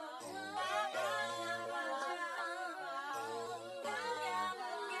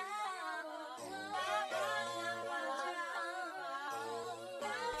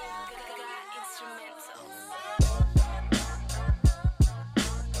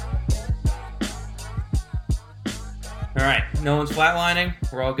All right, no one's flatlining.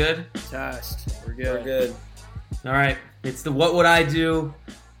 We're all good? Test. We're good. We're good. All right, it's the What Would I Do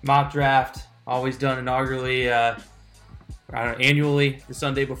mock draft, always done inaugurally, annually, the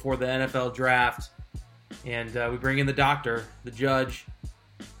Sunday before the NFL draft. And we bring in the doctor, the judge,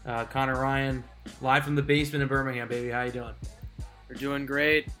 Connor Ryan, live from the basement in Birmingham, baby. How you doing? We're doing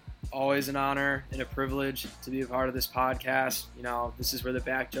great. Always an honor and a privilege to be a part of this podcast. You know, this is where the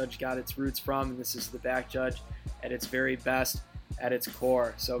back judge got its roots from, and this is the back judge at its very best, at its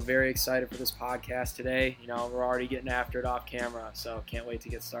core. So very excited for this podcast today. You know, we're already getting after it off camera, so can't wait to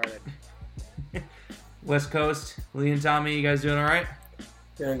get started. West Coast, Lee and Tommy, you guys doing all right?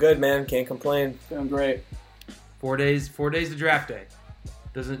 Doing good, man. Can't complain. Doing great. 4 days to draft day.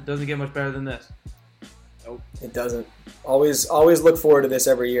 Doesn't get much better than this. Nope. It doesn't. Always look forward to this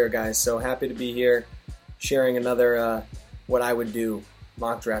every year, guys. So happy to be here sharing another What I Would Do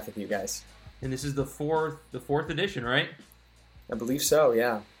mock draft with you guys. And this is the fourth edition, right? I believe so,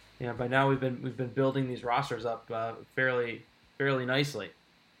 yeah. Yeah, by now we've been building these rosters up fairly nicely.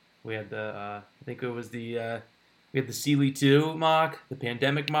 We had I think it was we had the Sealy 2 mock, the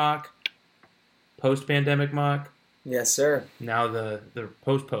pandemic mock, post-pandemic mock. Yes, sir. Now the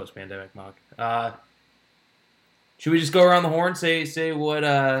post-pandemic mock. Should we just go around the horn, say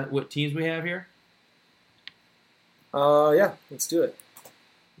what teams we have here? Yeah, let's do it.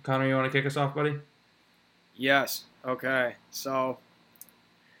 Connor, you want to kick us off, buddy? Yes. Okay. So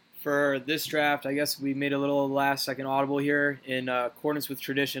for this draft, I guess we made a little last-second audible here. In accordance with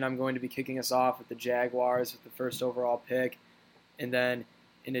tradition, I'm going to be kicking us off with the Jaguars with the first overall pick. And then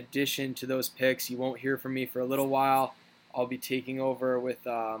in addition to those picks, you won't hear from me for a little while. I'll be taking over with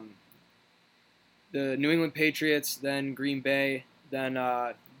the New England Patriots, then Green Bay, then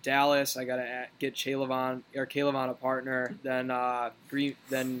Dallas. I gotta get Caleb a partner, then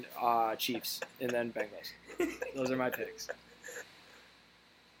Chiefs, and then Bengals. Those are my picks.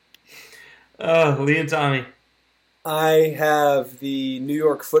 Lee and Tommy. I have the New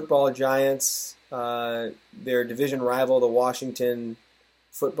York Football Giants, their division rival, the Washington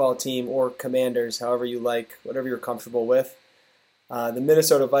Football Team, or Commanders, however you like, whatever you're comfortable with. The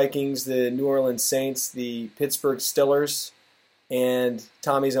Minnesota Vikings, the New Orleans Saints, the Pittsburgh Steelers, and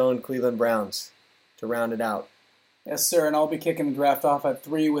Tommy's own Cleveland Browns to round it out. Yes, sir, and I'll be kicking the draft off at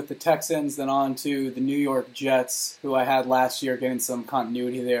 3 with the Texans, then on to the New York Jets, who I had last year, getting some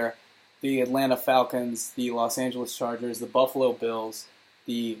continuity there, the Atlanta Falcons, the Los Angeles Chargers, the Buffalo Bills,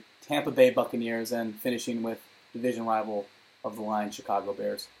 the Tampa Bay Buccaneers, and finishing with division rival of the line, Chicago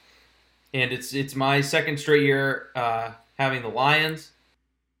Bears. And it's my second straight year having the Lions,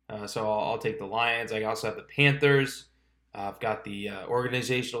 so I'll take the Lions. I also have the Panthers. I've got the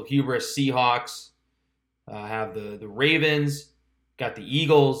organizational hubris Seahawks. I have the Ravens, got the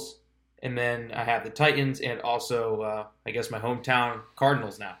Eagles, and then I have the Titans, and also I guess my hometown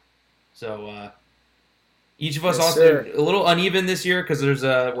Cardinals now. So each of us Yes, also sir. a little uneven this year because there's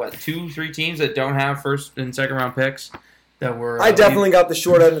 2-3 teams that don't have first and second round picks. That were I definitely got the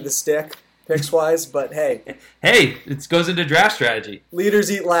short end of the stick, picks-wise, but hey. Hey, it goes into draft strategy.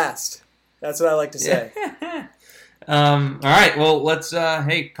 Leaders eat last. That's what I like to say. All right, well, let's,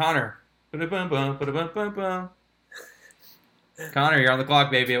 hey, Connor. Connor, you're on the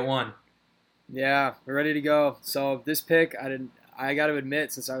clock, baby, at 1. Yeah, we're ready to go. So this pick, I got to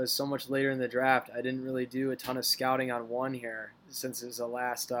admit, since I was so much later in the draft, I didn't really do a ton of scouting on 1 here since it was the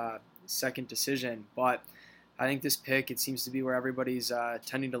last second decision. But I think this pick, it seems to be where everybody's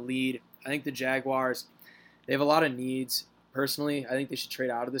tending to lead. I think the Jaguars, they have a lot of needs. Personally, I think they should trade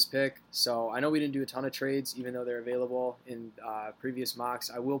out of this pick. So I know we didn't do a ton of trades, even though they're available in previous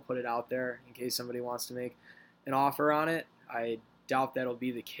mocks. I will put it out there in case somebody wants to make an offer on it. I doubt that'll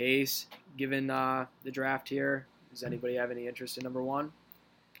be the case given the draft here. Does anybody have any interest in number 1?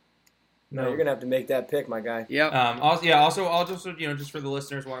 No, you're going to have to make that pick, my guy. Yep. Also, I'll just, just for the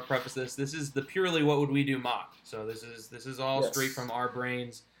listeners, want to preface this. This is the purely What Would We Do mock. So this is all straight from our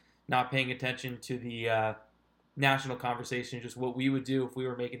brains, not paying attention to the national conversation, just what we would do if we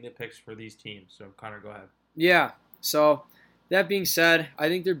were making the picks for these teams. So, Connor, go ahead. Yeah. So, that being said, I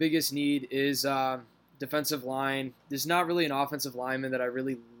think their biggest need is defensive line. There's not really an offensive lineman that I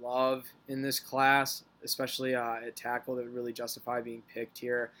really love in this class, especially at tackle, that would really justify being picked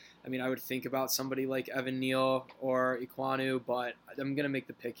here. I mean, I would think about somebody like Evan Neal or Iquanu, but I'm going to make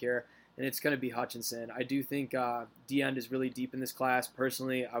the pick here, and it's going to be Hutchinson. I do think D-end is really deep in this class.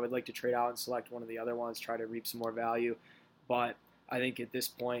 Personally, I would like to trade out and select one of the other ones, try to reap some more value. But I think at this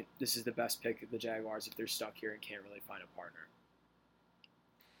point, this is the best pick of the Jaguars if they're stuck here and can't really find a partner.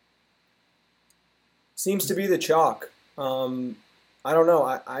 Seems to be the chalk. I don't know.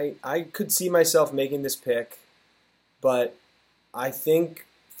 I could see myself making this pick. but I think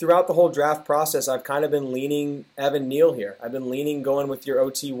throughout the whole draft process, I've kind of been leaning Evan Neal here. I've been leaning going with your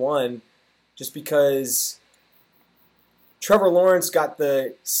OT1 just because Trevor Lawrence got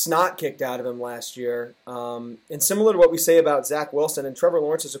the snot kicked out of him last year. And similar to what we say about Zach Wilson, and Trevor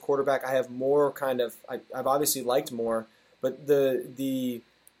Lawrence as a quarterback, I have more I've obviously liked more, but the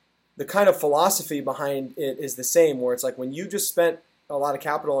kind of philosophy behind it is the same, where it's like when you just spent a lot of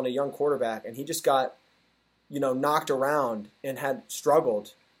capital on a young quarterback and he just got, knocked around and had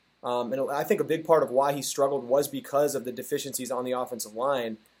struggled. And I think a big part of why he struggled was because of the deficiencies on the offensive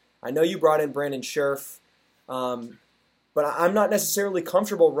line. I know you brought in Brandon Scherf, but I'm not necessarily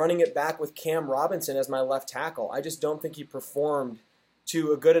comfortable running it back with Cam Robinson as my left tackle. I just don't think he performed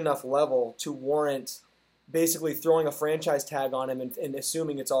to a good enough level to warrant basically throwing a franchise tag on him and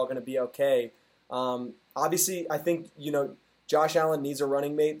assuming it's all going to be okay. Obviously, I think, Josh Allen needs a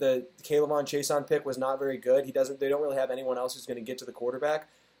running mate. The Kayvon Chason pick was not very good. They don't really have anyone else who's going to get to the quarterback.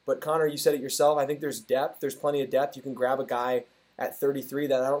 But Connor, you said it yourself. I think there's depth. There's plenty of depth. You can grab a guy at 33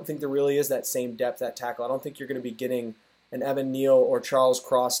 that I don't think there really is that same depth at tackle. I don't think you're going to be getting an Evan Neal or Charles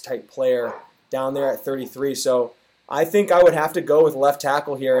Cross type player down there at 33. So I think I would have to go with left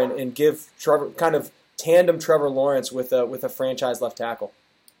tackle here and give Trevor kind of tandem Trevor Lawrence with a franchise left tackle.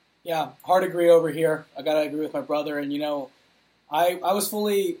 Yeah, hard agree over here. I gotta agree with my brother, and I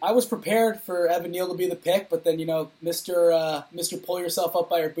was prepared for Evan Neal to be the pick, but then Mr. Pull Yourself Up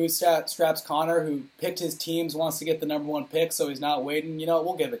by Your Bootstraps Connor, who picked his teams, wants to get the number one pick, so he's not waiting.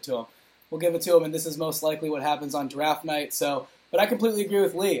 We'll give it to him. We'll give it to him, and this is most likely what happens on draft night. But I completely agree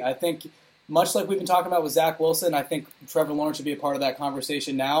with Lee. I think, much like we've been talking about with Zach Wilson, I think Trevor Lawrence should be a part of that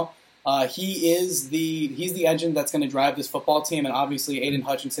conversation now. He's the engine that's going to drive this football team, and obviously Aiden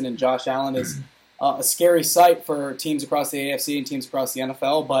Hutchinson and Josh Allen is a scary sight for teams across the AFC and teams across the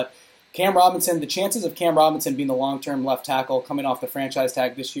NFL. But Cam Robinson, the chances of Cam Robinson being the long-term left tackle coming off the franchise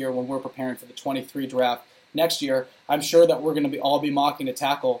tag this year when we're preparing for the 23 draft next year, I'm sure that we're going to all be mocking a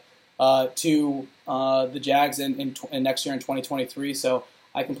tackle to the Jags in next year in 2023. So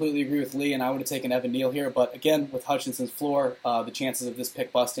I completely agree with Lee, and I would have taken Evan Neal here. But again, with Hutchinson's floor, the chances of this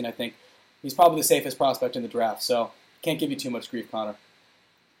pick busting, I think he's probably the safest prospect in the draft. So can't give you too much grief, Connor.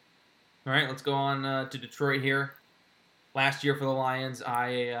 All right, let's go on to Detroit here. Last year for the Lions,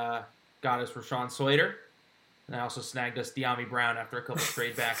 I got us Rashawn Slater, and I also snagged us De'Ami Brown after a couple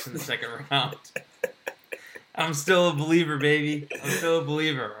trade backs in the second round. I'm still a believer, baby. I'm still a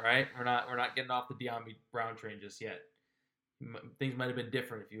believer. All right, we're not getting off the De'Ami Brown train just yet. Things might have been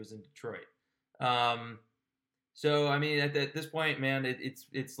different if he was in Detroit. So I mean, at this point, man,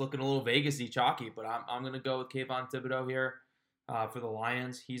 it's looking a little Vegas-y, chalky. But I'm gonna go with Kayvon Thibodeau here for the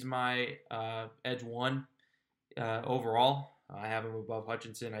Lions. He's my edge one overall. I have him above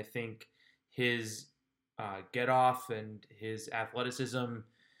Hutchinson. I think his get off and his athleticism,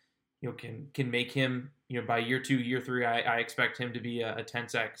 can make him, by year 2, year 3, I expect him to be a 10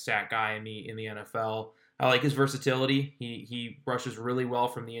 sack guy in the NFL. I like his versatility. He rushes really well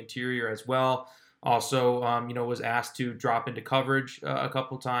from the interior as well. Also, was asked to drop into coverage a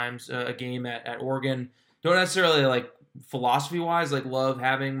couple times a game at Oregon. Don't necessarily philosophy-wise love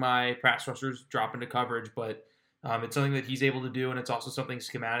having my pass rushers drop into coverage, but it's something that he's able to do, and it's also something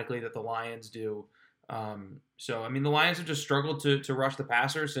schematically that the Lions do. So the Lions have just struggled to rush the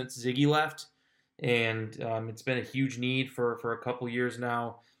passer since Ziggy left, and it's been a huge need for a couple years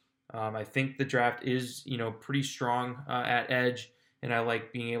now. I think the draft is, pretty strong at edge, and I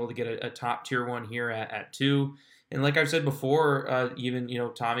like being able to get a top tier one here at 2. And like I've said before, even,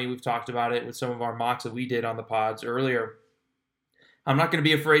 Tommy, we've talked about it with some of our mocks that we did on the pods earlier. I'm not going to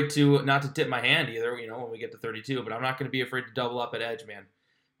be afraid not to tip my hand either, when we get to 32, but I'm not going to be afraid to double up at edge, man.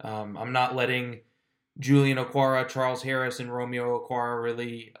 I'm not letting Julian Okwara, Charles Harris, and Romeo Okwara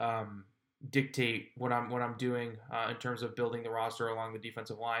really dictate what I'm doing in terms of building the roster along the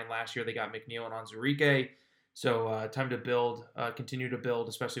defensive line. Last year they got McNeil and Onwuzurike, so time to build, continue to build,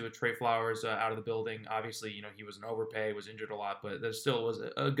 especially with Trey Flowers out of the building. Obviously, he was an overpay, was injured a lot, but there still was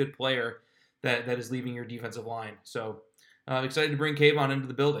a good player that is leaving your defensive line. So excited to bring Kayvon into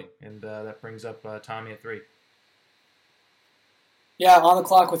the building, and that brings up Tommy at 3. Yeah, on the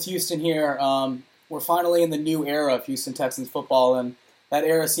clock with Houston here. We're finally in the new era of Houston Texans football, and that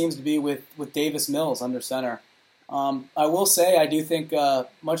era seems to be with Davis Mills under center. I will say, I do think,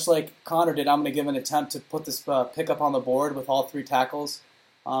 much like Connor did, I'm going to give an attempt to put this pick up on the board with all 3 tackles.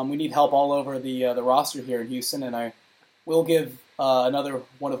 We need help all over the roster here in Houston, and I will give another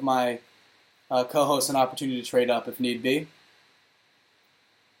one of my co-hosts an opportunity to trade up if need be.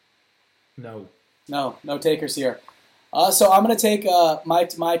 No takers here. So I'm going to take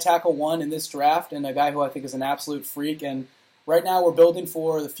my tackle 1 in this draft, and a guy who I think is an absolute freak. And right now we're building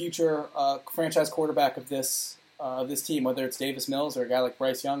for the future franchise quarterback of this team, whether it's Davis Mills or a guy like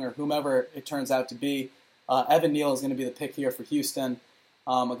Bryce Young or whomever it turns out to be. Evan Neal is going to be the pick here for Houston,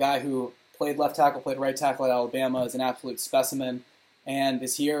 a guy who played left tackle, played right tackle at Alabama, is an absolute specimen, and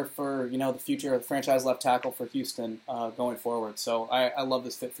is here for the future of the franchise left tackle for Houston going forward. So I love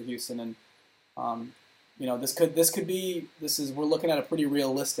this fit for Houston, and we're looking at a pretty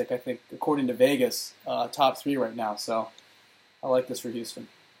realistic, I think, according to Vegas, top 3 right now. So I like this for Houston.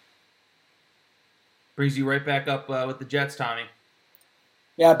 Brings you right back up with the Jets, Tommy.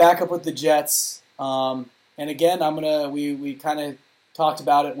 Yeah, back up with the Jets. And again, we kind of talked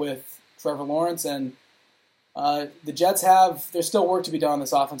about it with Trevor Lawrence, and the Jets there's still work to be done on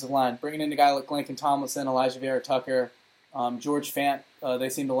this offensive line. Bringing in a guy like Lincoln Tomlinson, Elijah Vera Tucker, George Fant, they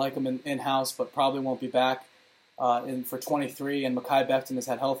seem to like him in-house, but probably won't be back for 23. And Mekhi Becton has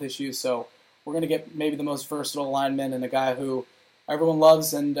had health issues, so we're going to get maybe the most versatile lineman and a guy who everyone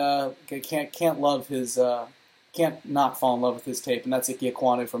loves and can't not fall in love with his tape, and that's Ike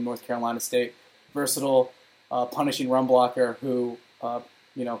Ekwonu from North Carolina State. Versatile, punishing run blocker who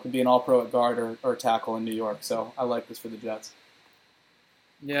can be an all-pro at guard or tackle in New York. So I like this for the Jets.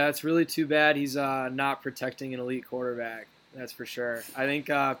 Yeah, it's really too bad he's not protecting an elite quarterback. That's for sure. I think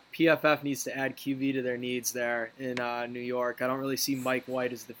PFF needs to add QB to their needs there in New York. I don't really see Mike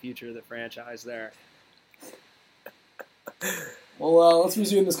White as the future of the franchise there. Well, let's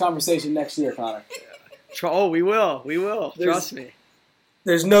resume this conversation next year, Connor. Oh, we will. We will. Trust me.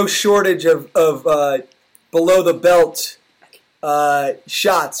 There's no shortage of below the belt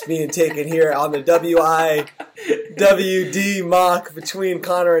shots being taken here on the WID mock between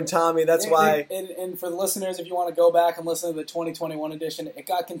Connor and Tommy. That's why. And for the listeners, if you want to go back and listen to the 2021 edition, it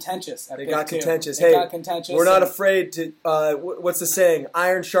got contentious. It got contentious. We're not afraid to. What's the saying?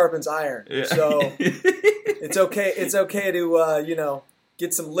 Iron sharpens iron. Yeah. So it's okay. It's okay to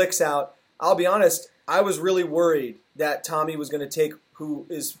get some licks out. I'll be honest. I was really worried that Tommy was going to take who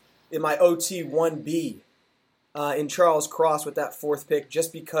is in my OT 1B. In Charles Cross with that 4th pick,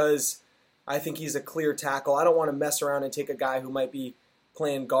 just because I think he's a clear tackle. I don't want to mess around and take a guy who might be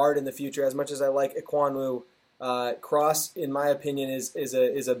playing guard in the future. As much as I like Ekwonu, Cross, in my opinion, is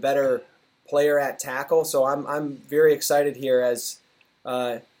a better player at tackle. So I'm very excited here as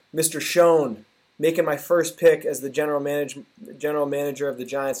Mr. Schoen making my first pick as the general manager of the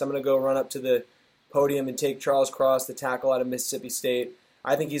Giants. I'm going to go run up to the podium and take Charles Cross, the tackle out of Mississippi State.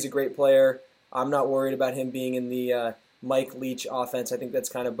 I think he's a great player. I'm not worried about him being in the Mike Leach offense. I think that's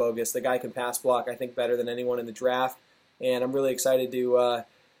kind of bogus. The guy can pass block, I think, better than anyone in the draft. And I'm really excited to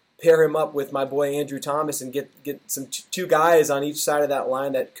pair him up with my boy Andrew Thomas and get some two guys on each side of that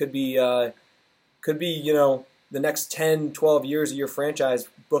line that could be the next 10, 12 years of your franchise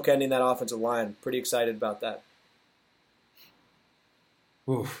bookending that offensive line. Pretty excited about that.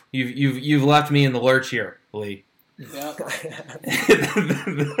 Oof. You've left me in the lurch here, Lee. Yeah.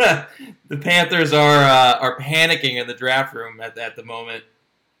 The Panthers are panicking in the draft room at the moment,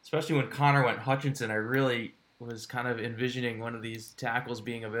 especially when Connor went Hutchinson. I really was kind of envisioning one of these tackles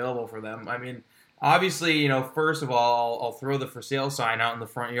being available for them. I mean, obviously, first of all, I'll throw the for sale sign out in the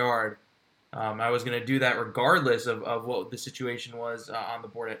front yard. I was going to do that regardless of what the situation was on the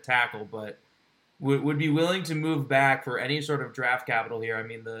board at tackle, but would be willing to move back for any sort of draft capital here. I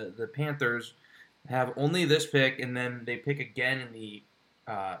mean, the Panthers have only this pick, and then they pick again in the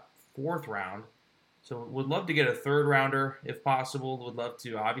 4th round. So would love to get a 3rd rounder if possible. Would love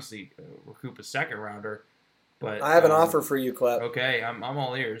to obviously recoup a 2nd rounder. But I have an offer for you, Clep. Okay, I'm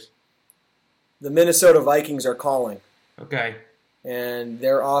all ears. The Minnesota Vikings are calling. Okay. And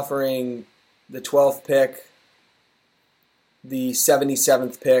they're offering the 12th pick, the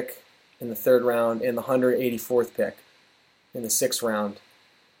 77th pick in the 3rd round, and the 184th pick in the 6th round.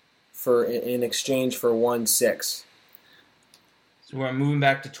 In exchange for 1-6. So we're moving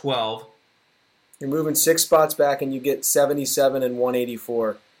back to 12. You're moving 6 spots back, and you get 77 and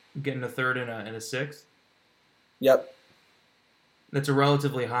 184. Getting a 3rd and a 6th? Yep. That's a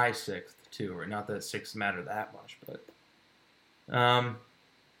relatively high 6th, too. Or not that 6th matter that much, but... are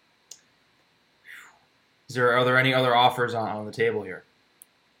there any other offers on the table here?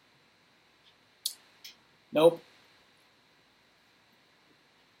 Nope.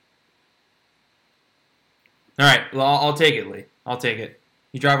 All right, well, I'll take it, Lee. I'll take it.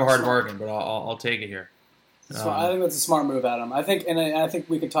 You drive a hard bargain, but I'll take it here. I think that's a smart move, Adam. I think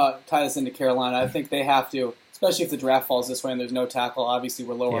we could tie this into Carolina. I think they have to, especially if the draft falls this way and there's no tackle. Obviously,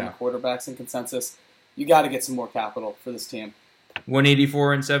 we're lower on the quarterbacks in consensus. You got to get some more capital for this team.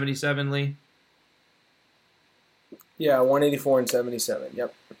 184 and 77, Lee. Yeah, 184 and 77.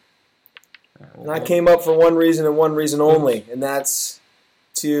 Yep. Well, And I came up for one reason and one reason only, and that's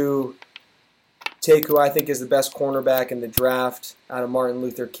to take who I think is the best cornerback in the draft out of Martin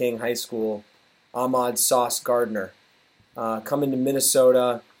Luther King High School, Ahmad Sauce Gardner. Coming to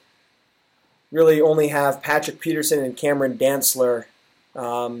Minnesota, really only have Patrick Peterson and Cameron Dantzler.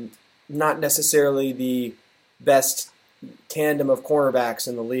 Not necessarily the best tandem of cornerbacks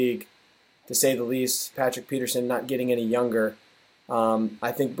in the league, to say the least. Patrick Peterson not getting any younger.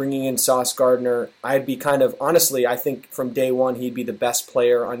 I think bringing in Sauce Gardner, I'd be honestly, I think from day one he'd be the best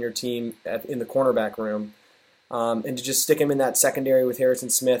player on your team in the cornerback room. And to just stick him in that secondary with Harrison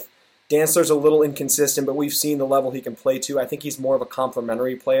Smith. Dantzler's a little inconsistent, but we've seen the level he can play to. I think he's more of a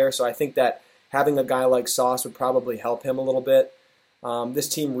complementary player, so I think that having a guy like Sauce would probably help him a little bit. This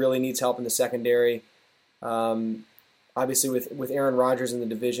team really needs help in the secondary. Obviously with Aaron Rodgers in the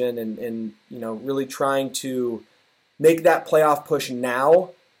division and really trying to make that playoff push now,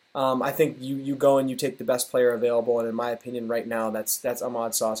 I think you go and you take the best player available, and in my opinion right now that's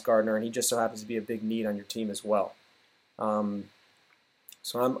Ahmad Sauce Gardner, and he just so happens to be a big need on your team as well.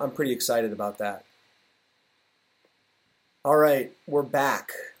 So I'm pretty excited about that. All right, we're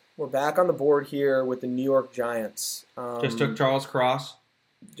back. We're back on the board here with the New York Giants. Just took Charles Cross.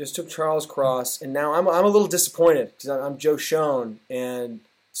 And now I'm a little disappointed because I'm Joe Schoen, and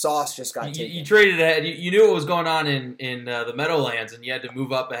Sauce just got taken. You traded ahead. You knew what was going on in the Meadowlands, and you had to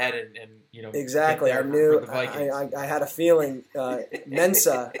move up ahead and exactly. I knew. For the Vikings. I had a feeling.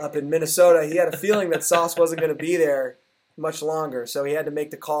 Mensa up in Minnesota, he had a feeling that Sauce wasn't going to be there much longer, so he had to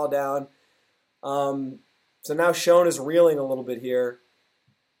make the call down. So now Schoen is reeling a little bit here,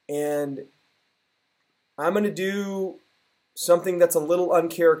 and I'm going to do something that's a little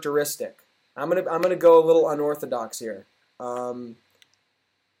uncharacteristic. I'm gonna go a little unorthodox here.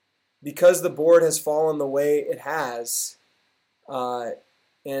 Because the board has fallen the way it has,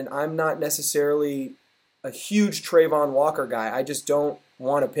 and I'm not necessarily a huge Trayvon Walker guy. I just don't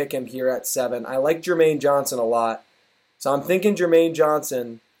want to pick him here at 7. I like Jermaine Johnson a lot, so I'm thinking Jermaine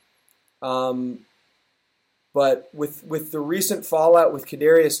Johnson. But with the recent fallout with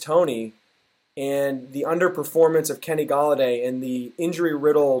Kadarius Toney and the underperformance of Kenny Golladay and the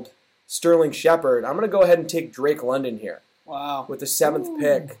injury-riddled Sterling Shepard, I'm going to go ahead and take Drake London here. Wow. With the 7th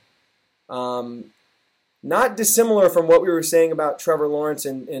pick. Not dissimilar from what we were saying about Trevor Lawrence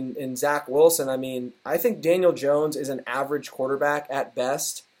and Zach Wilson. I mean, I think Daniel Jones is an average quarterback at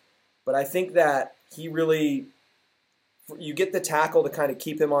best, but I think that he really, you get the tackle to kind of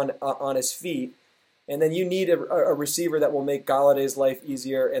keep him on his feet, and then you need a receiver that will make Galladay's life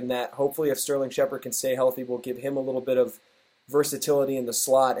easier, and that hopefully if Sterling Shepard can stay healthy will give him a little bit of versatility in the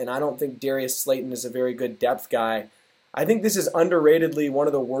slot, and I don't think Darius Slayton is a very good depth guy. I think this is underratedly one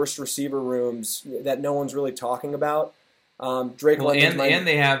of the worst receiver rooms that no one's really talking about. Drake London, and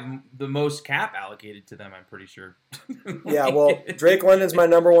they have the most cap allocated to them, I'm pretty sure. Yeah, well, Drake London's my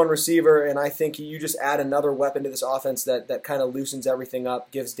number one receiver, and I think you just add another weapon to this offense that kind of loosens everything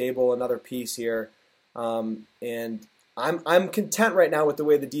up, gives Dable another piece here. And I'm content right now with the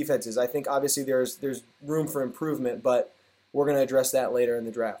way the defense is. I think obviously there's room for improvement, but we're going to address that later in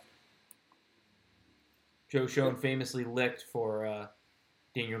the draft. Joe Schoen famously licked for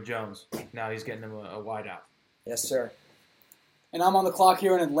Daniel Jones. Now he's getting him a wideout. Yes, sir. And I'm on the clock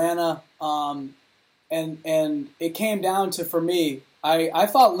here in Atlanta, and it came down to, for me, I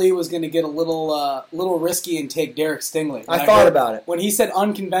thought Lee was going to get a little risky and take Derek Stingley. I thought about it. When he said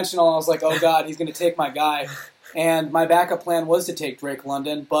unconventional, I was like, oh, God, he's going to take my guy. And my backup plan was to take Drake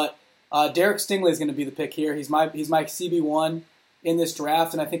London, but Derek Stingley is going to be the pick here. He's my CB1 in this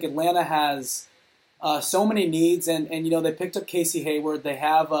draft, and I think Atlanta has so many needs, and they picked up Casey Hayward. They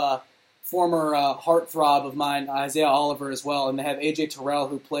have a former heartthrob of mine, Isaiah Oliver, as well, and they have A.J. Terrell,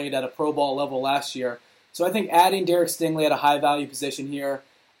 who played at a Pro Bowl level last year. So I think adding Derek Stingley at a high-value position here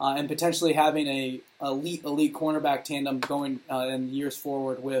and potentially having a elite cornerback tandem going in years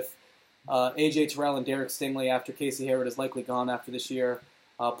forward with A.J. Terrell and Derek Stingley after Casey Hayward is likely gone after this year,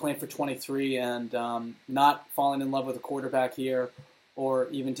 playing for 23 and not falling in love with a quarterback here or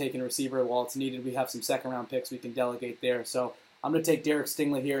even taking a receiver while it's needed. We have some second-round picks we can delegate there. So I'm going to take Derek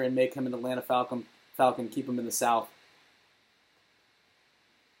Stingley here and make him an Atlanta Falcon, keep him in the South.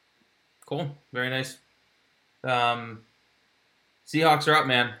 Cool. Very nice. Seahawks are up,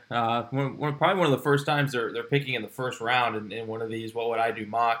 man. Probably one of the first times they're picking in the first round in one of these What Would I Do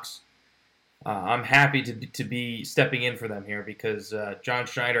mocks. I'm happy to be stepping in for them here because John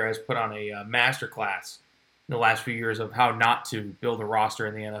Schneider has put on a masterclass in the last few years of how not to build a roster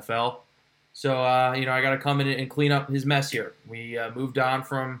in the NFL. So, I got to come in and clean up his mess here. We moved on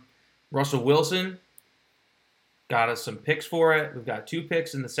from Russell Wilson, got us some picks for it. We've got 2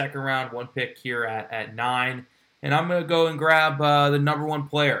 picks in the second round, 1 pick here at 9. And I'm going to go and grab the number 1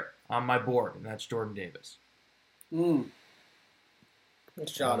 player on my board, and that's Jordan Davis.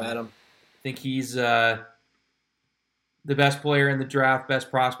 Nice job, Adam. I think he's the best player in the draft, best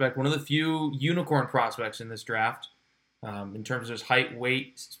prospect, one of the few unicorn prospects in this draft. In terms of his height,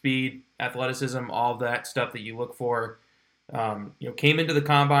 weight, speed, athleticism, all that stuff that you look for. Came into the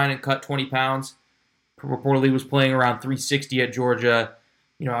combine and cut 20 pounds. Reportedly was playing around 360 at Georgia.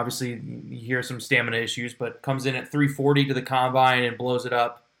 Obviously you hear some stamina issues, but comes in at 340 to the combine and blows it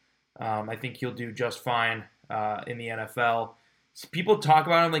up. I think he'll do just fine in the NFL. People talk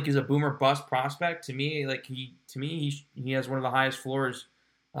about him like he's a boomer bust prospect. To me, he has one of the highest floors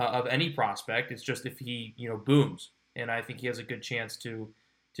of any prospect. It's just if he booms. And I think he has a good chance to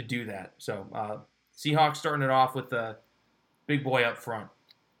do that. So Seahawks starting it off with a big boy up front.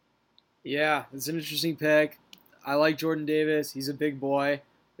 Yeah, it's an interesting pick. I like Jordan Davis. He's a big boy.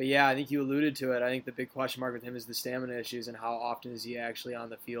 But yeah, I think you alluded to it. I think the big question mark with him is the stamina issues and how often is he actually on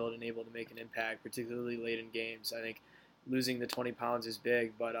the field and able to make an impact, particularly late in games. I think losing the 20 pounds is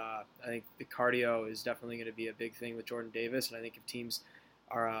big, but I think the cardio is definitely going to be a big thing with Jordan Davis. And I think if teams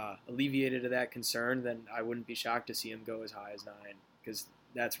are alleviated of that concern, then I wouldn't be shocked to see him go as high as 9, because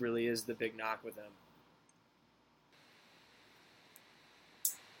that's really is the big knock with him.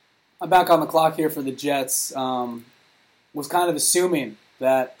 I'm back on the clock here for the Jets. Was kind of assuming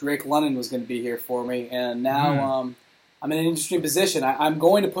that Drake London was going to be here for me, and now I'm in an interesting position. I'm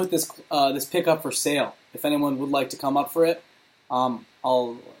going to put this pick up for sale. If anyone would like to come up for it, I'll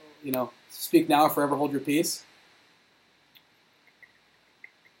speak now or forever hold your peace.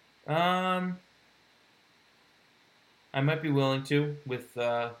 I might be willing to with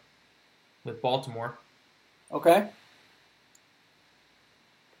Baltimore. Okay.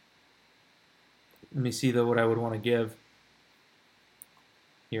 Let me see what I would want to give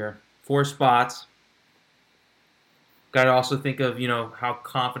here. 4 spots. Got to also think of how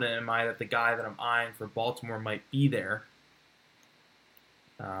confident am I that the guy that I'm eyeing for Baltimore might be there.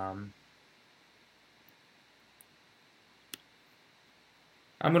 I'm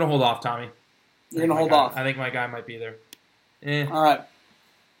going to hold off, Tommy. You're going to hold off? I think my guy might be there. All right.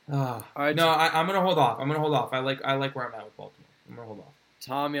 All right. No, I'm going to hold off. I like where I'm at with Baltimore. I'm going to hold off.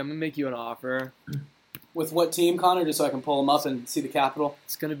 Tommy, I'm going to make you an offer. With what team, Connor, just so I can pull them up and see the capital?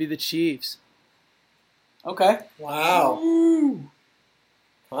 It's going to be the Chiefs. Okay. Wow. Ooh.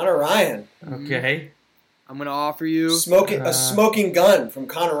 Connor Ryan. Okay. I'm going to offer you... a smoking gun from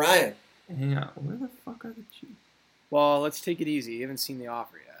Connor Ryan. Yeah. Where the fuck are the Chiefs? Well, let's take it easy. You haven't seen the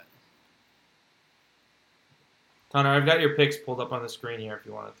offer yet. Connor, I've got your picks pulled up on the screen here if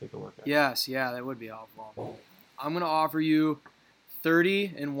you want to take a look at it. Yes, yeah, that would be helpful. I'm going to offer you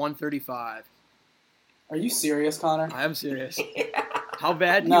 30 and 135. Are you serious, Connor? I am serious. How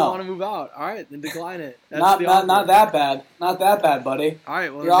bad do you want to move out? All right, then decline it. That's not that bad. Not that bad, buddy. All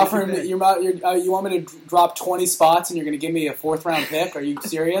right, well, you're offering me. You want me to drop 20 spots and you're going to give me a 4th round pick? Are you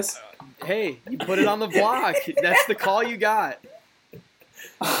serious? Hey, you put it on the block. That's the call you got.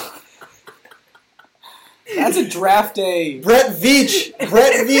 That's a draft day. Brett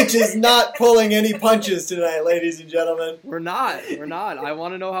Veach is not pulling any punches tonight, ladies and gentlemen. We're not. I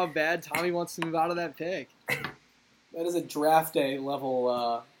want to know how bad Tommy wants to move out of that pick. That is a draft day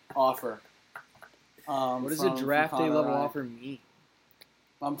level offer. What does a draft day level offer mean?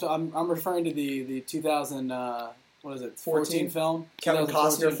 I'm referring to the 2000 what is it? 14 film. Kevin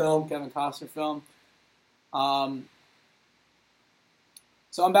Costner film.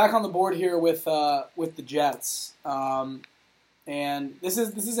 So I'm back on the board here with the Jets, and this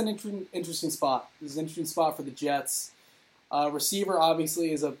is an interesting spot. This is an interesting spot for the Jets. Receiver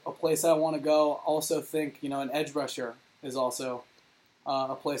obviously is a place I want to go. Also think an edge rusher is also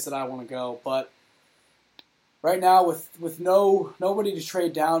a place that I want to go. But right now with nobody to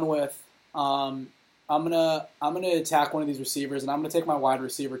trade down with, I'm gonna attack one of these receivers, and I'm gonna take my wide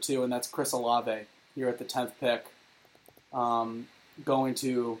receiver too, and that's Chris Olave here at the 10th pick. Going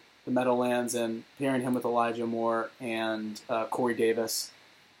to the Meadowlands and pairing him with Elijah Moore and Corey Davis,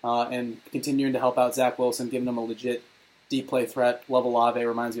 and continuing to help out Zach Wilson, giving him a legit deep play threat. Love Olave,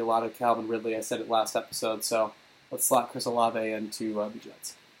 reminds me a lot of Calvin Ridley. I said it last episode, so let's slot Chris Olave into the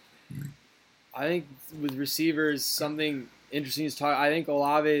Jets. I think with receivers, something interesting to talk. I think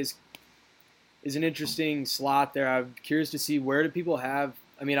Olave is an interesting slot there. I'm curious to see where do people have.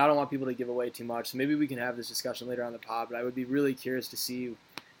 I mean, I don't want people to give away too much, so maybe we can have this discussion later on the pod, but I would be really curious to see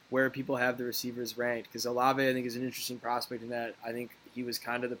where people have the receivers ranked, because Olave, I think, is an interesting prospect in that I think he was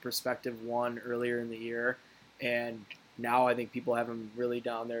kind of the prospective one earlier in the year, and now I think people have him really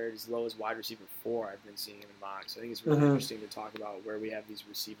down there as low as wide receiver 4. I've been seeing him in mocks. So I think it's really interesting to talk about where we have these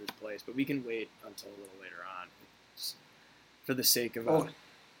receivers placed, but we can wait until a little later on, just for the sake of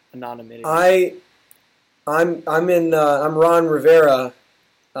anonymity. I'm Ron Rivera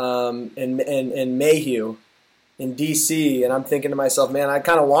and Mayhew in DC, and I'm thinking to myself, man, I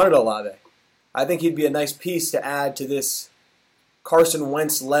kind of wanted Olave. I think he'd be a nice piece to add to this Carson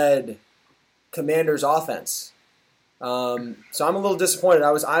Wentz-led Commanders offense. So I'm a little disappointed.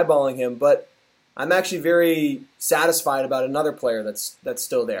 I was eyeballing him, but I'm actually very satisfied about another player that's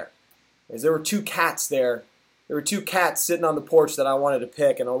still there. Is there were two cats there. There were two cats sitting on the porch that I wanted to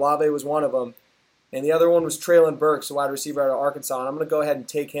pick, and Olave was one of them. And the other one was Traylon Burks, a wide receiver out of Arkansas, and I'm going to go ahead and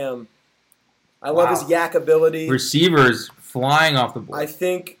take him. I love his yak ability. Receivers flying off the board. I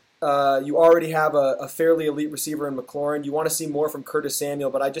think you already have a fairly elite receiver in McLaurin. You want to see more from Curtis Samuel,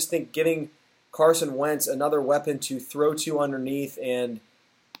 but I just think getting Carson Wentz another weapon to throw to underneath and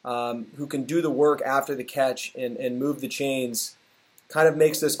who can do the work after the catch and move the chains kind of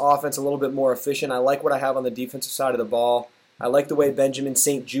makes this offense a little bit more efficient. I like what I have on the defensive side of the ball. I like the way Benjamin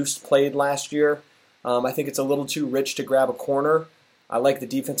St-Juste played last year. I think it's a little too rich to grab a corner. I like the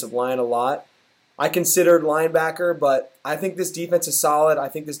defensive line a lot. I considered linebacker, but I think this defense is solid. I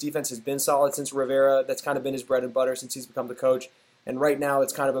think this defense has been solid since Rivera. That's kind of been his bread and butter since he's become the coach. And right now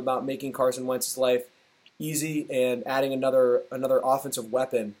it's kind of about making Carson Wentz's life easy and adding another offensive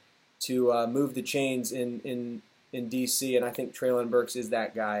weapon to move the chains in DC. And I think Traylon Burks is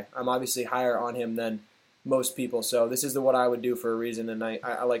that guy. I'm obviously higher on him than most people, so this is what I would do for a reason. And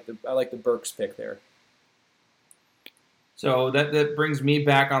I like the Burks pick there. So that brings me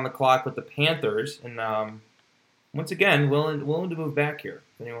back on the clock with the Panthers, and once again, willing to move back here.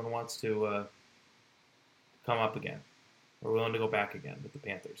 If anyone wants to come up again, we're willing to go back again with the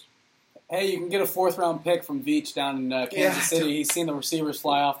Panthers. Hey, you can get a 4th-round pick from Veach down in Kansas City. He's seen the receivers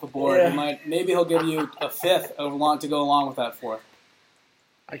fly off the board. Yeah. Maybe he'll give you a 5th to go along with that 4th.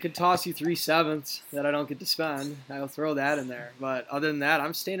 I could toss you 3 7ths that I don't get to spend. I'll throw that in there. But other than that,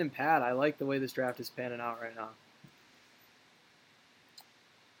 I'm staying in pat. I like the way this draft is panning out right now.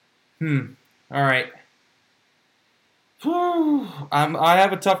 All right. I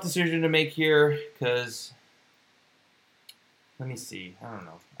have a tough decision to make here because, let me see. I don't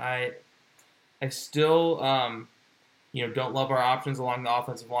know. I still, don't love our options along the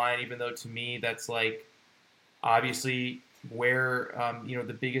offensive line, even though to me that's like obviously where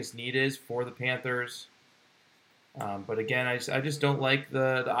the biggest need is for the Panthers. But again, I just don't like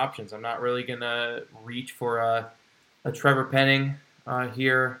the options. I'm not really gonna reach for a Trevor Penning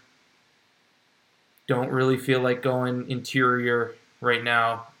here. Don't really feel like going interior right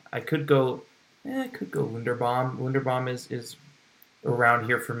now. I could go Linderbaum. Linderbaum is around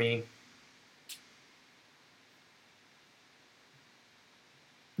here for me.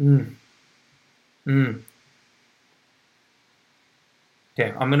 Okay,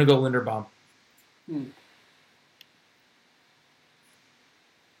 I'm gonna go Linderbaum. I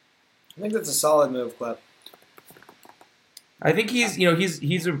think that's a solid move, Clep. I think he's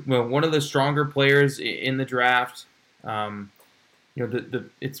one of the stronger players in the draft. He's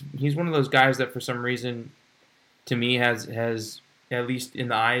one of those guys that for some reason, to me, has at least in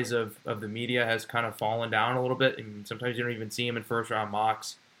the eyes of the media has kind of fallen down a little bit, and sometimes you don't even see him in first round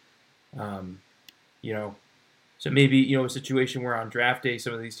mocks. So maybe a situation where on draft day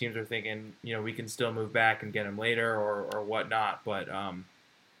some of these teams are thinking we can still move back and get him later or whatnot, but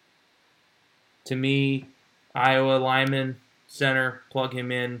to me, Iowa lineman. Center, plug him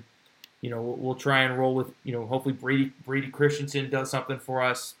in. We'll try and roll with, hopefully Brady Christensen does something for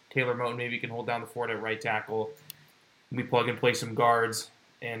us. Taylor Moton maybe can hold down the fort at right tackle. We plug and play some guards.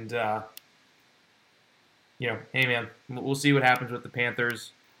 And, hey, man, we'll see what happens with the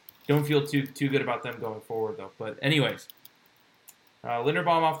Panthers. Don't feel too good about them going forward, though. But anyways,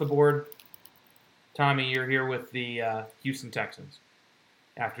 Linderbaum off the board. Tommy, you're here with the Houston Texans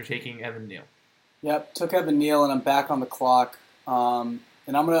after taking Evan Neal. Yep, took Evan Neal, and I'm back on the clock.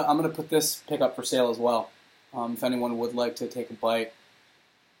 And I'm gonna put this pick up for sale as well. If anyone would like to take a bite.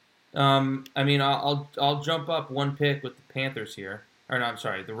 I'll jump up one pick with the Panthers here. Or no, I'm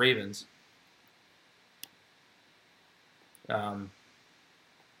sorry, the Ravens. I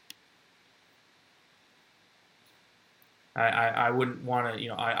wouldn't want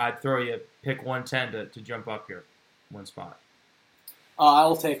to. I'd throw you pick 110 to jump up here, one spot. I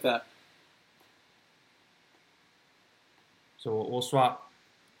will take that. So we'll swap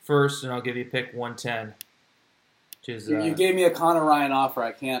first, and I'll give you pick 110. Which is you gave me a Connor Ryan offer.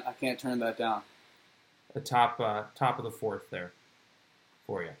 I can't turn that down. The top of the 4th there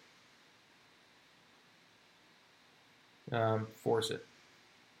for you. force it.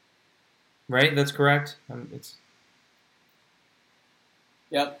 Right? That's correct. It's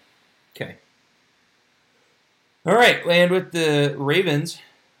Yep. okay. All right, and with the Ravens,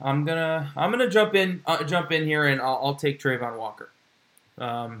 I'm gonna jump in here, and I'll take Trayvon Walker.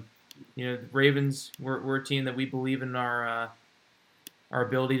 The Ravens, we're a team that we believe in our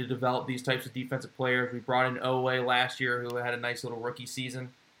ability to develop these types of defensive players. We brought in Owe last year, who had a nice little rookie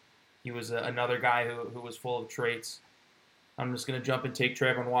season. He was another guy who was full of traits. I'm just going to jump and take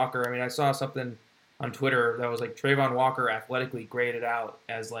Trayvon Walker. I mean, I saw something on Twitter that was like Trayvon Walker athletically graded out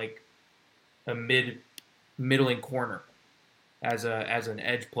as like a middling corner as an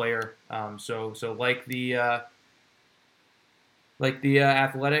edge player. So like the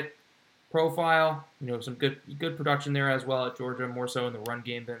athletic profile, some good production there as well at Georgia, more so in the run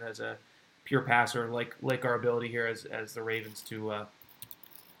game than as a pure passer. Like our ability here as the Ravens to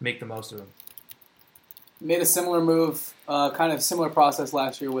make the most of him. Made a similar move, kind of similar process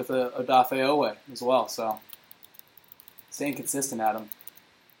last year with Odafe Owe as well. So staying consistent, Adam.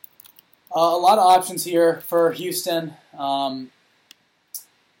 A lot of options here for Houston. Again,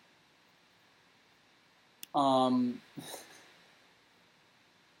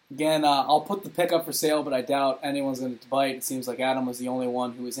 I'll put the pick up for sale, but I doubt anyone's going to bite. It seems like Adam was the only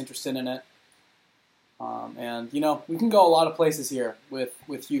one who was interested in it. And we can go a lot of places here with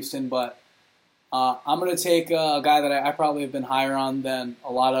Houston, but I'm going to take a guy that I probably have been higher on than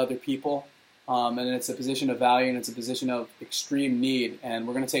a lot of other people. And it's a position of value, and it's a position of extreme need. And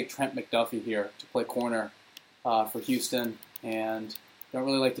we're going to take Trent McDuffie here to play corner for Houston. And don't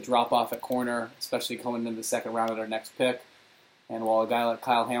really like to drop off at corner, especially coming into the second round of our next pick. And while a guy like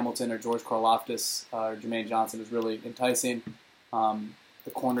Kyle Hamilton or George Karlaftis or Jermaine Johnson is really enticing,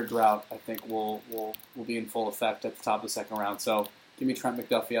 the corner drought, I think, will be in full effect at the top of the second round. So give me Trent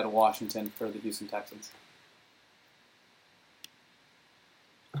McDuffie out of Washington for the Houston Texans.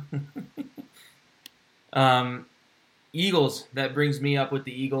 Eagles, that brings me up with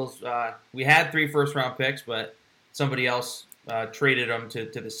the Eagles. We had 3 first-round picks, but somebody else traded them to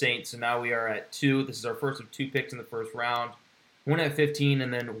the Saints, so now we are at 2. This is our first of 2 picks in the first round. 1 at 15,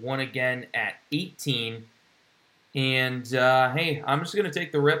 and then 1 again at 18. And, hey, I'm just going to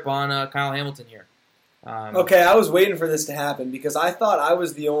take the rip on Kyle Hamilton here. Okay, I was waiting for this to happen because I thought I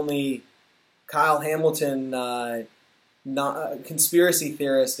was the only Kyle Hamilton conspiracy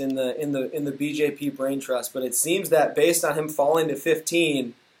theorist in the BJP Brain Trust, but it seems that based on him falling to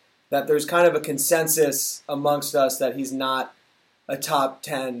 15, that there's kind of a consensus amongst us that he's not a top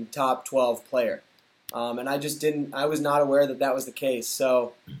 10, top 12 player. And I was not aware that was the case.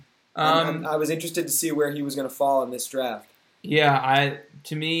 So I was interested to see where he was going to fall in this draft. Yeah,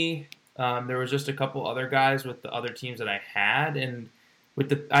 to me, there was just a couple other guys with the other teams that I had, and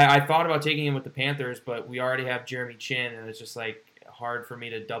I thought about taking him with the Panthers, but we already have Jeremy Chin, and it's just like hard for me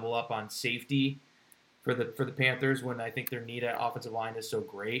to double up on safety for the Panthers when I think their need at offensive line is so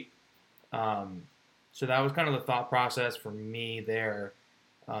great. So that was kind of the thought process for me there.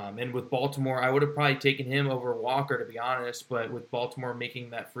 And with Baltimore, I would have probably taken him over Walker, to be honest. But with Baltimore making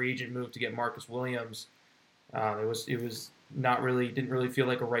that free agent move to get Marcus Williams, it was not really didn't really feel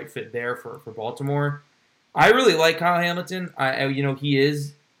like a right fit there for Baltimore. I really like Kyle Hamilton.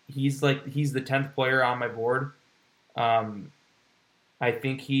 He's the 10th player on my board. I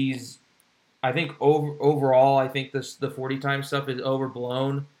think overall, I think the 40 time stuff is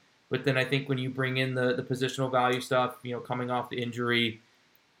overblown. But then I think when you bring in the positional value stuff, coming off the injury,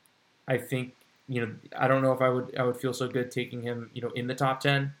 I think, I don't know if I would feel so good taking him, in the top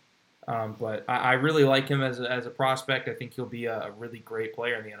 10. But I really like him as a prospect. I think he'll be a really great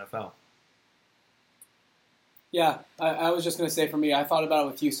player in the NFL. Yeah, I was just going to say for me, I thought about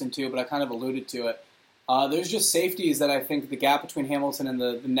it with Houston too, but I kind of alluded to it. There's just safeties that I think the gap between Hamilton and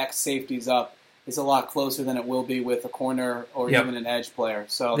the next safeties up is a lot closer than it will be with a corner or even an edge player.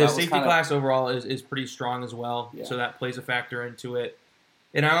 So the safety class overall is pretty strong as well, yeah. So that plays a factor into it.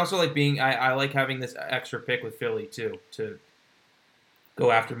 And I also like I like having this extra pick with Philly too, to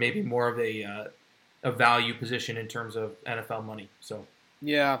go after maybe more of a value position in terms of NFL money. So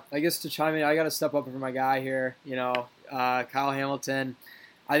yeah, I guess to chime in, I got to step up for my guy here. Kyle Hamilton.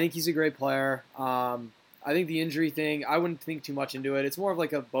 I think he's a great player. I think the injury thing, I wouldn't think too much into it. It's more of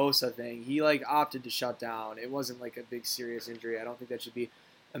like a Bosa thing. He opted to shut down. It wasn't like a big serious injury. I don't think that should be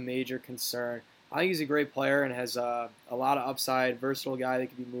a major concern. I think he's a great player and has a lot of upside, versatile guy that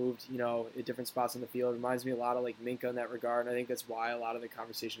can be moved, at different spots on the field. Reminds me a lot of Minka in that regard, and I think that's why a lot of the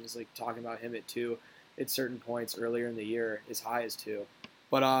conversation is talking about him at 2 at certain points earlier in the year, as high as 2.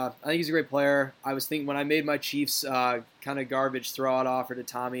 But I think he's a great player. I was thinking when I made my Chiefs kind of garbage throw-out offer to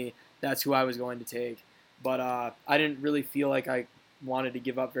Tommy, that's who I was going to take. But I didn't really feel like I wanted to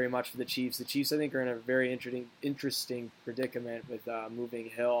give up very much for the Chiefs. The Chiefs, I think, are in a very interesting predicament with moving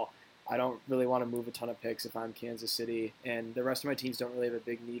Hill. I don't really want to move a ton of picks if I'm Kansas City, and the rest of my teams don't really have a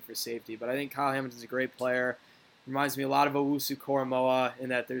big need for safety. But I think Kyle Hamilton's a great player. Reminds me a lot of Owusu Koromoa in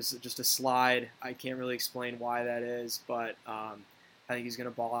that there's just a slide. I can't really explain why that is, but I think he's going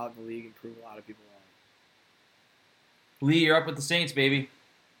to ball out in the league and prove a lot of people wrong. Lee, you're up with the Saints, baby.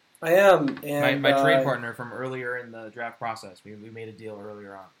 I am. And my trade partner from earlier in the draft process. We made a deal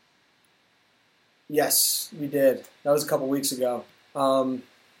earlier on. Yes, we did. That was a couple weeks ago.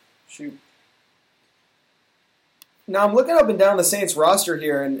 Shoot. Now I'm looking up and down the Saints roster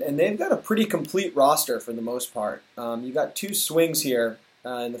here, and they've got a pretty complete roster for the most part. You got 2 swings here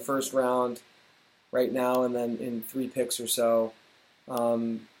in the first round right now, and then in 3 picks or so.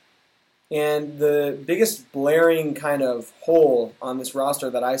 And the biggest blaring kind of hole on this roster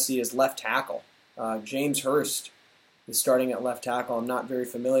that I see is left tackle. James Hurst is starting at left tackle. I'm not very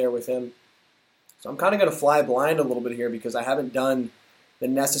familiar with him. So I'm kind of going to fly blind a little bit here because I haven't done the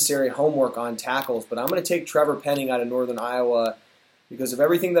necessary homework on tackles. But I'm going to take Trevor Penning out of Northern Iowa because of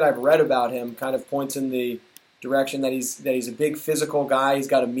everything that I've read about him kind of points in the direction that he's a big physical guy. He's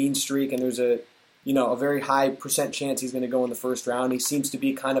got a mean streak, and there's a very high percent chance he's going to go in the first round. He seems to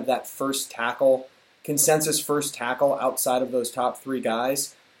be kind of that consensus first tackle outside of those top 3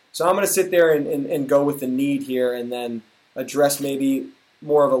 guys. So I'm going to sit there and go with the need here and then address maybe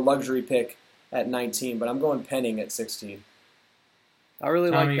more of a luxury pick at 19. But I'm going Penning at 16. I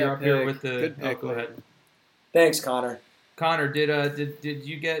really Tommy, like that you're up pick. here with the. Good pick. Go ahead. Thanks, Connor. Connor, did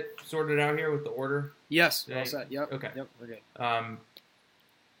you get sorted out here with the order? Yes, all set. Yep. Okay. Yep, we're good.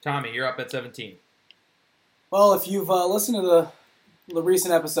 Tommy, you're up at 17. Well, if you've listened to the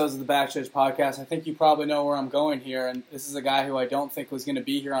recent episodes of the Backstretch podcast, I think you probably know where I'm going here. And this is a guy who I don't think was going to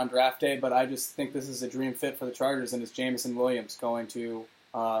be here on draft day, but I just think this is a dream fit for the Chargers, and it's Jameson Williams going to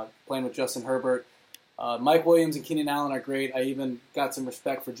playing with Justin Herbert. Mike Williams and Keenan Allen are great. I even got some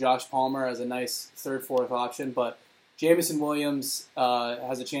respect for Josh Palmer as a nice third, fourth option. But Jameson Williams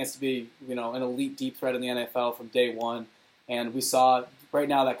has a chance to be, an elite deep threat in the NFL from day one. And we saw right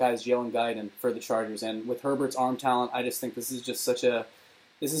now that guy's Jalen Guyton for the Chargers. And with Herbert's arm talent, I just think this is just this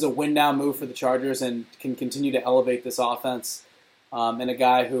is a win-now move for the Chargers and can continue to elevate this offense. And a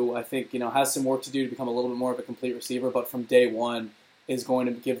guy who I think, has some work to do to become a little bit more of a complete receiver, but from day one is going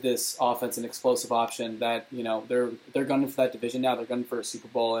to give this offense an explosive option that, they're gunning for that division now. They're gunning for a Super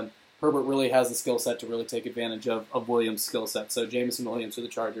Bowl, and Herbert really has the skill set to really take advantage of Williams' skill set. So Jameson Williams for the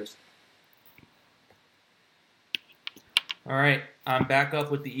Chargers. All right, I'm back up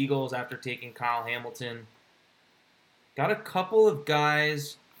with the Eagles after taking Kyle Hamilton. Got a couple of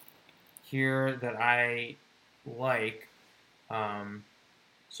guys here that I like.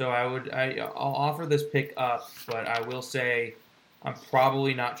 So I'll offer this pick up, but I will say I'm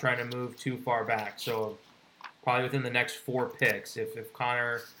probably not trying to move too far back. So probably within the next 4 picks. If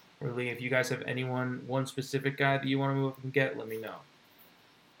Connor or Lee, if you guys have one specific guy that you want to move up and get, let me know.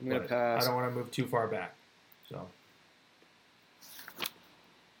 I'm going to pass. I don't want to move too far back. So.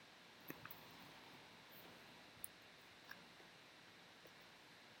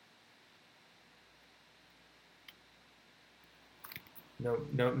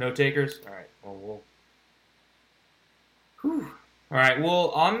 No takers? All right. Well, All right.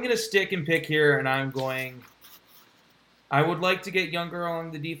 Well, I'm going to stick and pick here, and I would like to get younger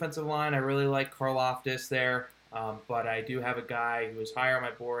along the defensive line. I really like Karlaftis there, but I do have a guy who is higher on my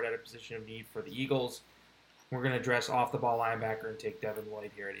board at a position of need for the Eagles. We're going to address off-the-ball linebacker and take Devin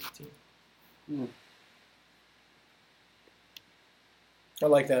Lloyd here at 18. I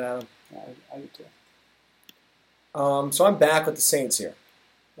like that, Adam. I do too. So I'm back with the Saints here.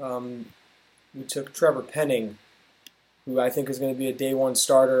 We took Trevor Penning, who I think is going to be a day one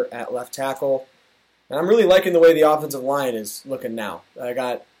starter at left tackle. And I'm really liking the way the offensive line is looking now. I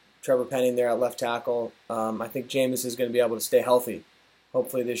got Trevor Penning there at left tackle. I think Jameis is going to be able to stay healthy,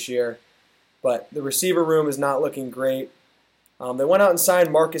 hopefully this year. But the receiver room is not looking great. They went out and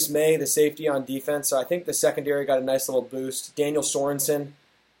signed Marcus May, the safety on defense, so I think the secondary got a nice little boost. Daniel Sorensen,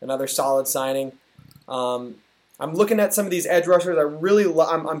 another solid signing. I'm looking at some of these edge rushers.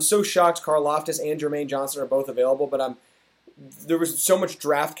 I'm so shocked Karlaftis and Jermaine Johnson are both available, but there was so much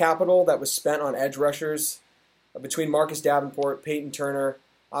draft capital that was spent on edge rushers between Marcus Davenport, Peyton Turner.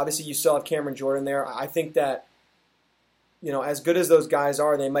 Obviously, you still have Cameron Jordan there. I think that, as good as those guys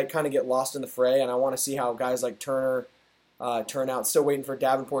are, they might kind of get lost in the fray, and I want to see how guys like Turner turn out. Still waiting for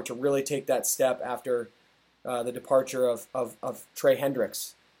Davenport to really take that step after the departure of Trey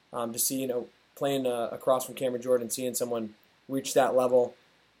Hendricks to see, playing across from Cameron Jordan, seeing someone reach that level.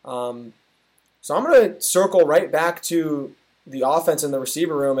 So I'm going to circle right back to the offense in the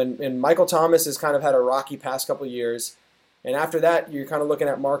receiver room, and Michael Thomas has kind of had a rocky past couple of years. And after that, you're kind of looking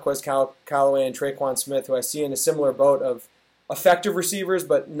at Marquez Callaway and Traquan Smith, who I see in a similar boat of effective receivers,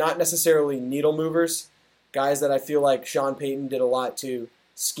 but not necessarily needle movers, guys that I feel like Sean Payton did a lot to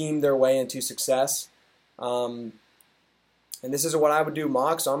scheme their way into success. And this is what I would do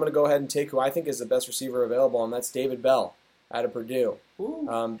mock, so I'm going to go ahead and take who I think is the best receiver available, and that's David Bell out of Purdue.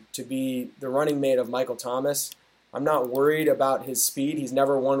 To be the running mate of Michael Thomas. I'm not worried about his speed. He's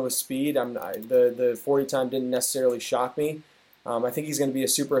never won with speed. The 40 time didn't necessarily shock me. I think he's going to be a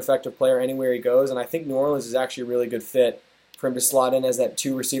super effective player anywhere he goes, and I think New Orleans is actually a really good fit for him to slot in as that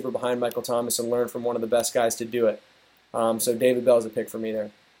 2 receiver behind Michael Thomas and learn from one of the best guys to do it. So David Bell is a pick for me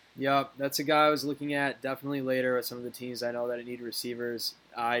there. Yep, that's a guy I was looking at definitely later with some of the teams I know that need receivers.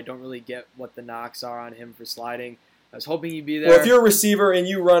 I don't really get what the knocks are on him for sliding. I was hoping he'd be there. Well, if you're a receiver and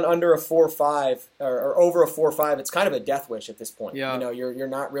you run under a 4.5 or over a 4.5, it's kind of a death wish at this point. Yeah. You know, you're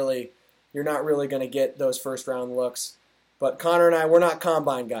not really going to get those first round looks. But Connor and I, we're not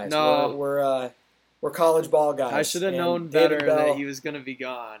combine guys. No. We're college ball guys. I should have known David better Bell, that he was going to be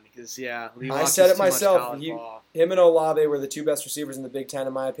gone because, Lee I watches said it too much myself. college ball. Him and Olave were the 2 best receivers in the Big Ten,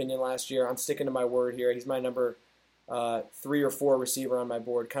 in my opinion, last year. I'm sticking to my word here. He's my number 3 or 4 receiver on my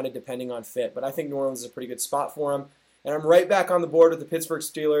board, kind of depending on fit. But I think New Orleans is a pretty good spot for him. And I'm right back on the board with the Pittsburgh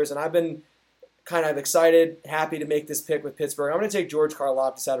Steelers, and I've been kind of excited, happy to make this pick with Pittsburgh. I'm going to take George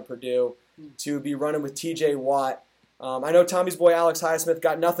Karlaftis out of Purdue to be running with T.J. Watt. I know Tommy's boy Alex Highsmith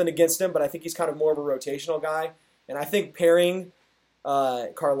got nothing against him, but I think he's kind of more of a rotational guy. And I think pairing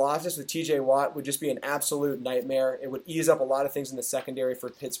Karlaftis with T.J. Watt would just be an absolute nightmare. It would ease up a lot of things in the secondary for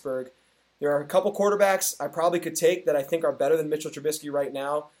Pittsburgh. There are a couple quarterbacks I probably could take that I think are better than Mitchell Trubisky right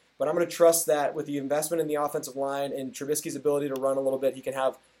now, but I'm going to trust that with the investment in the offensive line and Trubisky's ability to run a little bit, he can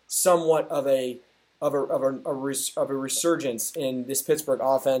have somewhat of a resurgence in this Pittsburgh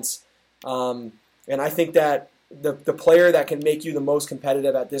offense. And I think that the player that can make you the most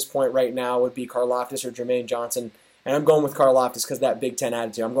competitive at this point right now would be Karlaftis or Jermaine Johnson. And I'm going with Karlaftis because of that Big Ten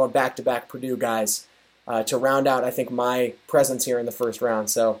attitude. I'm going back-to-back Purdue guys to round out, I think, my presence here in the first round.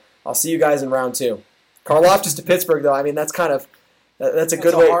 So I'll see you guys in round 2. Karlaftis to Pittsburgh, though. I mean, that's kind of that's a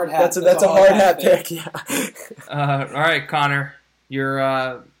good way. That's a hard hat pick. Yeah. All right, Connor,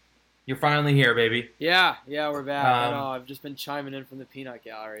 you're finally here, baby. Yeah, we're back. I know I've just been chiming in from the peanut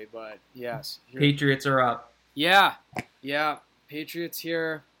gallery, but yes. Patriots are up. Yeah, Patriots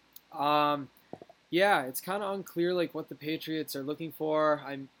here. It's kind of unclear like what the Patriots are looking for.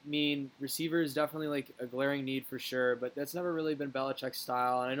 I mean, receiver is definitely like a glaring need for sure, but that's never really been Belichick's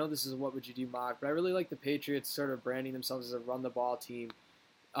style. And I know this is a what would you do mock, but I really like the Patriots sort of branding themselves as a run the ball team.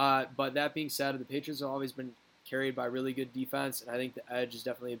 But that being said, the Patriots have always been carried by really good defense, and I think the edge is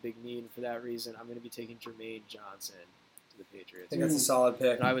definitely a big need. And for that reason, I'm going to be taking Jermaine Johnson to the Patriots. I think that's a solid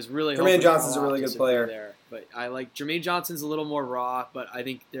pick. And I was really Jermaine Johnson's a really good player there, but I like Jermaine Johnson's a little more raw, but I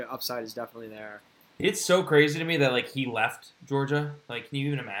think their upside is definitely there. It's so crazy to me that like he left Georgia. Like, can you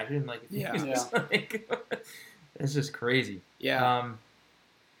even imagine? Like, it's just crazy. Yeah.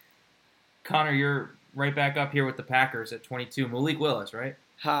 Connor, you're right back up here with the Packers at 22. Malik Willis, right?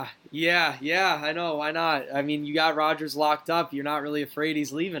 Yeah. I know. Why not? I mean, you got Rodgers locked up. You're not really afraid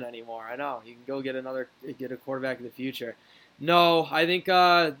he's leaving anymore. I know. You can go get a quarterback in the future. No, I think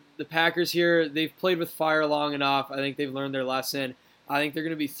the Packers here, they've played with fire long enough. I think they've learned their lesson. I think they're going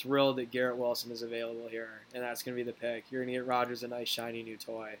to be thrilled that Garrett Wilson is available here, and that's going to be the pick. You're going to get Rodgers a nice, shiny new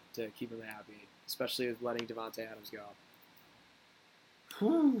toy to keep him happy, especially with letting Devontae Adams go.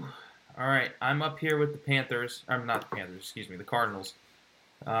 Whew. All right, I'm up here with the Panthers. I'm not the Panthers, excuse me, the Cardinals.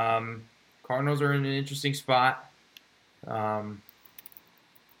 Cardinals are in an interesting spot.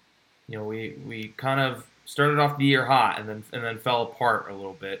 We kind of started off the year hot and then fell apart a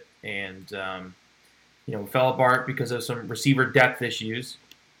little bit, and fell apart because of some receiver depth issues.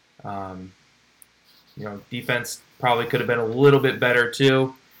 Defense probably could have been a little bit better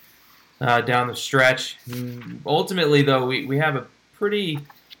too down the stretch. Ultimately, though, we have a pretty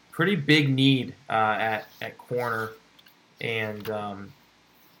big need at corner, and I'm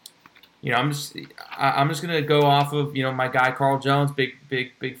just gonna go off of my guy Carl Jones.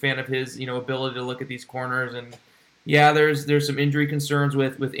 Big fan of his ability to look at these corners, and there's some injury concerns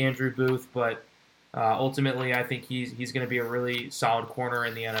with Andrew Booth, but ultimately I think he's going to be a really solid corner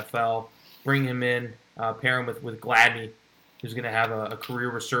in the NFL. Bring him in, pair him with Gladney, who's going to have a career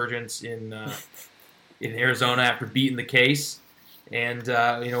resurgence in Arizona after beating the case, and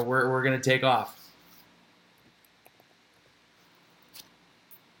we're going to take off.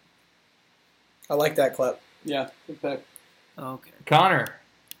 I like that clip. Yeah, good pick. Okay. Connor,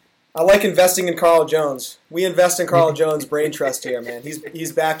 I like investing in Carl Jones. We invest in Carl Jones brain trust here, man.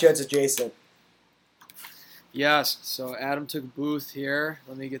 He's back Jets adjacent. Yes. So Adam took Booth here.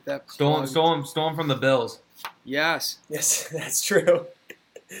 Let me get that. Stole him from the Bills. Yes. Yes, that's true.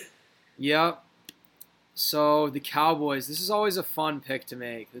 Yep. So the Cowboys. This is always a fun pick to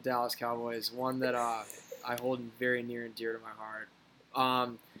make. The Dallas Cowboys, one that I hold very near and dear to my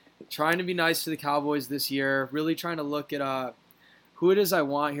heart. Trying to be nice to the Cowboys this year. Really trying to look at who it is I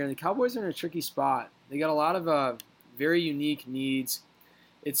want here. And the Cowboys are in a tricky spot. They got a lot of very unique needs.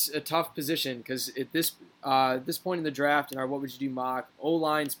 It's a tough position because at this point in the draft, in our What Would You Do mock,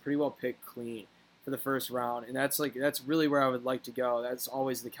 O-line's pretty well picked clean for the first round, and that's really where I would like to go. That's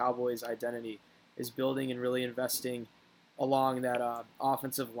always the Cowboys' identity, is building and really investing along that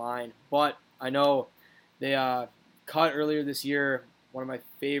offensive line. But I know they cut earlier this year one of my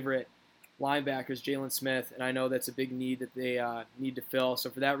favorite linebackers, Jalen Smith, and I know that's a big need that they need to fill. So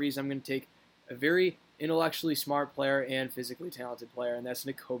for that reason, I'm going to take a very intellectually smart player and physically talented player, and that's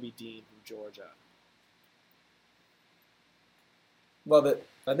Nakobe Dean from Georgia. Love it.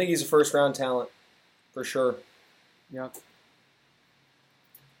 I think he's a first-round talent, for sure. Yep.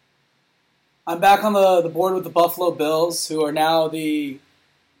 I'm back on the board with the Buffalo Bills, who are now the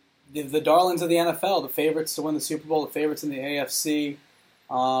darlings of the NFL, the favorites to win the Super Bowl, the favorites in the AFC.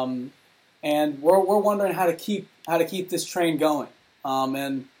 And we're wondering how to keep this train going.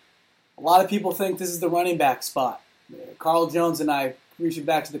 And a lot of people think this is the running back spot. Carl Jones and I, reaching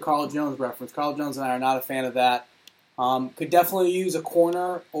back to the Carl Jones reference, Carl Jones and I are not a fan of that. Could definitely use a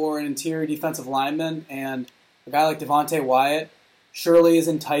corner or an interior defensive lineman, and a guy like Devontae Wyatt surely is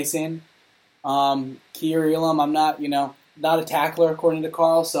enticing. Kier Elam, I'm not a tackler according to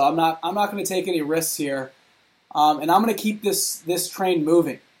Carl, so I'm not going to take any risks here. And I'm going to keep this train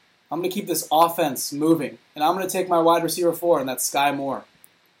moving. I'm going to keep this offense moving. And I'm going to take my wide receiver 4, and that's Sky Moore.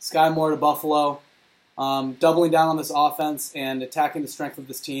 Sky Moore to Buffalo, doubling down on this offense and attacking the strength of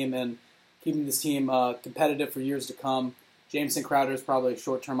this team and keeping this team competitive for years to come. Jameson Crowder is probably a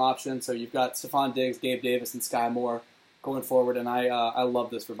short-term option, so you've got Stephon Diggs, Gabe Davis, and Sky Moore going forward, and I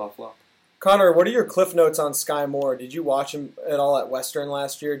love this for Buffalo. Connor, what are your cliff notes on Sky Moore? Did you watch him at all at Western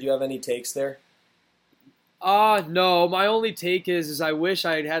last year? Do you have any takes there? No. My only take is I wish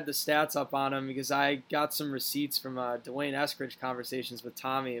I had the stats up on him because I got some receipts from Dwayne Eskridge conversations with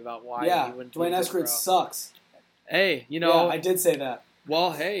Tommy about why he wouldn't. Dwayne Eskridge sucks. Hey, Yeah, I did say that.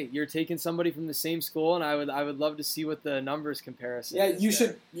 Well, hey, you're taking somebody from the same school, and I would love to see what the numbers comparison is.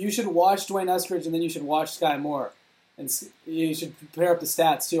 Yeah, you should watch Dwayne Eskridge, and then you should watch Sky Moore. And you should compare up the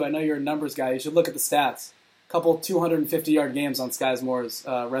stats, too. I know you're a numbers guy. You should look at the stats. A couple 250-yard games on Sky Moore's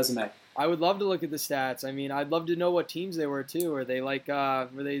resume. I would love to look at the stats. I mean, I'd love to know what teams they were, too. Were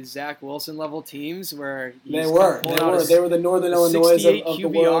they Zach Wilson-level teams? Where They were the Northern Illinois of the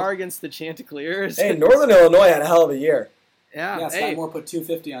QBR world. against the Chanticleers. Hey, Northern Illinois had a hell of a year. Yeah, Sky Moore put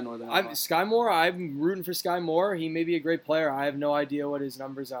 250 on Northern Illinois. Sky Moore, I'm rooting for Sky Moore. He may be a great player. I have no idea what his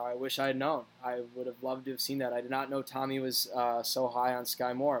numbers are. I wish I had known. I would have loved to have seen that. I did not know Tommy was so high on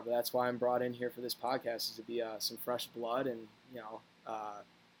Sky Moore, but that's why I'm brought in here for this podcast, is to be some fresh blood and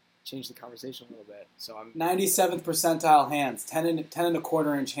change the conversation a little bit. So I'm 97th percentile hands, 10 and a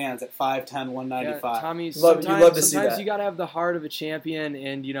quarter inch hands at 5'10", 195. Yeah, Tommy, you love to see that. Sometimes you got to have the heart of a champion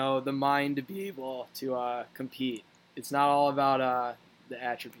and the mind to be able to compete. It's not all about the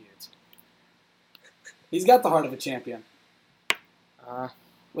attributes. He's got the heart of a champion.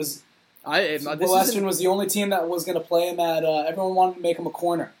 Western was the only team that was going to play him at. Everyone wanted to make him a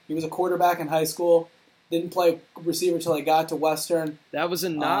corner. He was a quarterback in high school. Didn't play receiver until he got to Western. That was a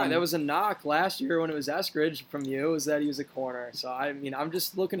knock. That was a knock last year when it was Eskridge from you. Was that he was a corner? So I mean, I'm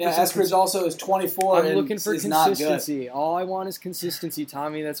just looking for. Eskridge also is 24. I'm looking for consistency. All I want is consistency,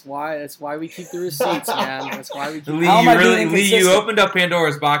 Tommy. That's why we keep the receipts, man. That's why we keep. Lee, you opened up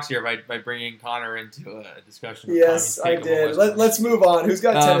Pandora's box here by bringing Connor into a discussion. Yes, I did. Let's move on. Who's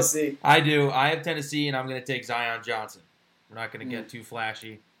got Tennessee? I do. I have Tennessee, and I'm going to take Zion Johnson. We're not going to get too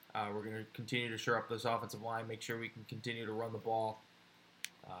flashy. We're going to continue to shore up this offensive line, make sure we can continue to run the ball.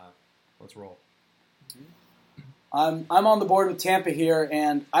 Let's roll. I'm on the board with Tampa here,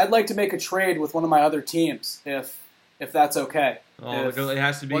 and I'd like to make a trade with one of my other teams, if that's okay. Oh, it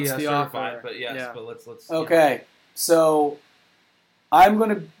has to be certified, but yes. Yeah. But let's. Okay, so I'm going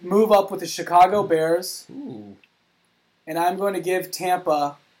to move up with the Chicago Bears, and I'm going to give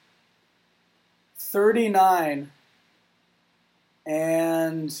Tampa 39.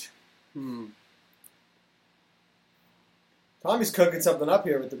 And Tommy's cooking something up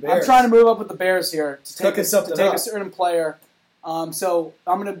here with the Bears. I'm trying to move up with the Bears here to take a certain player. So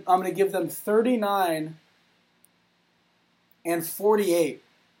I'm gonna give them 39 and 48.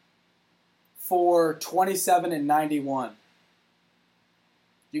 for 27 and 91.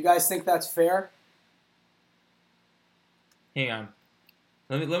 You guys think that's fair? Hang on.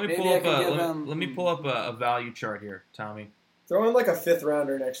 Let me Maybe pull I up can give him- let me pull up a value chart here, Tommy. Throw in like a 5th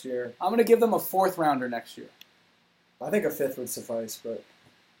rounder next year. I'm going to give them a 4th rounder next year. I think a 5th would suffice, but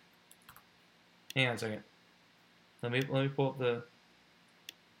Hang on a second. Let me pull up the.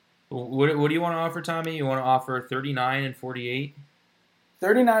 What do you want to offer, Tommy? You want to offer 39 and 48?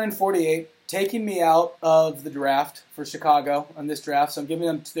 39 and 48, taking me out of the draft for Chicago on this draft. So I'm giving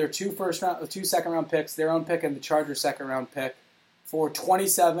them their 2 second-round picks, their own pick, and the Chargers' second-round pick for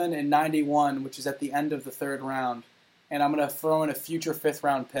 27 and 91, which is at the end of the 3rd round. And I'm going to throw in a future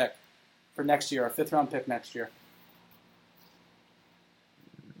 5th-round pick for next year, a 5th-round pick next year.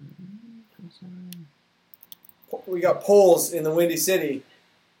 we got polls in the Windy City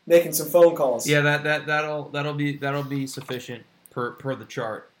making some phone calls. Yeah, that'll be sufficient per the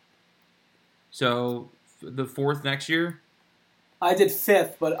chart. So the 4th next year. I did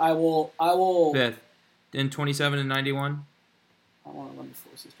 5th, but I will 5th, then 27 and 91. I want to let me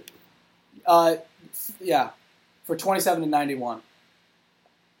force this. Yeah, for 27 and 91.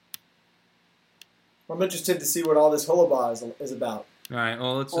 I'm interested to see what all this hullabaloo is about. All right.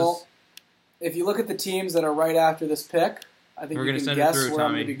 Well, Well, if you look at the teams that are right after this pick, I think we're you gonna can send guess it through, where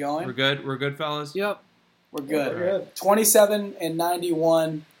I'm Tommy. going to be going. We're good. We're good, fellas. Yep. We're good. We're good. 27 and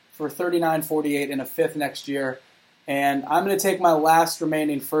 91 for 39-48 and a 5th next year. And I'm going to take my last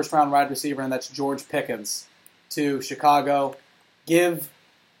remaining first-round wide receiver, and that's George Pickens, to Chicago. Give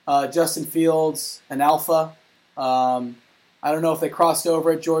Justin Fields an alpha. I don't know if they crossed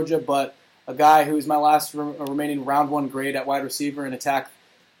over at Georgia, but a guy who's my last remaining round 1 grade at wide receiver and attack,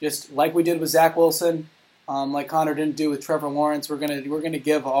 just like we did with Zach Wilson, like Connor didn't do with Trevor Lawrence. We're gonna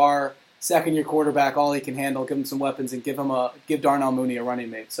give our second-year quarterback all he can handle, give him some weapons, and give Darnell Mooney a running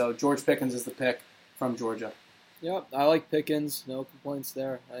mate. So George Pickens is the pick from Georgia. Yep, I like Pickens. No complaints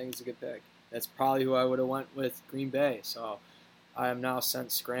there. I think it's a good pick. That's probably who I would have went with Green Bay. So I am now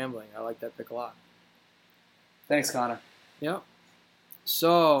sent scrambling. I like that pick a lot. Thanks, Connor. Yep.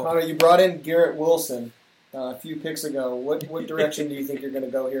 So Connor, you brought in Garrett Wilson a few picks ago. What direction do you think you're going to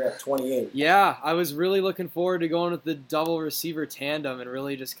go here at 28? yeah, I was really looking forward to going with the double receiver tandem and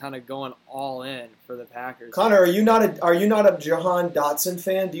really just kind of going all in for the Packers. Connor, are you not a Jahan Dotson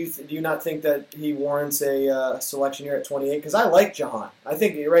fan? Do you not think that he warrants a selection here at 28? Because I like Jahan. I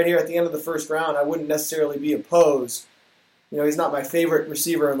think right here at the end of the 1st round, I wouldn't necessarily be opposed. You know, he's not my favorite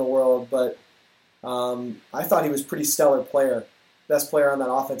receiver in the world, but I thought he was a pretty stellar player. Best player on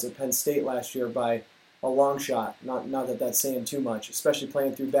that offense at Penn State last year by a long shot. Not that that's saying too much, especially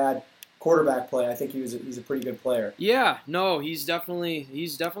playing through bad quarterback play. I think he's a pretty good player. Yeah, no, he's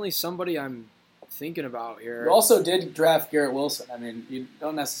definitely somebody I'm thinking about here. You also did draft Garrett Wilson. I mean, you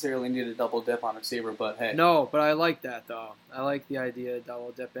don't necessarily need a double dip on receiver, but hey. No, but I like that though. I like the idea of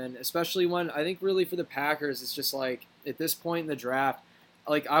double dip in, especially when I think really for the Packers, it's just like at this point in the draft,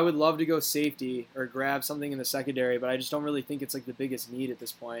 like I would love to go safety or grab something in the secondary, but I just don't really think it's like the biggest need at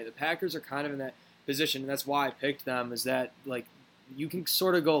this point. The Packers are kind of in that position, and that's why I picked them, is that like you can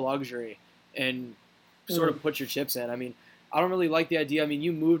sort of go luxury and sort of put your chips in. I mean, I don't really like the idea. I mean,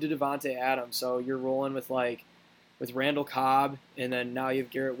 you moved to Devontae Adams, so you're rolling with Randall Cobb, and then now you have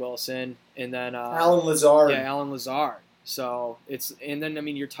Garrett Wilson, and then Alan Lazard. Yeah, Alan Lazard. So and then I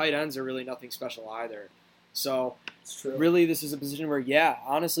mean your tight ends are really nothing special either. So It's true. really, this is a position where, yeah,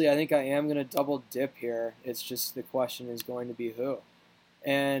 honestly, I think I am going to double dip here. It's just the question is going to be who.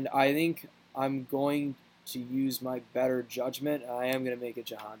 And I think I'm going to use my better judgment. I am going to make it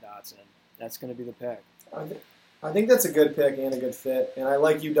Jahan Dotson. That's going to be the pick. I think that's a good pick and a good fit, and I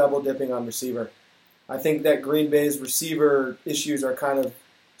like you double dipping on receiver. I think that Green Bay's receiver issues are kind of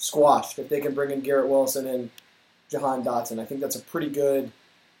squashed if they can bring in Garrett Wilson and Jahan Dotson. I think that's a pretty good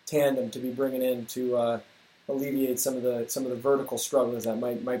tandem to be bringing in to alleviate some of the vertical struggles that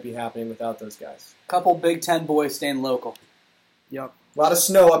might be happening without those guys. Couple Big Ten boys staying local. Yep. A lot of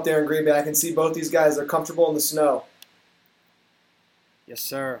snow up there in Green Bay. I can see both these guys. They're comfortable in the snow. Yes,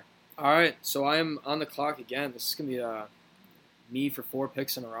 sir. All right, so I am on the clock again. This is going to be me for 4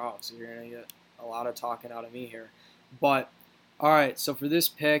 picks in a row, so you're going to get a lot of talking out of me here. But, all right, so for this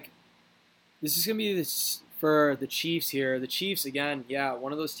pick, this is going to be for the Chiefs here. The Chiefs, again, yeah,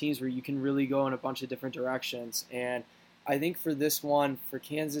 one of those teams where you can really go in a bunch of different directions. And I think for this one, for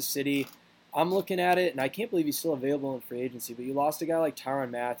Kansas City, I'm looking at it, and I can't believe he's still available in free agency, but you lost a guy like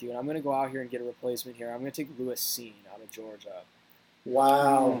Tyrann Mathieu, and I'm going to go out here and get a replacement here. I'm going to take Lewis Seen out of Georgia.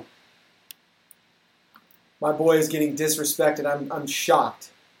 Wow. My boy is getting disrespected. I'm shocked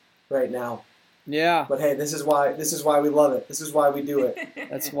right now. Yeah. But hey, this is why we love it. This is why we do it.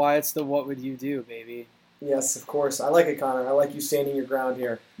 That's why it's the what would you do, baby. Yes, of course. I like it, Connor. I like you standing your ground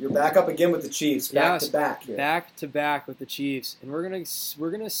here. You're back up again with the Chiefs, back to back here. Back to back with the Chiefs, and we're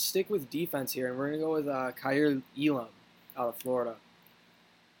gonna stick with defense here, and we're gonna go with Kyer Elam out of Florida.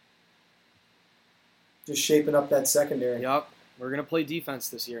 Just shaping up that secondary. Yep, we're gonna play defense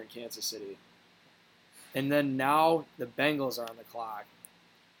this year in Kansas City, and then now the Bengals are on the clock,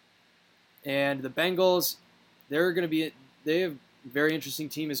 and the Bengals, they have a very interesting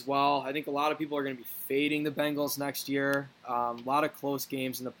team as well. I think a lot of people are going to be fading the Bengals next year. A lot of close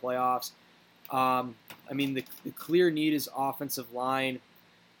games in the playoffs. The clear need is offensive line.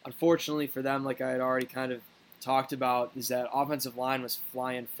 Unfortunately for them, like I had already kind of talked about, is that offensive line was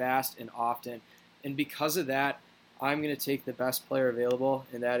flying fast and often. And because of that, I'm going to take the best player available,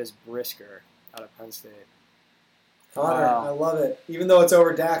 and that is Brisker out of Penn State. Connor, wow. I love it. Even though it's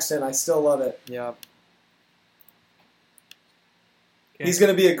over Daxton, I still love it. Yep. He's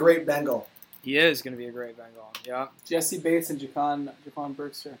going to be a great Bengal. He is going to be a great Bengal. Yeah. Jesse Bates and Jaquan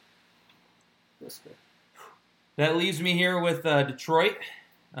Brisker. That leaves me here with Detroit.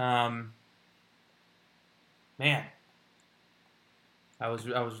 Man, I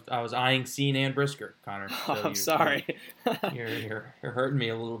was eyeing Ceen and Brisker, Connor. So I'm sorry. You're hurting me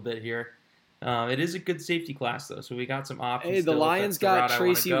a little bit here. It is a good safety class, though, so we got some options. Hey, the Lions got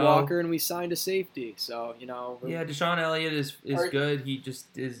Tracy Walker, and we signed a safety, so, Yeah, Deshaun Elliott is good. He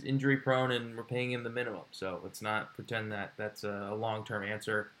just is injury-prone, and we're paying him the minimum, so let's not pretend that that's a long-term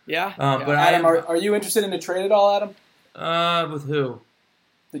answer. Yeah. But Adam, are you interested in a trade at all, Adam? With who?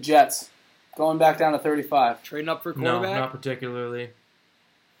 The Jets. Going back down to 35. Trading up for quarterback? No, not particularly.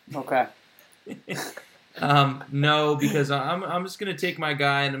 Okay. No, because I'm just gonna take my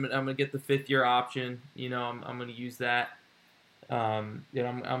guy and I'm gonna get the 5th-year option. I'm gonna use that. I'm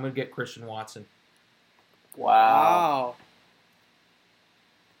gonna get Christian Watson. Wow.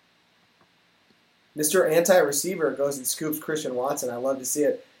 Mr. Anti-Receiver goes and scoops Christian Watson. I love to see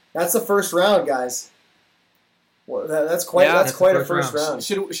it. That's the first round, guys. Well, that's quite a first round.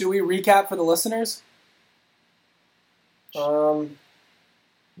 Should we recap for the listeners? I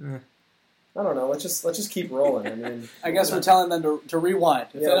don't know. Let's just keep rolling. I guess we're telling them to rewind.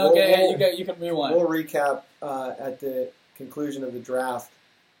 You can rewind. We'll recap at the conclusion of the draft.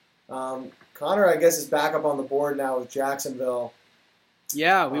 Connor, I guess, is back up on the board now with Jacksonville.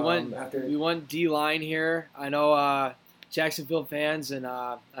 Yeah, we went D-line here. I know Jacksonville fans, and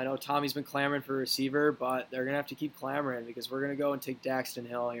I know Tommy's been clamoring for a receiver, but they're going to have to keep clamoring because we're going to go and take Daxton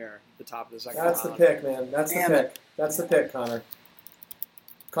Hill here at the top of the second round. That's the pick, man. That's the pick, Connor.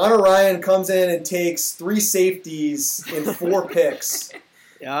 Connor Ryan comes in and takes 3 safeties in 4 picks,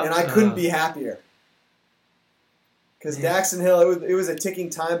 and I couldn't be happier. Because Daxton Hill, it was a ticking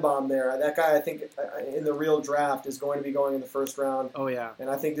time bomb there. That guy, I think, in the real draft is going to be going in the first round. Oh, yeah. And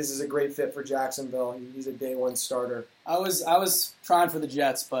I think this is a great fit for Jacksonville. He's a day one starter. I was trying for the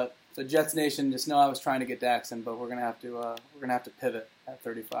Jets, but the Jets Nation just know I was trying to get Daxton, but we're gonna have to pivot at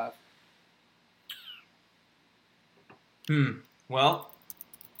 35. Well.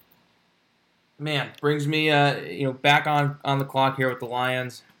 Man, brings me back on the clock here with the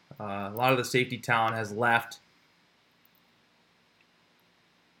Lions. A lot of the safety talent has left.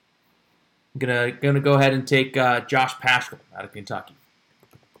 I'm gonna go ahead and take Josh Paschal out of Kentucky.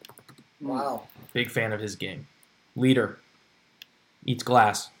 Wow, big fan of his game. Leader, eats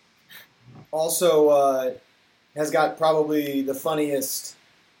glass. Also, has got probably the funniest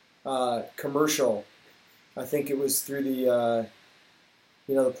commercial. I think it was through the.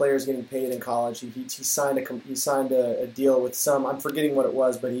 The players getting paid in college. He signed a deal with some. I'm forgetting what it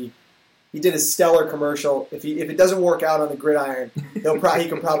was, but he did a stellar commercial. If it doesn't work out on the gridiron, he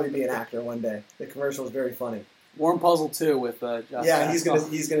can probably be an actor one day. The commercial is very funny. Warm Puzzle 2 with Josh. Yeah, he's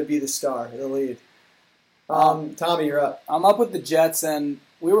gonna be the star, the lead. Tommy, you're up. I'm up with the Jets, and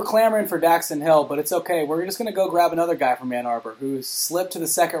we were clamoring for Daxton Hill, but it's okay. We're just gonna go grab another guy from Ann Arbor who slipped to the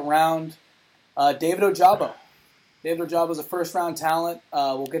second round. David Ojabo. David Ojabo is a first-round talent.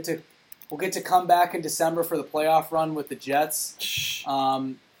 We'll get to come back in December for the playoff run with the Jets.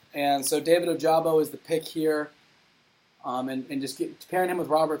 And so David Ojabo is the pick here. And just pairing him with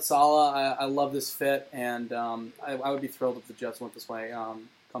Robert Saleh, I love this fit, and I would be thrilled if the Jets went this way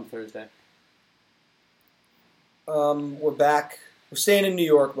come Thursday. We're back. We're staying in New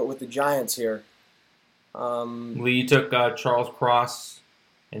York, but with the Giants here. You took Charles Cross,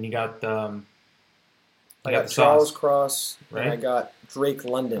 and you got... I got Charles Cross, right? And I got Drake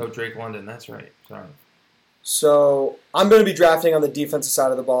London. Oh, Drake London, that's right. Sorry. So I'm going to be drafting on the defensive side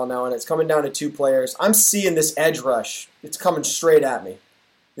of the ball now, and it's coming down to 2 players. I'm seeing this edge rush. It's coming straight at me.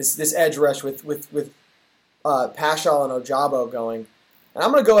 this edge rush with Paschal and Ojabo going. And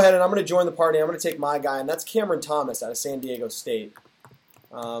I'm going to go ahead and I'm going to join the party. I'm going to take my guy, and that's Cameron Thomas out of San Diego State.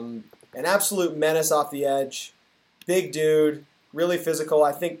 An absolute menace off the edge. Big dude, really physical.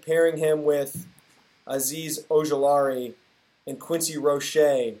 I think pairing him with Aziz Ojulari and Quincy Roche,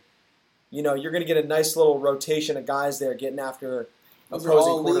 you're going to get a nice little rotation of guys there getting after those are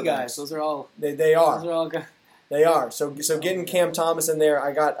all league guys. Those are all. They are. Those are all guys. They are. So getting Cam Thomas in there,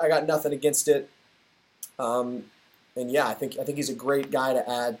 I got nothing against it. And yeah, I think he's a great guy to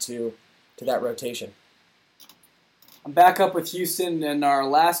add to that rotation. I'm back up with Houston, and our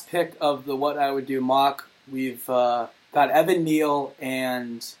last pick of the What I Would Do mock, we've got Evan Neal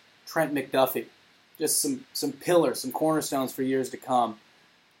and Trent McDuffie. Just some pillars, some cornerstones for years to come.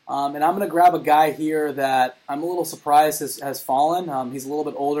 And I'm going to grab a guy here that I'm a little surprised has fallen. He's a little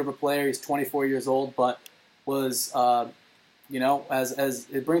bit older of a player. He's 24 years old, but was, as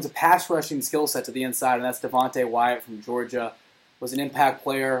it brings a pass rushing skill set to the inside, and that's Devontae Wyatt from Georgia. Was an impact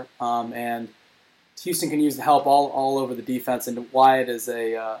player, and Houston can use the help all over the defense. And Wyatt is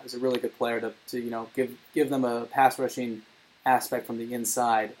a really good player to give them a pass rushing aspect from the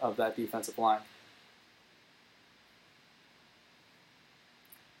inside of that defensive line.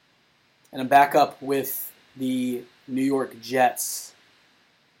 And I'm back up with the New York Jets.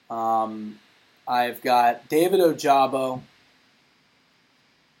 I've got David Ojabo,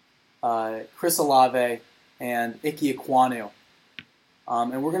 Chris Olave, and Ike Ekwonu.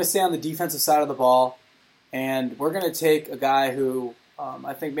 And we're going to stay on the defensive side of the ball, and we're going to take a guy who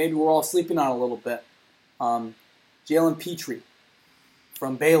I think maybe we're all sleeping on a little bit. Jalen Petrie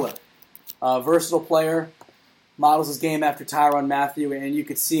from Baylor. Versatile player, models his game after Tyrann Mathieu, and you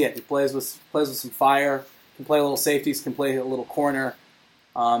could see it. He plays with some fire, can play a little safeties, can play a little corner,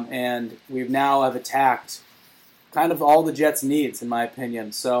 and we now have attacked kind of all the Jets' needs, in my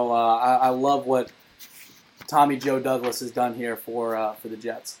opinion. So I love what Tommy Joe Douglas has done here for the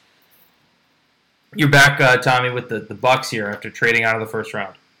Jets. You're back, Tommy, with the Bucs here after trading out of the first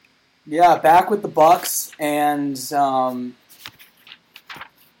round. Yeah, back with the Bucs, and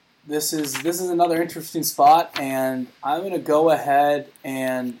this is another interesting spot, and I'm going to go ahead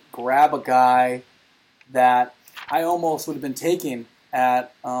and grab a guy that I almost would have been taking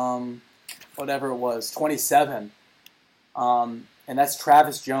at whatever it was, 27, and that's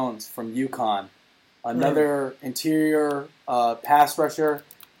Travis Jones from UConn. Another interior pass rusher,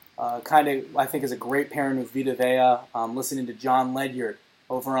 kind of I think is a great pairing with Vita Vea. Listening to John Ledyard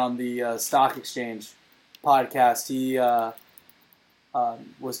over on the Stock Exchange podcast, he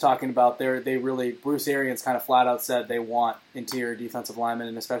was talking about Bruce Arians kind of flat out said they want interior defensive linemen,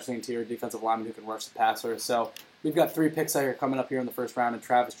 and especially interior defensive linemen who can rush the passer. So we've got 3 picks out here coming up here in the first round, and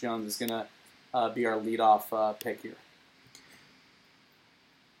Travis Jones is going to be our leadoff pick here.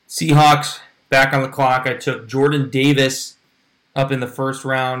 Seahawks back on the clock. I took Jordan Davis up in the first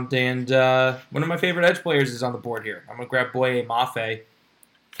round, and one of my favorite edge players is on the board here. I'm going to grab Boye Mafe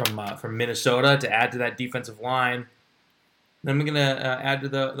from Minnesota to add to that defensive line. Then I'm going to add to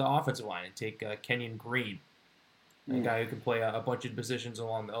the offensive line and take Kenyon Green, a guy who can play a bunch of positions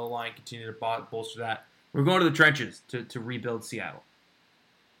along the O-line, continue to bolster that. We're going to the trenches to rebuild Seattle.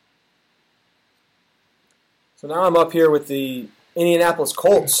 So now I'm up here with the Indianapolis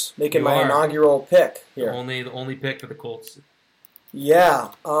Colts, making my inaugural pick here. The only pick for the Colts.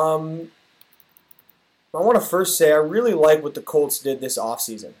 Yeah. I want to first say I really like what the Colts did this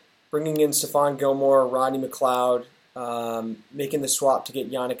offseason. Bringing in Stephon Gilmore, Rodney McLeod, making the swap to get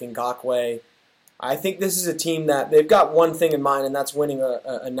Yannick Ngakoue. I think this is a team that they've got one thing in mind, and that's winning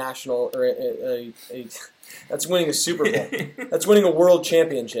a national or that's winning a Super Bowl. That's winning a world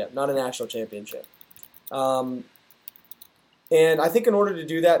championship, not a national championship. And I think in order to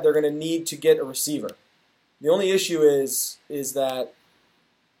do that, they're going to need to get a receiver. The only issue is that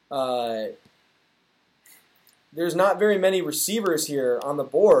there's not very many receivers here on the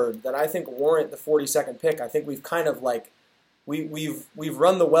board that I think warrant the 42nd pick. I think we've kind of we've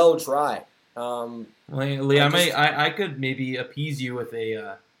run the well dry. Lee, I could maybe appease you with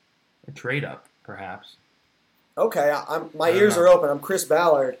a trade up, perhaps. Okay, my ears are open. I'm Chris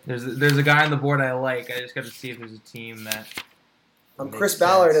Ballard. There's a guy on the board I like. I just got to see if there's a team that. I'm Chris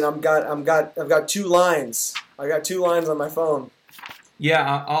Ballard, and I've got 2 lines. I got 2 lines on my phone.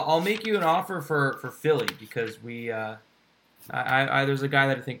 Yeah, I'll make you an offer for Philly because there's a guy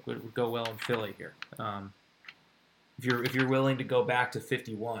that I think would go well in Philly here. If you're willing to go back to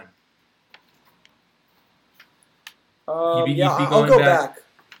 51. I'll go back.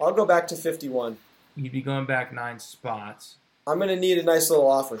 I'll go back to 51. You'd be going back 9 spots. I'm going to need a nice little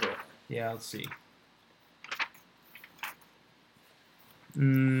offer here. Yeah, let's see.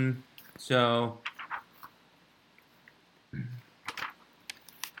 So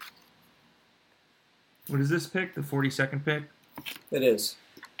what is this pick? The 42nd pick? It is.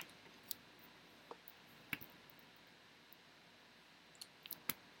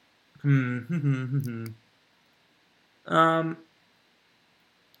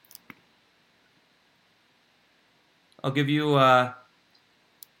 I'll give you. Well,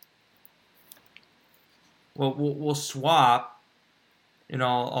 we'll swap, and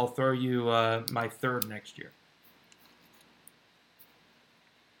I'll throw you my third next year.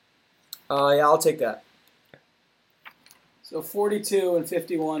 Yeah, I'll take that. So 42 and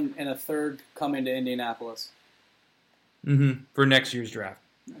 51 and a third coming to Indianapolis. For next year's draft.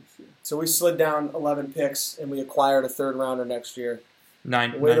 Next year. So we slid down 11 picks, and we acquired a third rounder next year.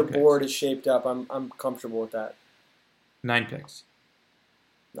 The way the picks. board is shaped up, I'm comfortable with that. 9 picks.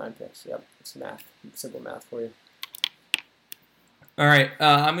 9 picks. Yep, it's math, simple math for you. All right,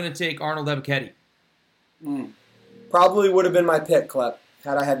 I'm going to take Arnold Ebiketie. Probably would have been my pick, Klep,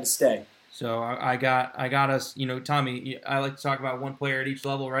 had I had to stay. So I got us. Tommy, I like to talk about one player at each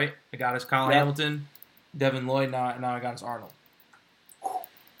level, right? I got us Kyle Hamilton, Devin Lloyd. Now I got us Arnold.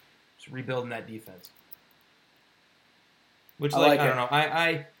 Just rebuilding that defense. Which I don't know.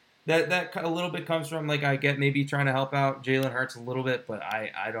 I that a little bit comes from I get maybe trying to help out Jalen Hurts a little bit, but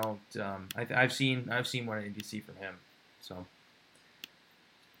I don't. I've seen what I need to see from him. So,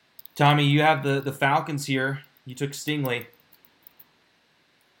 Tommy, you have the Falcons here. You took Stingley.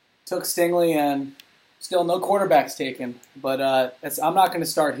 Took Stingley, and still no quarterbacks taken. But I'm not going to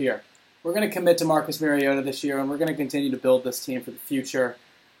start here. We're going to commit to Marcus Mariota this year, and we're going to continue to build this team for the future.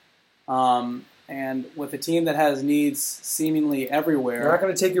 And with a team that has needs seemingly everywhere, You're not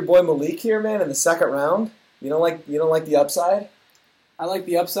going to take your boy Malik here, man, in the second round. You don't like the upside. I like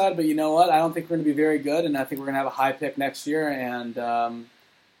the upside, but you know what? I don't think we're going to be very good, and I think we're going to have a high pick next year. And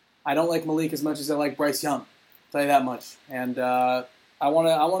I don't like Malik as much as I like Bryce Young. I'll tell you that much. And I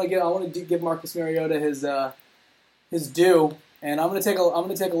want to give Marcus Mariota his due, and I'm going to take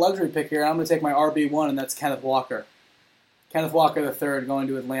a luxury pick here. I'm going to take my RB1, and that's Kenneth Walker. Kenneth Walker III going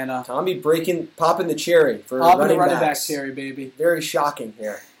to Atlanta. Tommy popping the cherry for running backs. back cherry, baby. Very shocking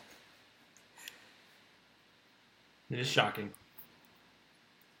here. It is shocking.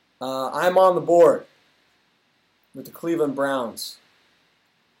 I'm on the board with the Cleveland Browns.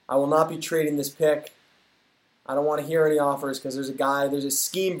 I will not be trading this pick. I don't want to hear any offers because there's a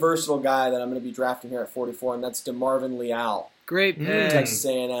scheme versatile guy that I'm going to be drafting here at 44, and that's DeMarvin Leal. Great pick. Texas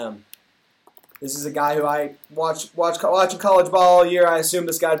A&M. This is a guy who I watching college ball all year. I assumed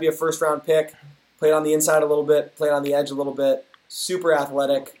this guy would be a first-round pick. Played on the inside a little bit, played on the edge a little bit. Super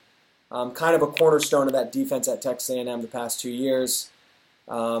athletic. Kind of a cornerstone of that defense at Texas A&M the past 2 years.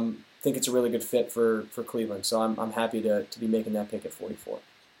 Think it's a really good fit for Cleveland. So I'm happy to be making that pick at 44.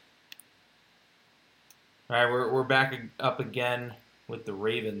 All right, we're back up again with the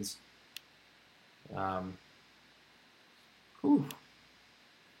Ravens.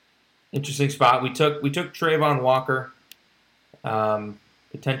 Interesting spot. We took Trayvon Walker,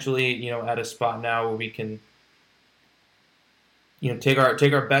 potentially at a spot now where we can take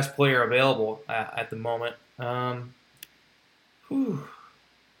our best player available at the moment.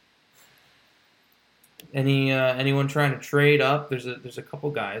 Anyone trying to trade up? There's a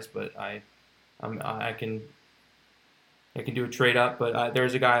couple guys, but I can do a trade up, but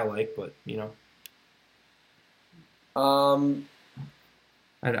there's a guy I like, but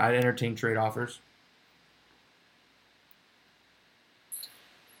I'd entertain trade offers.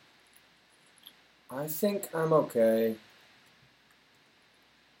 I think I'm okay.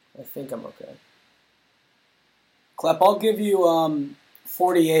 Klep, I'll give you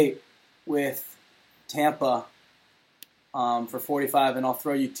 48 with Tampa for 45, and I'll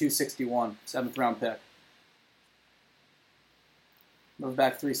throw you 261, 7th round pick. Move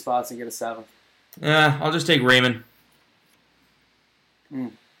back 3 spots and get a 7th. Yeah, I'll just take Raymond.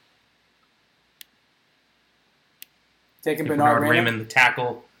 Taking Bernard Raymond, the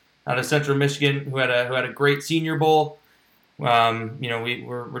tackle out of Central Michigan, who had a great Senior Bowl.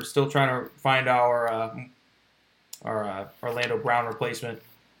 We're still trying to find our Orlando Brown replacement,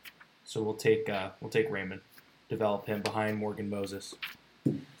 so we'll take Raymond, develop him behind Morgan Moses.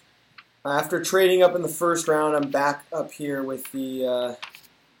 After trading up in the first round, I'm back up here with the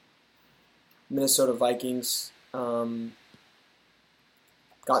Minnesota Vikings.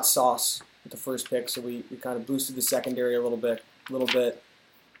 Got Sauce with the first pick, so we kind of boosted the secondary a little bit.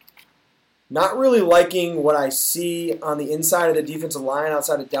 Not really liking what I see on the inside of the defensive line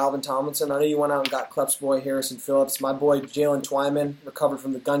outside of Dalvin Tomlinson. I know you went out and got Klep's boy Harrison Phillips. My boy Jalen Twyman recovered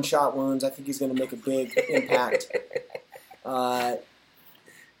from the gunshot wounds. I think he's going to make a big impact.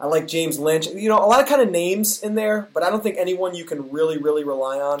 I like James Lynch. A lot of kind of names in there, but I don't think anyone you can really, really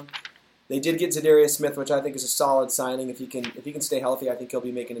rely on. They did get Zadarius Smith, which I think is a solid signing. If he can stay healthy, I think he'll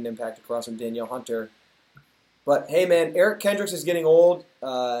be making an impact across from Danielle Hunter. But hey, man, Eric Kendricks is getting old.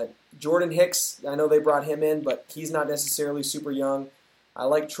 Jordan Hicks, I know they brought him in, but he's not necessarily super young. I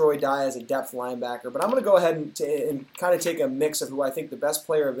like Troy Dye as a depth linebacker, but I'm going to go ahead and kind of take a mix of who I think the best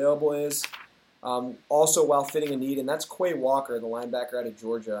player available is, also while fitting a need, and that's Quay Walker, the linebacker out of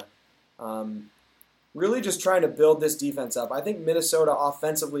Georgia. Really just trying to build this defense up. I think Minnesota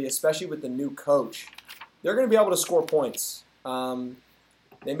offensively, especially with the new coach, they're going to be able to score points.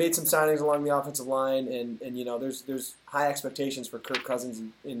 They made some signings along the offensive line, and there's high expectations for Kirk Cousins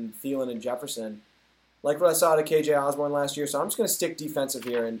in Thielen and Jefferson. Like what I saw to KJ Osborne last year, so I'm just going to stick defensive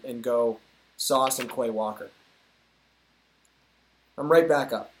here and go Sauce and Quay Walker. I'm right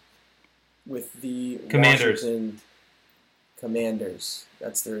back up with the Commanders. Washington Commanders.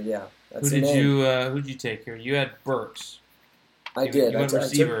 That's their That's Who'd you take here? You had Burks. I did. You went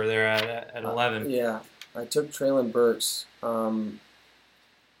receiver there at 11. Yeah, I took Traylon Burks.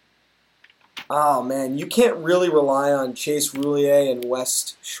 Oh man, you can't really rely on Chase Roulier and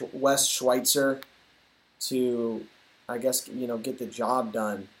Wes Schweitzer to, I guess, get the job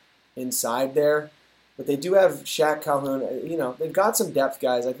done inside there. But they do have Shaq Calhoun. They've got some depth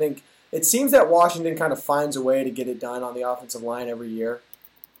guys. I think it seems that Washington kind of finds a way to get it done on the offensive line every year.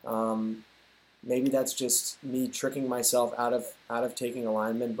 Maybe that's just me tricking myself out of taking a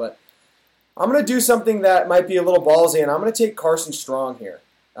lineman, but I'm going to do something that might be a little ballsy, and I'm going to take Carson Strong here.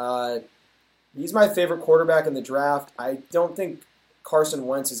 He's my favorite quarterback in the draft. I don't think Carson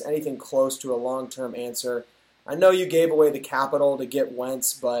Wentz is anything close to a long-term answer. I know you gave away the capital to get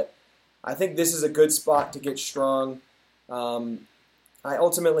Wentz, but I think this is a good spot to get Strong. I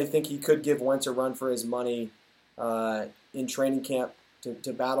ultimately think he could give Wentz a run for his money in training camp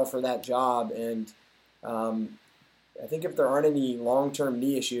to battle for that job. And I think if there aren't any long-term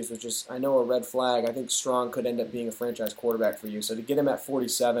knee issues, which is, I know, a red flag, I think Strong could end up being a franchise quarterback for you. So to get him at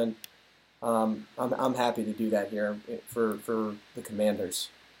 47, I'm happy to do that here for the Commanders.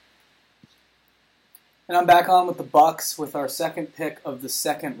 And I'm back on with the Bucks with our second pick of the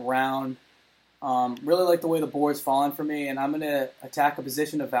second round. Really like the way the board's fallen for me, and I'm going to attack a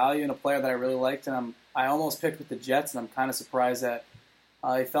position of value in a player that I really liked, and I almost picked with the Jets, and I'm kind of surprised that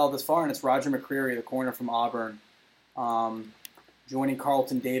he fell this far, and it's Roger McCreary, the corner from Auburn, joining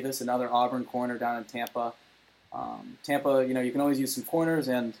Carlton Davis, another Auburn corner down in Tampa. Tampa, you can always use some corners,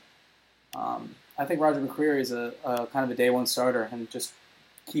 and I think Roger McCreary is a kind of a day one starter, and just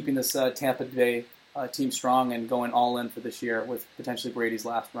keeping this Tampa Bay team strong and going all in for this year with potentially Brady's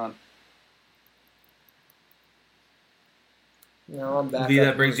last run. No, I'm back.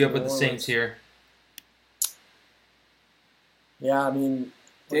 That brings you up with the Saints here. Yeah, I mean,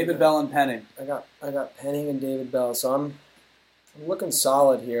 David Bell and Penning. I got Penning and David Bell, so I'm looking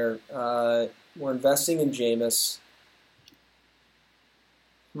solid here. We're investing in Jameis.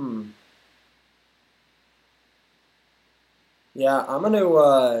 Yeah, I'm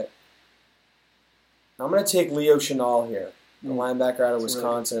gonna take Leo Chenal here, the linebacker out of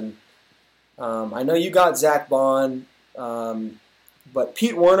Wisconsin. I know you got Zach Bond, but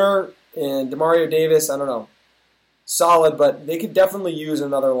Pete Werner and Demario Davis, I don't know, solid, but they could definitely use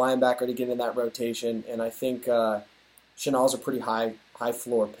another linebacker to get in that rotation, and I think Chenal's a pretty high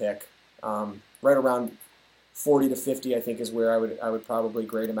floor pick, right around 40 to 50. I think is where I would probably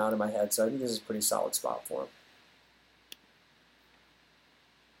grade him out in my head. So I think this is a pretty solid spot for him.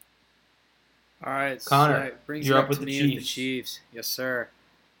 All right, Connor, so it brings you're it up with to the me with Chiefs. the Chiefs. Yes, sir.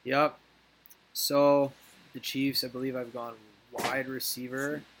 Yep. So the Chiefs, I believe I've gone wide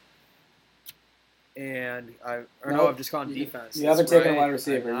receiver, and I've just gone defense. You haven't taken a wide I'm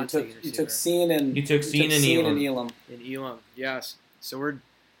receiver. not You taking a took receiver. Seen and Elam. In Elam, yes. So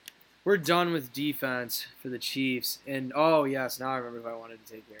we're done with defense for the Chiefs. And oh yes, now I remember who I wanted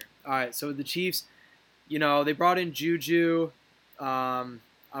to take here. All right, so the Chiefs, they brought in Juju.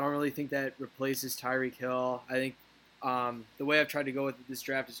 I don't really think that replaces Tyreek Hill. I think the way I've tried to go with this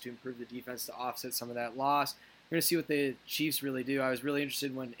draft is to improve the defense to offset some of that loss. We're going to see what the Chiefs really do. I was really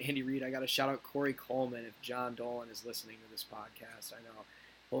interested when Andy Reid, I got to shout out Corey Coleman if John Dolan is listening to this podcast. I know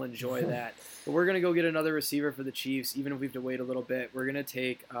he'll enjoy that. But we're going to go get another receiver for the Chiefs, even if we have to wait a little bit. We're going to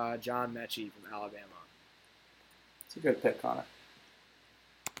take John Mechie from Alabama. It's a good pick, Connor.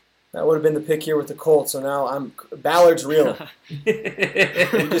 That would have been the pick here with the Colts, so now Ballard's real.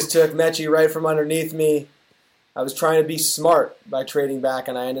 You just took Mechie right from underneath me. I was trying to be smart by trading back,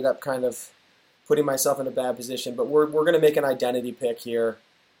 and I ended up kind of putting myself in a bad position. But we're going to make an identity pick here,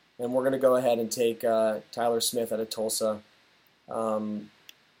 and we're going to go ahead and take Tyler Smith out of Tulsa.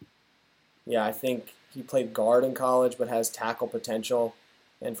 Yeah, I think he played guard in college, but has tackle potential.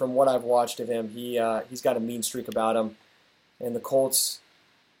 And from what I've watched of him, he's got a mean streak about him. And the Colts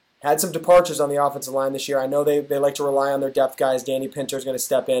had some departures on the offensive line this year. I know they like to rely on their depth guys. Danny Pinter's going to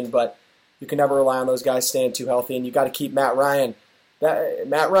step in, but you can never rely on those guys staying too healthy. And you got to keep Matt Ryan.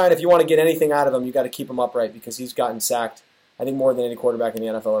 Matt Ryan, if you want to get anything out of him, you got to keep him upright because he's gotten sacked, I think, more than any quarterback in the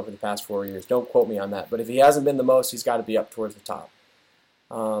NFL over the past 4 years. Don't quote me on that. But if he hasn't been the most, he's got to be up towards the top.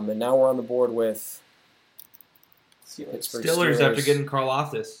 And now we're on the board with Pittsburgh Steelers after getting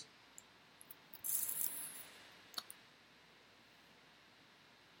Karlaftis.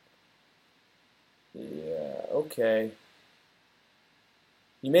 Yeah, okay.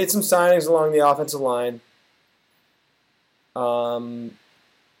 You made some signings along the offensive line. You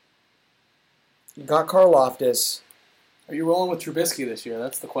got Karlaftis. Are you rolling with Trubisky this year?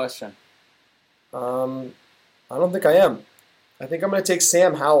 That's the question. I don't think I am. I think I'm going to take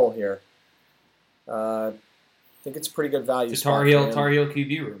Sam Howell here. I think it's a pretty good value. It's a Tar Heel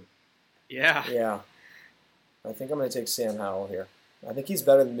QB room. Yeah. Yeah. I think I'm going to take Sam Howell here. I think he's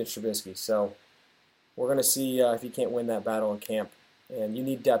better than Mitch Trubisky, so we're going to see if he can't win that battle in camp. And you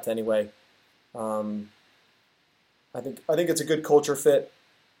need depth anyway. I think it's a good culture fit,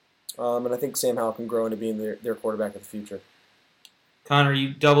 and I think Sam Howell can grow into being their quarterback of the future. Connor, you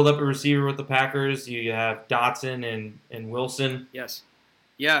doubled up a receiver with the Packers. You have Dotson and Wilson. Yes.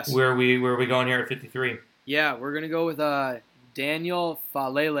 Where are we going here at 53? Yeah, we're gonna go with Daniel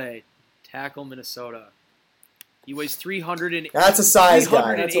Falele, tackle Minnesota. He weighs 300. That's a size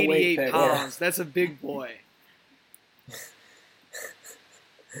guy. That's a weight 388 pick, pounds. yeah. That's a big boy.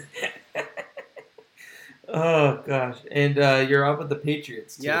 Oh, gosh. And you're up with the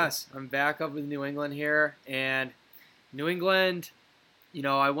Patriots, too. Yes, I'm back up with New England here. And New England,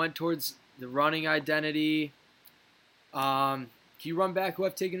 I went towards the running identity. Can you run back who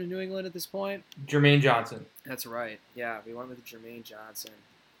I've taken to New England at this point? Jermaine Johnson. That's right. Yeah, we went with Jermaine Johnson.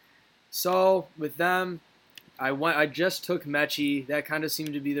 So, with them, I just took Mechie. That kind of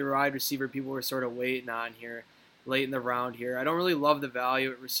seemed to be the wide receiver people were sort of waiting on here late in the round here. I don't really love the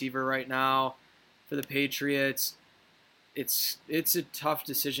value at receiver right now for the Patriots. It's a tough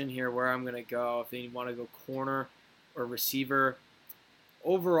decision here where I'm going to go, if they want to go corner or receiver.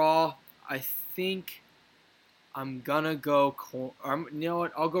 Overall, I think I'm going to go you know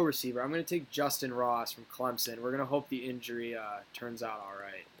what? I'll go receiver. I'm going to take Justin Ross from Clemson. We're going to hope the injury turns out all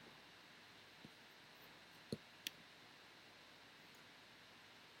right.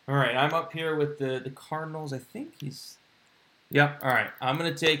 All right, I'm up here with the Cardinals. I think he's... Yep, all right. I'm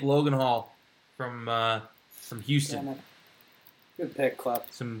going to take Logan Hall from Houston. Yeah, good pick,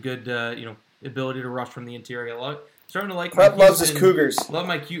 Klepp. Some good, ability to rush from the interior. Starting to like Klepp loves his Cougars. Love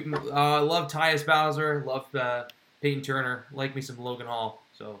love Tyus Bowser. Love Peyton Turner. Like me some Logan Hall.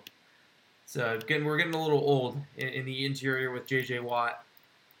 So it's we're getting a little old in the interior with J.J. Watt.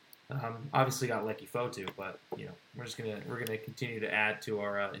 Obviously got Lecky Fotu, but we're gonna continue to add to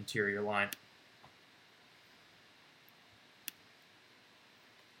our interior line.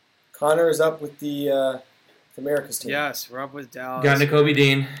 Connor is up with the America's team. Yes, we're up with Dallas. Got Nakobe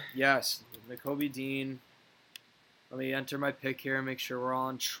Dean. Yes, Nakobe Dean. Let me enter my pick here and make sure we're all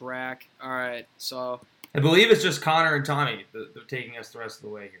on track. All right, so... I believe it's just Connor and Tommy that are taking us the rest of the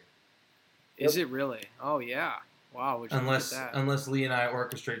way here. Is it really? Oh, yeah. Wow, would you look at that? Unless Lee and I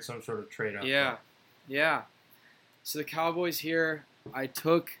orchestrate some sort of trade-off. Yeah. So the Cowboys here, I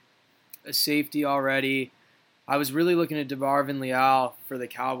took a safety already. I was really looking at DeMarvin Leal for the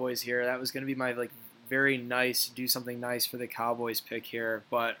Cowboys here. That was going to be my very nice, do something nice for the Cowboys pick here,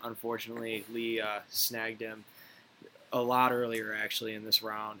 but unfortunately Lee snagged him a lot earlier actually in this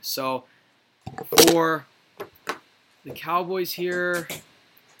round. So for the Cowboys here,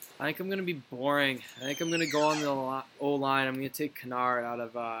 I think I'm going to be boring. I think I'm going to go on the O-line. I'm going to take Kennard out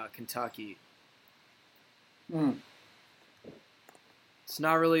of Kentucky. It's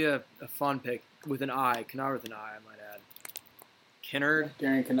not really a fun pick with an I. Kennard with an I might add. Kennard?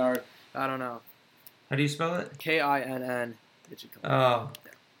 Darian Kennard. I don't know. How do you spell it? Kinn. It should come Oh.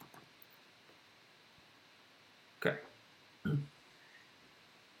 Okay.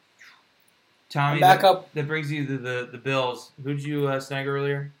 Tommy, back up. That brings you to the Bills. Who did you snag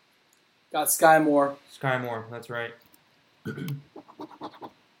earlier? Got Sky Moore. Sky Moore, that's right. I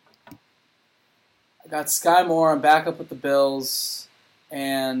got Sky Moore. I'm back up with the Bills.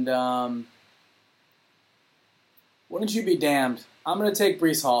 And wouldn't you be damned? I'm going to take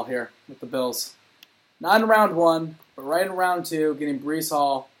Breece Hall here with the Bills. Not in round one, but right in round two, getting Breece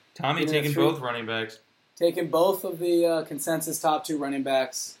Hall. Tommy taking both running backs. Taking both of the consensus top two running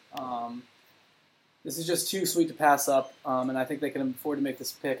backs. This is just too sweet to pass up, and I think they can afford to make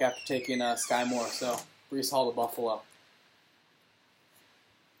this pick after taking Sky Moore. So Brees Hall to Buffalo.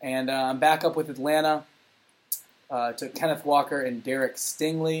 And I'm back up with Atlanta. Took Kenneth Walker and Derek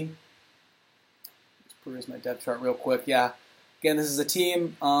Stingley. Let's peruse my depth chart real quick. Yeah. Again, this is a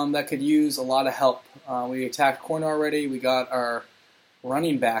team that could use a lot of help. We attacked corner already. We got our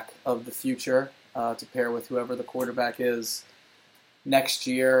running back of the future to pair with whoever the quarterback is next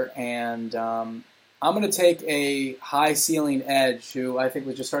year. And I'm going to take a high ceiling edge who I think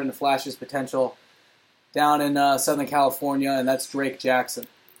was just starting to flash his potential down in Southern California, and that's Drake Jackson.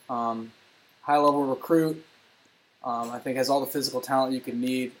 High-level recruit. I think has all the physical talent you could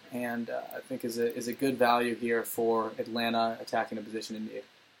need, and I think is a good value here for Atlanta attacking a position in need.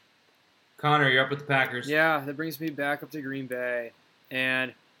 Connor, you're up with the Packers. Yeah, that brings me back up to Green Bay,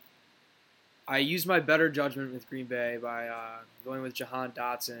 and I used my better judgment with Green Bay by going with Jahan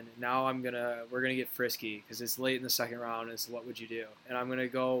Dotson. Now we're gonna get frisky because it's late in the second round. It's what would you do? And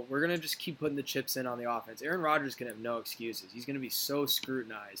we're gonna just keep putting the chips in on the offense. Aaron Rodgers can have no excuses. He's gonna be so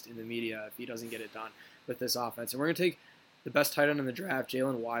scrutinized in the media if he doesn't get it done with this offense. And we're gonna take the best tight end in the draft,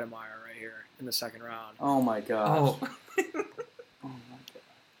 Jalen Weidemeyer, right here in the second round. Oh my gosh. Oh. Oh my god.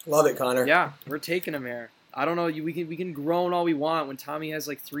 Love it, Connor. Yeah, we're taking him here. I don't know. We can groan all we want when Tommy has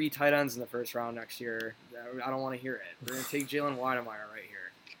like 3 tight ends in the first round next year. I don't want to hear it. We're gonna take Jalen Weidemeyer right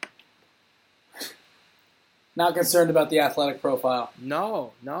here. Not concerned about the athletic profile.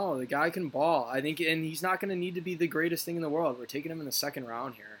 No, the guy can ball. I think, and he's not going to need to be the greatest thing in the world. We're taking him in the second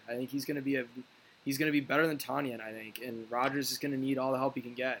round here. I think he's going to be better than Tanyan, I think, and Rodgers is going to need all the help he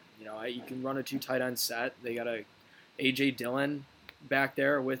can get. You know, you can run a 2 tight end set. They got a A.J. Dillon back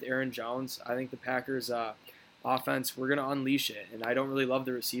there with Aaron Jones. I think the Packers offense, we're going to unleash it, and I don't really love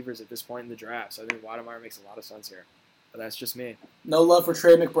the receivers at this point in the draft, so I think Weidemeyer makes a lot of sense here. But that's just me. No love for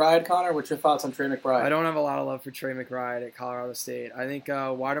Trey McBride, Connor? What's your thoughts on Trey McBride? I don't have a lot of love for Trey McBride at Colorado State. I think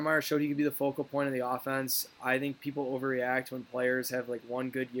Weidemeyer showed he could be the focal point of the offense. I think people overreact when players have like one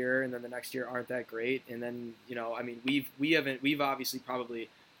good year and then the next year aren't that great. And then, you know, I mean, we've obviously probably,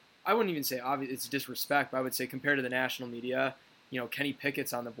 I wouldn't even say obvious, it's disrespect, but I would say compared to the national media, you know, Kenny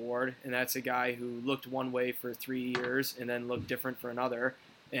Pickett's on the board, and that's a guy who looked one way for 3 years and then looked different for another.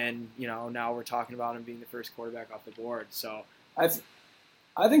 And, you know, now we're talking about him being the first quarterback off the board. So I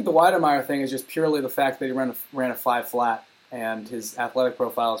think the Weidemeyer thing is just purely the fact that he ran a 5 flat, and his athletic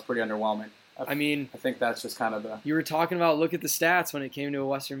profile is pretty underwhelming. I mean, I think that's just kind of the... You were talking about look at the stats when it came to a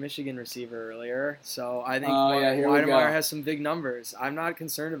Western Michigan receiver earlier. So I think here we go. Weidemeyer has some big numbers. I'm not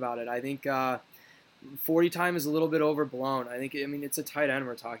concerned about it. I think 40 time is a little bit overblown. I mean, it's a tight end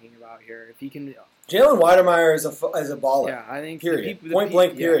we're talking about here. If he can... Jalen Weidemeyer is a baller. Yeah, I think period. Point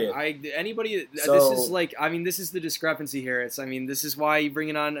blank. Period. This is like, I mean, this is the discrepancy here. This is why you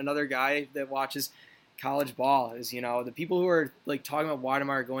bringing on another guy that watches college ball is, you know, the people who are like talking about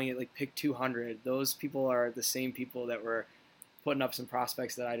Weidemeyer going at like pick 200. Those people are the same people that were putting up some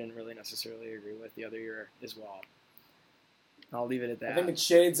prospects that I didn't really necessarily agree with the other year as well. I'll leave it at that. I think it's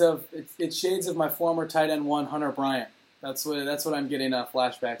shades of my former tight end one, Hunter Bryant. That's what I'm getting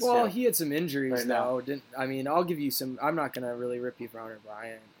flashbacks to. Well, he had some injuries, right now. I'll give you some. I'm not going to really rip you for Hunter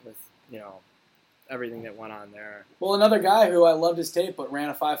Bryant with, you know, everything that went on there. Well, another guy who I loved his tape but ran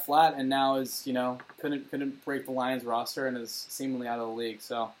a 5 flat and now is, you know, couldn't break the Lions roster and is seemingly out of the league.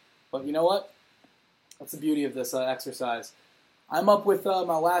 So, but you know what? That's the beauty of this exercise. I'm up with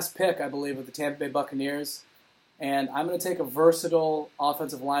my last pick, I believe, with the Tampa Bay Buccaneers. And I'm going to take a versatile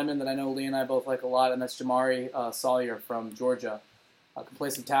offensive lineman that I know Lee and I both like a lot, and that's Jamari Sawyer from Georgia. Can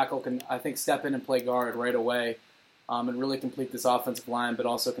play some tackle, can, I think, step in and play guard right away and really complete this offensive line, but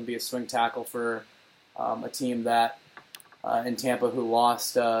also can be a swing tackle for a team that in Tampa who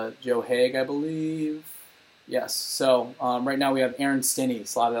lost Joe Haig, I believe. Yes. So right now we have Aaron Stinney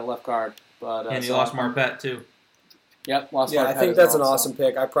slotted at left guard. And you lost Marpet, too. Yep, lost. Yeah, I think that's an awesome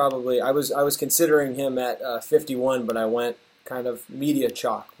pick. I was considering him at 51, but I went kind of media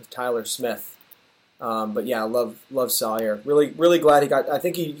chalk with Tyler Smith. But yeah, love Sawyer. Really glad he got. I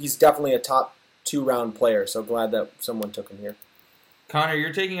think he's definitely a top 2-round player. So glad that someone took him here. Connor,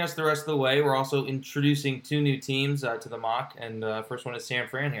 you're taking us the rest of the way. We're also introducing 2 new teams to the mock, and first one is San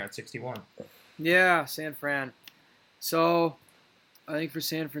Fran here at 61. Yeah, San Fran. So I think for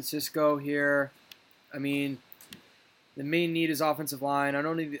San Francisco here, I mean, the main need is offensive line. I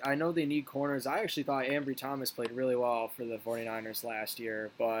know they need corners. I actually thought Ambry Thomas played really well for the 49ers last year,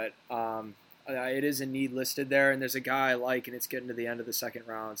 but it is a need listed there, and there's a guy I like, and it's getting to the end of the second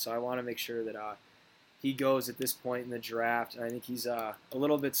round, so I want to make sure that he goes at this point in the draft, and I think he's a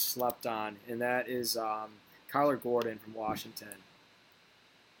little bit slept on, and that is Kyler Gordon from Washington.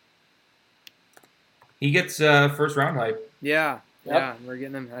 He gets first round hype. Yeah, Yep. yeah, and we're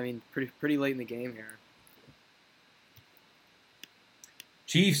getting him. I mean, pretty late in the game here.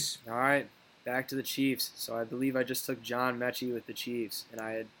 Chiefs. All right, back to the Chiefs. So I believe I just took John Mechie with the Chiefs, and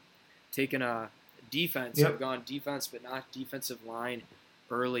I had taken a defense. Yep. I've gone defense, but not defensive line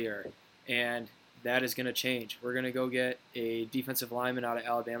earlier, and that is going to change. We're going to go get a defensive lineman out of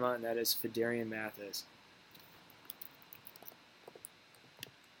Alabama, and that is Fedarian Mathis.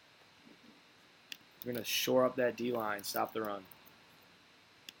 We're going to shore up that D-line, stop the run.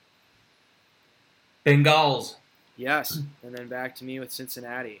 Bengals. Yes, and then back to me with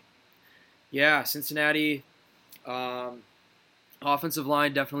Cincinnati. Yeah, Cincinnati, offensive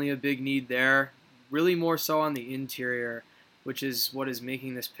line, definitely a big need there. Really more so on the interior, which is what is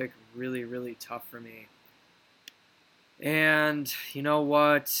making this pick really, really tough for me. And you know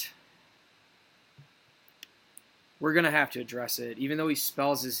what? We're going to have to address it. Even though he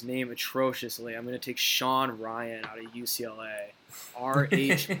spells his name atrociously, I'm going to take Sean Ryan out of UCLA.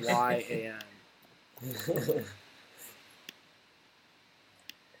 Rhyan.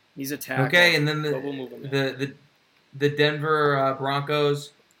 He's a tackle. Okay, and then but we'll move him in. the Denver Broncos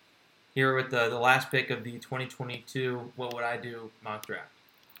here with the last pick of the 2022 What Would I Do mock draft.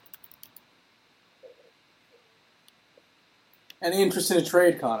 Any interest in a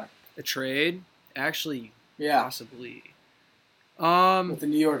trade, Connor? A trade? Actually, Yeah, possibly. with the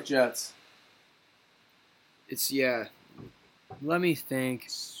New York Jets. It's, yeah. Let me think.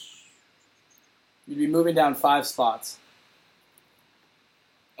 You'd be moving down 5 spots.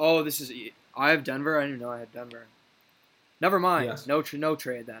 Oh, I have Denver. I didn't even know I had Denver. Never mind. Yes. No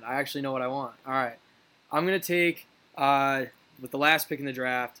trade then. I actually know what I want. All right. I'm going to take, with the last pick in the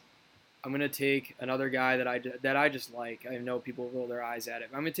draft, I'm going to take another guy that I just like. I know people roll their eyes at it.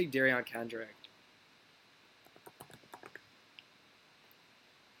 I'm going to take Darion Kendrick.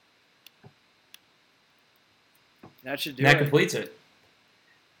 That should do That it. completes it.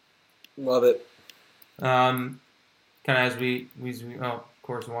 Love it. Kind of as we of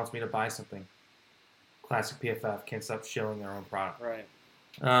course, he wants me to buy something. Classic PFF can't stop shilling their own product. Right.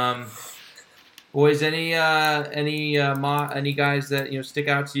 Boys, any guys that stick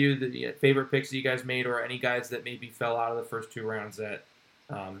out to you, the favorite picks that you guys made, or any guys that maybe fell out of the first 2 rounds that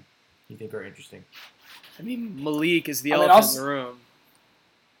you think are interesting? I mean, Malik is the elephant in the room.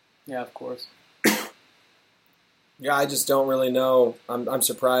 Yeah, of course. Yeah, I just don't really know. I'm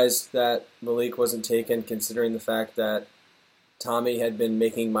surprised that Malik wasn't taken, considering the fact that Tommy had been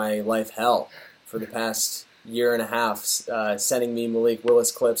making my life hell for the past year and a half, sending me Malik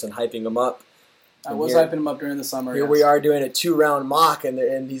Willis clips and hyping him up. I was hyping him up during the summer. Here we are doing a 2-round mock,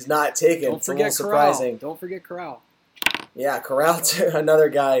 and he's not taken. Don't forget surprising. Corral. Don't forget Corral. Yeah, Corral, another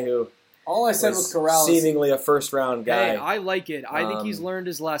guy who All I said was Corral. Seemingly a first-round guy. Hey, I like it. I think he's learned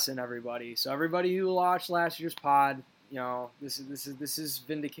his lesson, everybody. So everybody who watched last year's pod, this is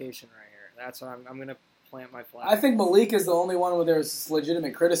vindication right here. That's what I'm going to plant my flag. I think Malik is the only one where there's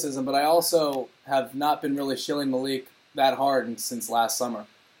legitimate criticism, but I also have not been really shilling Malik that hard since last summer.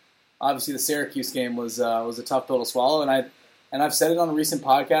 Obviously, the Syracuse game was a tough pill to swallow, and I've said it on a recent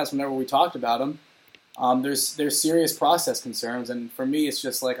podcast whenever we talked about him. There's serious process concerns, and for me, it's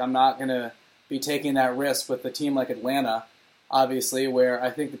just like I'm not going to be taking that risk with a team like Atlanta, obviously, where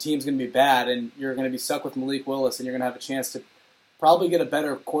I think the team's going to be bad, and you're going to be stuck with Malik Willis, and you're going to have a chance to probably get a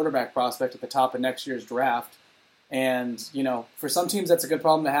better quarterback prospect at the top of next year's draft. And, for some teams, that's a good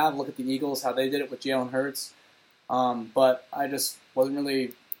problem to have. Look at the Eagles, how they did it with Jalen Hurts. But I just wasn't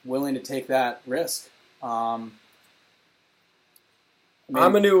really willing to take that risk. I'm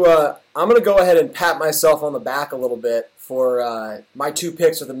gonna go ahead and pat myself on the back a little bit for my 2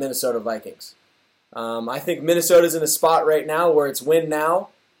 picks with the Minnesota Vikings. I think Minnesota's in a spot right now where it's win now.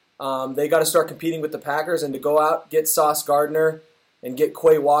 They got to start competing with the Packers, and to go out, get Sauce Gardner and get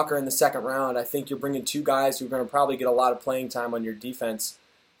Quay Walker in the second round. I think you're bringing 2 guys who are going to probably get a lot of playing time on your defense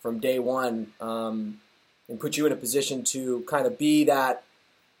from day one, and put you in a position to kind of be that.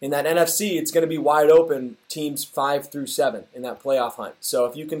 In that NFC, it's going to be wide open, teams 5 through 7 in that playoff hunt. So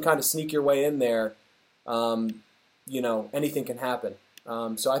if you can kind of sneak your way in there, anything can happen.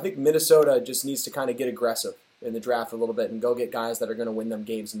 So I think Minnesota just needs to kind of get aggressive in the draft a little bit and go get guys that are going to win them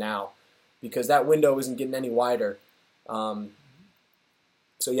games now, because that window isn't getting any wider. So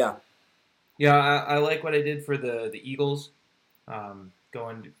yeah. Yeah, I like what I did for the Eagles.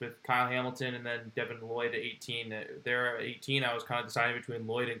 Going with Kyle Hamilton and then Devin Lloyd at 18. There at 18, I was kind of deciding between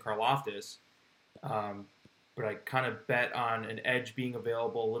Lloyd and Karlaftis. But I kind of bet on an edge being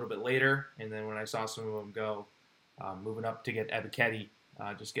available a little bit later. And then when I saw some of them go, moving up to get Ebiketie,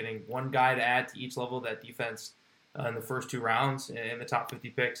 just getting one guy to add to each level of that defense in the first 2 rounds in the top 50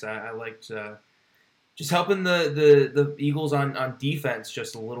 picks. I liked just helping the Eagles on defense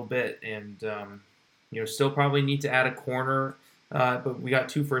just a little bit, and still probably need to add a corner. But we got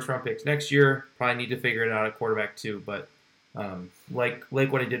 2 first-round picks next year. Probably need to figure it out at quarterback too. But like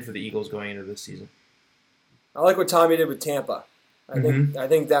what I did for the Eagles going into this season. I like what Tommy did with Tampa. I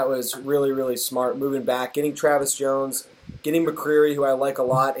think that was really, really smart. Moving back, getting Travis Jones, getting McCreary, who I like a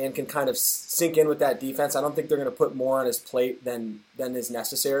lot, and can kind of sink in with that defense. I don't think they're going to put more on his plate than is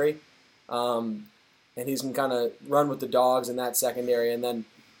necessary. And he's going to kind of run with the dogs in that secondary, and then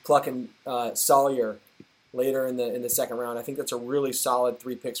plucking Sawyer later in the second round. I think that's a really solid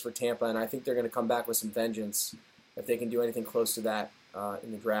 3 picks for Tampa, and I think they're going to come back with some vengeance if they can do anything close to that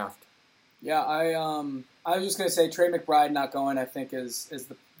in the draft. Yeah, I was just going to say Trey McBride not going, I think, is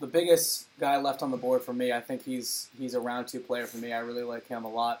the biggest guy left on the board for me. I think he's a round 2 player for me. I really like him a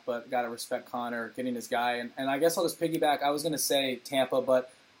lot, but got to respect Connor getting his guy. And I guess I'll just piggyback. I was going to say Tampa,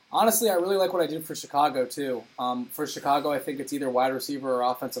 but honestly, I really like what I did for Chicago, too. For Chicago, I think it's either wide receiver or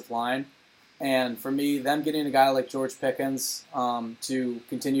offensive line. And for me, them getting a guy like George Pickens to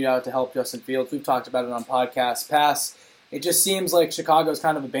continue out to help Justin Fields, we've talked about it on podcasts past. It just seems like Chicago's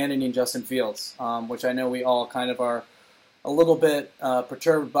kind of abandoning Justin Fields, which I know we all kind of are a little bit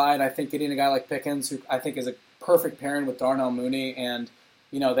perturbed by. And I think getting a guy like Pickens, who I think is a perfect pairing with Darnell Mooney, and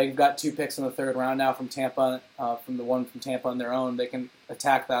they've got 2 picks in the 3rd round now from Tampa, from the one from Tampa on their own. They can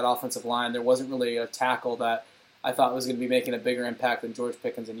attack that offensive line. There wasn't really a tackle that I thought was going to be making a bigger impact than George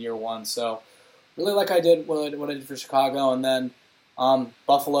Pickens in year 1. So really like I did what I did for Chicago, and then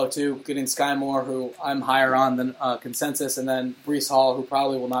Buffalo, too, getting Sky Moore, who I'm higher on than consensus, and then Breece Hall, who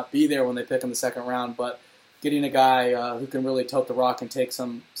probably will not be there when they pick in the 2nd round, but getting a guy who can really tote the rock and take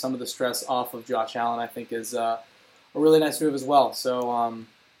some of the stress off of Josh Allen, I think, is a really nice move as well. So,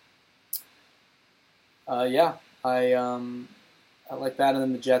 I like that. And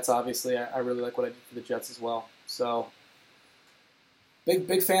then the Jets, obviously, I really like what I did for the Jets as well. So,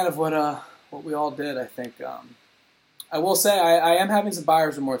 big fan of what we all did, I think. I will say I am having some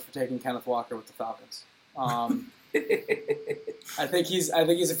buyer's remorse for taking Kenneth Walker with the Falcons. I think he's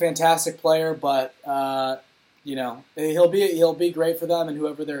a fantastic player, but he'll be great for them and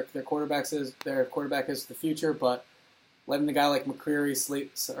whoever their quarterback is for the future. But letting the guy like McCreary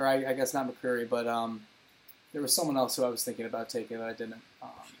sleep, or I guess not McCreary, but there was someone else who I was thinking about taking that I didn't.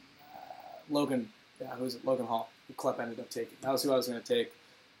 Logan Hall, who Klepp ended up taking. That was who I was going to take.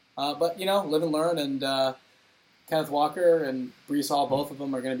 But live and learn, and Kenneth Walker and Breece Hall, both of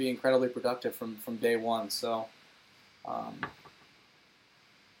them are going to be incredibly productive from day 1. So,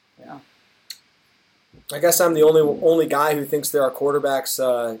 yeah. I guess I'm the only guy who thinks there are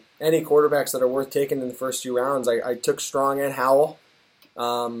quarterbacks, any quarterbacks that are worth taking in the first few rounds. I took Strong and Howell.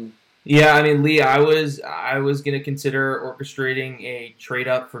 Yeah, I mean, Lee, I was going to consider orchestrating a trade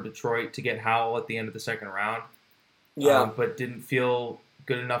up for Detroit to get Howell at the end of the 2nd round. Yeah, but didn't feel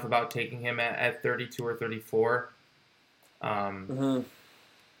good enough about taking him at 32 or 34. And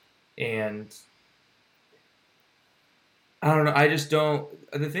I don't know. I just don't.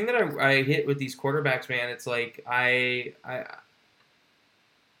 The thing that I hit with these quarterbacks, man, it's like I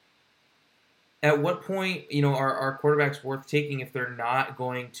at what point, are quarterbacks worth taking if they're not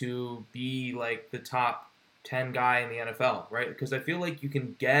going to be like the top 10 guy in the NFL, right? Because I feel like you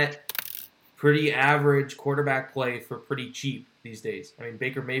can get pretty average quarterback play for pretty cheap these days. I mean,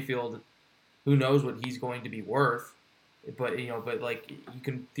 Baker Mayfield, who knows what he's going to be worth, but like you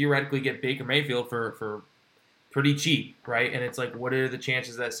can theoretically get Baker Mayfield for pretty cheap, right? And it's like, what are the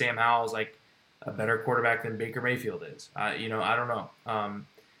chances that Sam Howell is like a better quarterback than Baker Mayfield is? I don't know.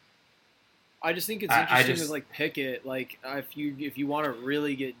 I just think it's interesting with like Pickett. Like if you want to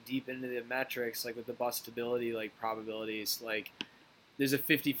really get deep into the metrics, like with the bustability, like probabilities, like there's a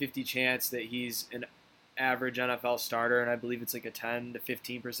 50-50 chance that he's an average NFL starter, and I believe it's like a 10 to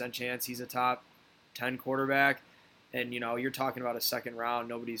 15% chance he's a top 10 quarterback. And you're talking about a 2nd round.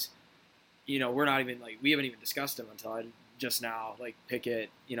 Nobody's, we're not even like, we haven't even discussed him until just now. Like Pickett,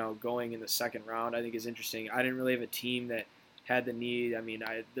 going in the 2nd round, I think is interesting. I didn't really have a team that had the need. I mean,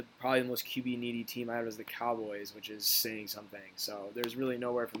 probably the most QB needy team I had was the Cowboys, which is saying something. So there's really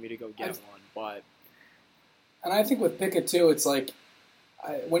nowhere for me to go get one. And I think with Pickett too, it's like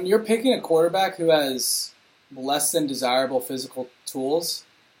when you're picking a quarterback who has less than desirable physical tools,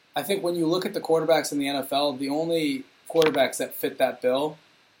 I think when you look at the quarterbacks in the NFL, the only quarterbacks that fit that bill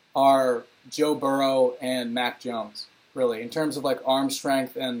are Joe Burrow and Mac Jones, really, in terms of like arm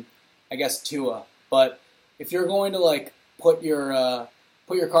strength and I guess Tua. But if you're going to like put your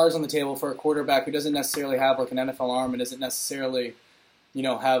cards on the table for a quarterback who doesn't necessarily have like an NFL arm and doesn't necessarily,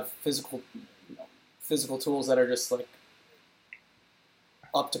 have physical tools that are just like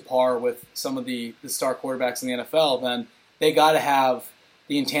up to par with some of the star quarterbacks in the NFL, then they got to have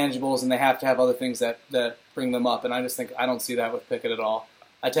the intangibles and they have to have other things that bring them up. And I just think I don't see that with Pickett at all.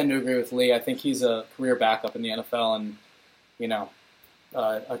 I tend to agree with Lee. I think he's a career backup in the NFL, and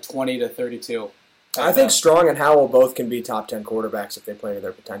a 20 to 32. I think Strong and Howell both can be top 10 quarterbacks if they play to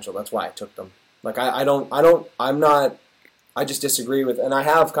their potential. That's why I took them. Like I just disagree with, and I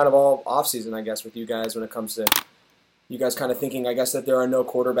have kind of all offseason, I guess, with you guys when it comes to you guys kind of thinking, I guess, that there are no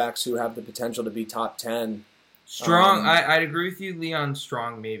quarterbacks who have the potential to be top 10. Strong, I'd agree with you, Leon.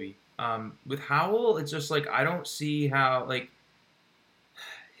 Strong, maybe. With Howell, it's just like I don't see how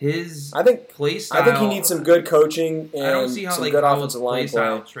his play style. I think he needs some good coaching and I don't see how some good Howell's offensive line play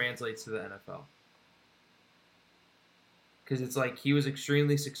style play. translates to the NFL. Because it's like he was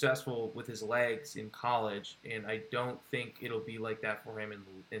extremely successful with his legs in college, and I don't think it'll be like that for him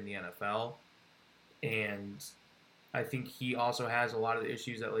in the NFL. And I think he also has a lot of the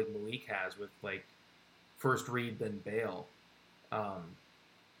issues that Malik has with first read then bail.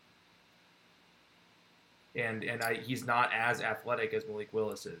 He's not as athletic as Malik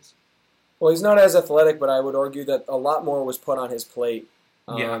Willis is. Well, he's not as athletic, but I would argue that a lot more was put on his plate.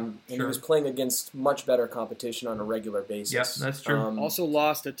 And he was playing against much better competition on a regular basis. Yes, that's true. Also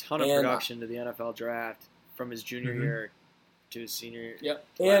lost a ton of production to the NFL draft from his junior year to his senior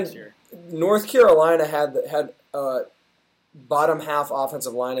last year. North Carolina had bottom half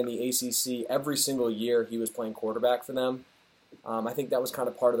offensive line in the ACC every single year he was playing quarterback for them. I think that was kind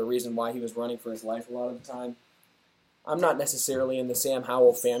of part of the reason why he was running for his life a lot of the time. I'm not necessarily in the Sam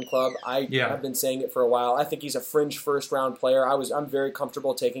Howell fan club. I've been saying it for a while. I think he's a fringe first-round player. I'm very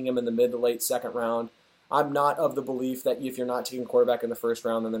comfortable taking him in the mid to late second round. I'm not of the belief that if you're not taking quarterback in the first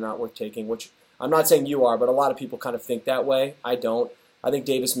round, then they're not worth taking, which I'm not saying you are, but a lot of people kind of think that way. I don't. I think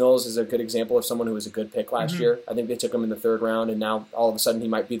Davis Mills is a good example of someone who was a good pick last year. I think they took him in the third round, and now all of a sudden he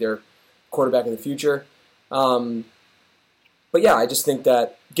might be their quarterback in the future. But yeah, I just think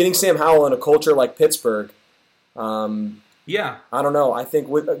that getting Sam Howell in a culture like Pittsburgh, I don't know. I think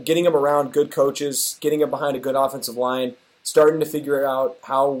with getting him around good coaches, getting him behind a good offensive line, starting to figure out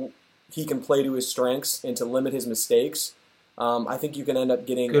how he can play to his strengths and to limit his mistakes, I think you can end up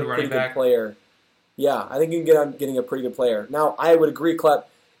getting a pretty good player. Yeah, I think you can get getting a pretty good player. Now, I would agree, Klep,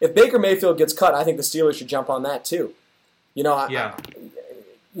 if Baker Mayfield gets cut, I think the Steelers should jump on that too.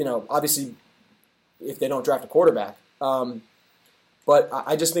 Obviously, if they don't draft a quarterback. But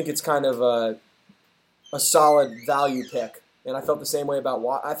I just think it's kind of a solid value pick. And I felt the same way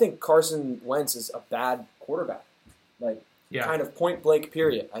about I think Carson Wentz is a bad quarterback. Kind of point blank,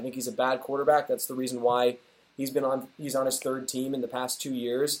 period. I think he's a bad quarterback. That's the reason why he's on his third team in the past 2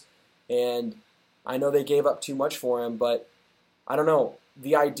 years. And I know they gave up too much for him, but I don't know.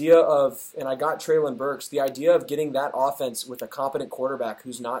 The idea of, and I got Treylon Burks, the idea of getting that offense with a competent quarterback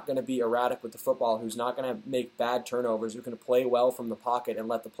who's not going to be erratic with the football, who's not going to make bad turnovers, who's going to play well from the pocket and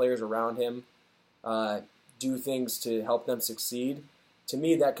let the players around him do things to help them succeed, to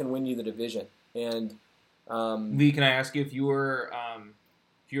me, that can win you the division. And Lee, can I ask you if you were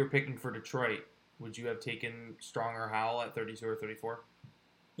picking for Detroit, would you have taken Strong or Howell at 32 or 34?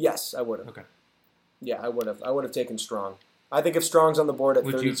 Yes, I would have. Okay. Yeah, I would have. I would have taken Strong. I think if Strong's on the board at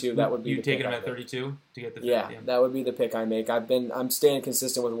 32, that would be the pick. You taking him at 32 to get the yeah, that would be the pick I make. I'm staying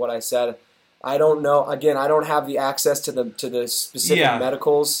consistent with what I said. I don't know. Again, I don't have the access to the specific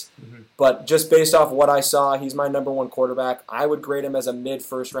medicals, but just based off what I saw, he's my number one quarterback. I would grade him as a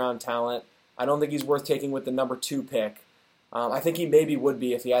mid-first round talent. I don't think he's worth taking with the number 2 pick. I think he maybe would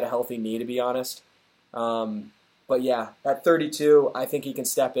be if he had a healthy knee, to be honest. But yeah, at 32, I think he can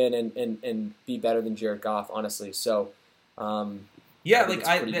step in and be better than Jared Goff, honestly. So. My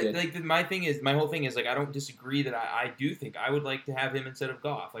whole thing is I don't disagree that I do think I would like to have him instead of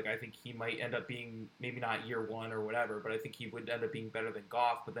Goff. I think he might end up being maybe not year one or whatever, but I think he would end up being better than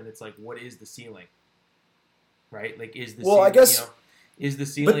Goff. But then it's what is the ceiling, right? Is the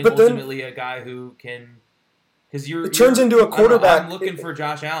ceiling ultimately a guy who can? Because it turns into a quarterback. I'm looking for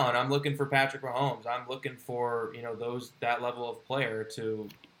Josh Allen. I'm looking for Patrick Mahomes. I'm looking for that level of player to,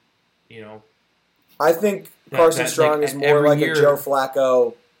 I think Carson Strong is more like a Joe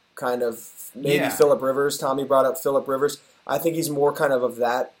Flacco kind of, maybe Phillip Rivers. Tommy brought up Phillip Rivers. I think he's more kind of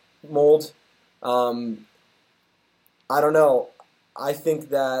that mold. I don't know. I think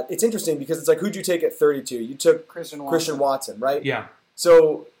that it's interesting because it's who'd you take at 32? You took Christian Watson, right? Yeah.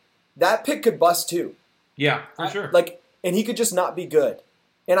 So that pick could bust too. Yeah, for sure. And he could just not be good.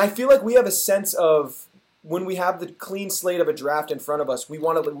 And I feel like we have a sense of, when we have the clean slate of a draft in front of us,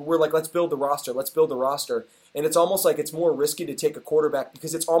 we're like, let's build the roster. And it's almost like it's more risky to take a quarterback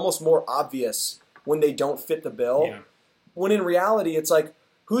because it's almost more obvious when they don't fit the bill. Yeah. When in reality, it's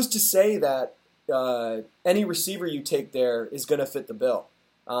who's to say that any receiver you take there is going to fit the bill?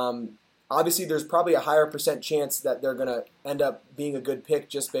 Obviously, there's probably a higher percent chance that they're going to end up being a good pick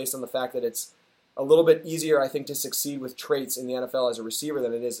just based on the fact that it's a little bit easier, I think, to succeed with traits in the NFL as a receiver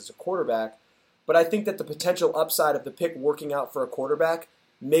than it is as a quarterback. But I think that the potential upside of the pick working out for a quarterback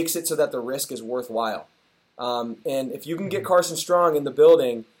makes it so that the risk is worthwhile. And if you can get Carson Strong in the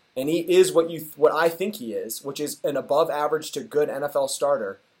building, and he is what I think he is, which is an above average to good NFL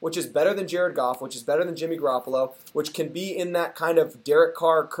starter, which is better than Jared Goff, which is better than Jimmy Garoppolo, which can be in that kind of Derek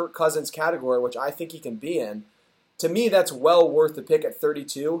Carr, Kirk Cousins category, which I think he can be in. To me, that's well worth the pick at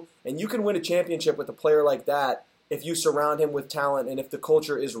 32, and you can win a championship with a player like that if you surround him with talent and if the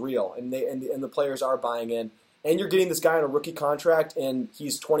culture is real and the players are buying in. And you're getting this guy on a rookie contract, and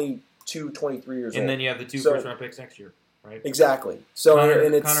he's 22, 23 years old. And then you have the two first-round picks next year, right? Exactly. So,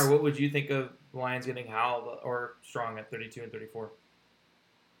 Connor, what would you think of the Lions getting Howell or Strong at 32 and 34?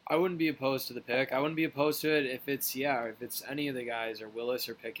 I wouldn't be opposed to the pick. I wouldn't be opposed to it if it's any of the guys, or Willis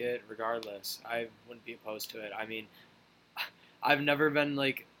or Pickett, regardless. I wouldn't be opposed to it. I mean, I've never been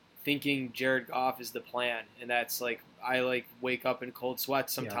thinking Jared Goff is the plan, and that's I wake up in cold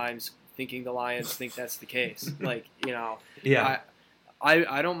sweats sometimes thinking the Lions think that's the case. Yeah.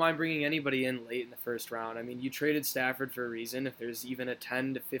 I don't mind bringing anybody in late in the first round. I mean, you traded Stafford for a reason. If there's even a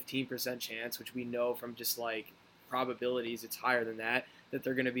 10 to 15% chance, which we know from just probabilities, it's higher than that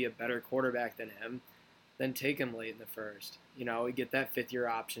they're going to be a better quarterback than him, then take him late in the first. We get that fifth-year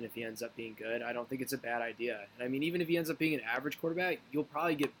option if he ends up being good. I don't think it's a bad idea. And I mean, even if he ends up being an average quarterback, you'll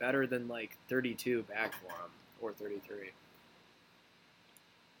probably get better than 32 back for him, or 33.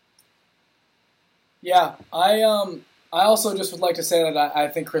 Yeah, I also just would like to say that I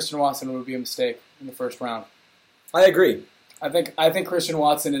think Christian Watson would be a mistake in the first round. I agree. I think Christian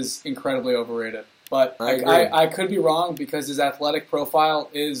Watson is incredibly overrated. But I could be wrong because his athletic profile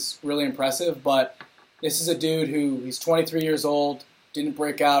is really impressive. But this is a dude he's 23 years old, didn't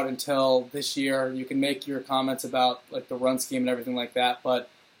break out until this year. You can make your comments about the run scheme and everything like that. But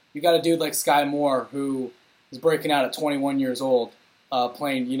you got a dude like Sky Moore who is breaking out at 21 years old,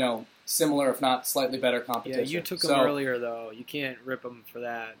 playing similar if not slightly better competition. Yeah, you took him earlier though. You can't rip him for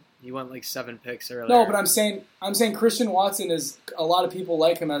that. You went 7 picks earlier. No, but I'm saying Christian Watson is, a lot of people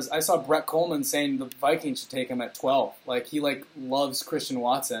like him as, I saw Brett Coleman saying the Vikings should take him at 12. He loves Christian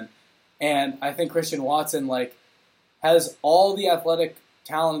Watson. And I think Christian Watson has all the athletic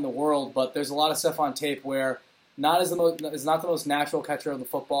talent in the world, but there's a lot of stuff on tape where is not the most natural catcher of the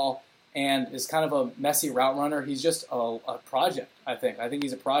football and is kind of a messy route runner. He's just a project, I think. I think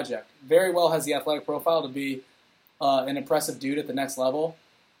he's a project. Very well has the athletic profile to be an impressive dude at the next level.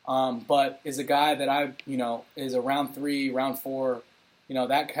 But is a guy that is a round 3, round 4,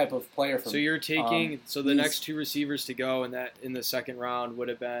 that type of player for me. So you're taking the next two receivers to go in the second round would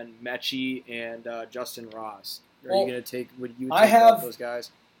have been Mechie and Justin Ross. Are you going to take? Would you take both those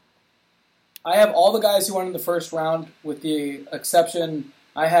guys? I have all the guys who went in the first round, with the exception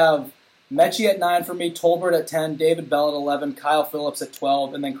I have Mechie at 9 for me, Tolbert at 10, David Bell at 11, Kyle Phillips at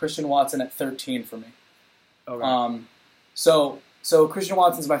 12, and then Christian Watson at 13 for me. Okay. So Christian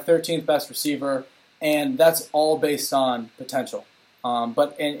Watson's my 13th best receiver, and that's all based on potential.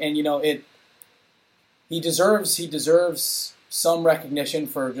 He deserves some recognition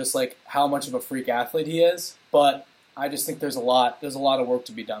for just how much of a freak athlete he is. But I just think there's a lot of work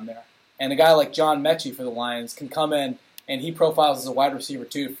to be done there. And a guy like John Mechie for the Lions can come in, and he profiles as a wide receiver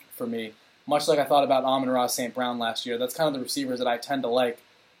too for me. Much like I thought about Amon-Ra St. Brown last year. That's kind of the receivers that I tend to like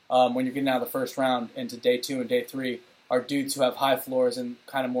when you're getting out of the first round into day 2 and day 3. Are dudes who have high floors and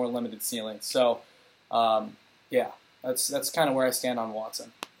kind of more limited ceilings. So, that's kind of where I stand on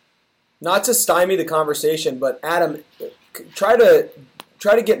Watson. Not to stymie the conversation, but Adam, try to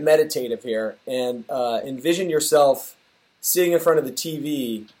get meditative here and envision yourself sitting in front of the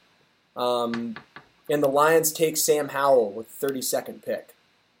TV, and the Lions take Sam Howell with the 32nd pick.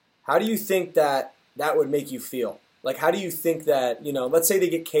 How do you think that would make you feel? How do you think that let's say they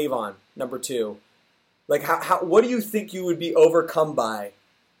get Kayvon, number 2. What do you think you would be overcome by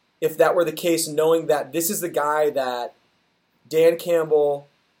if that were the case, knowing that this is the guy that Dan Campbell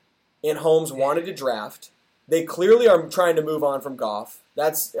and Holmes wanted to draft? They clearly are trying to move on from Goff.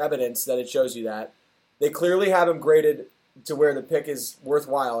 That's evidence that it shows you that. They clearly have him graded to where the pick is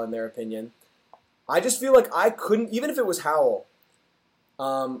worthwhile in their opinion. I just feel like I couldn't, even if it was Howell,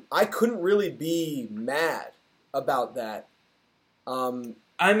 I couldn't really be mad about that.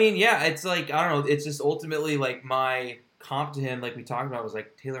 I mean, yeah, it's I don't know. It's just ultimately my comp to him, we talked about, was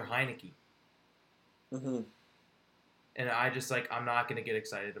Taylor Heineke. Mm-hmm. And I just I'm not going to get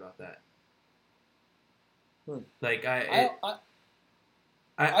excited about that. Hmm.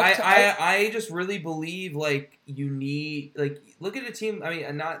 I I just really believe like you need like look at a team. I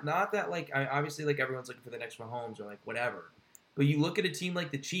mean, not that like obviously like everyone's looking for the next Mahomes or like whatever, but you look at a team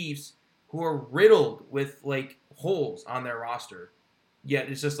like the Chiefs who are riddled with like holes on their roster. Yet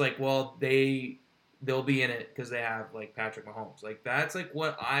it's just like, well, they'll be in it because they have like Patrick Mahomes. Like that's like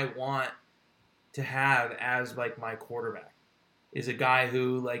what I want to have as like my quarterback is a guy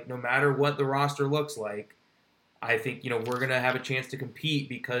who like no matter what the roster looks like, I think we're gonna have a chance to compete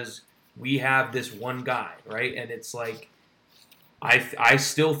because we have this one guy, right? And it's like I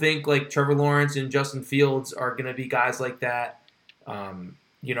still think like Trevor Lawrence and Justin Fields are gonna be guys like that.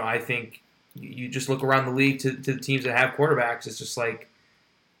 I think you just look around the league to the teams that have quarterbacks. It's just like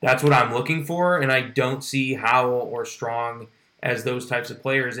that's what I'm looking for, and I don't see Howell or Strong as those types of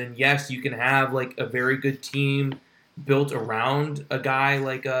players. And yes, you can have like a very good team built around a guy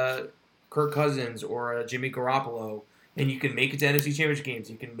like a Kirk Cousins or a Jimmy Garoppolo, and you can make it to NFC Championship games.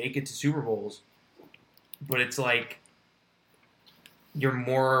 You can make it to Super Bowls, but it's like you're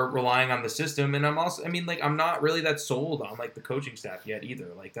more relying on the system. And I'm not really that sold on like the coaching staff yet either.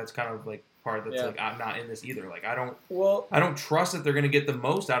 Like that's kind of like part that's like I'm not in this either. Like I don't trust that they're going to get the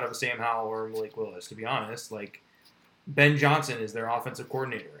most out of a Sam Howell or Malik Willis. To be honest, like Ben Johnson is their offensive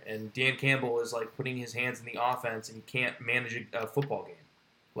coordinator, and Dan Campbell is like putting his hands in the offense, and he can't manage a football game.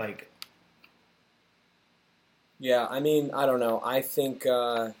 Like, yeah, I mean, I don't know. I think,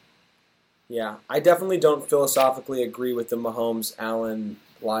 I definitely don't philosophically agree with the Mahomes-Allen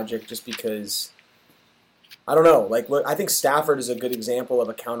logic just because, I don't know. Like, look, I think Stafford is a good example of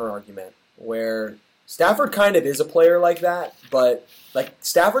a counter-argument where Stafford kind of is a player like that, but like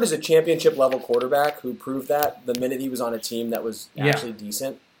Stafford is a championship-level quarterback who proved that the minute he was on a team that was actually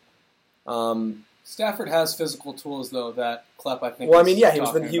decent. Stafford has physical tools, though, that Klepp, I think. Well, I mean,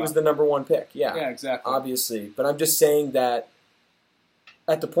 he was the number one pick. Yeah, exactly. Obviously, but I'm just saying that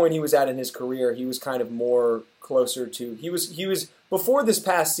at the point he was at in his career, he was kind of more closer to. He was before this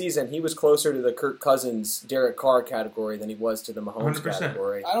past season. He was closer to the Kirk Cousins, Derek Carr category than he was to the Mahomes 100%.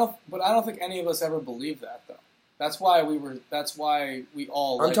 Category. I don't think any of us ever believed that, though. That's why we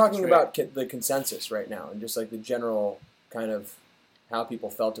all. I'm talking about the consensus right now, and just like the general kind of how people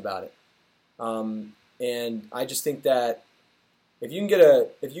felt about it. And I just think that if you can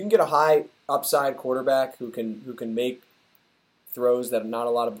get a high upside quarterback who can make throws that not a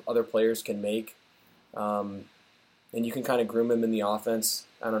lot of other players can make, and you can kind of groom him in the offense.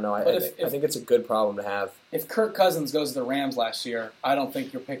 I don't know. I think it's a good problem to have. If Kirk Cousins goes to the Rams last year, I don't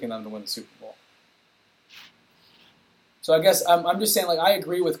think you're picking them to win the Super Bowl. So I guess I'm just saying, like, I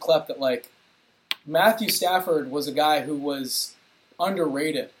agree with Klepp that, like, Matthew Stafford was a guy who was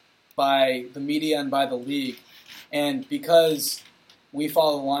underrated by the media and by the league. And because we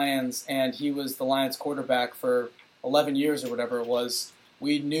follow the Lions and he was the Lions quarterback for 11 years or whatever it was,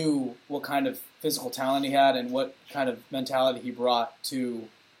 we knew what kind of physical talent he had and what kind of mentality he brought to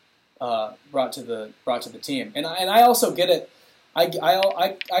the team. And I also get it. I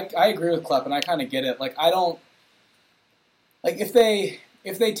agree with Klepp, and I kind of get it. Like, I don't. Like, if they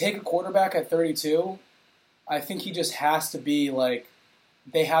take a quarterback at 32, I think he just has to be like,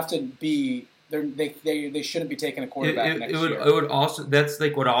 they have to be. They shouldn't be taking a quarterback next year. It would also, that's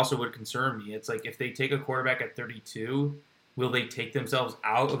like what also would concern me. It's like if they take a quarterback at 32, will they take themselves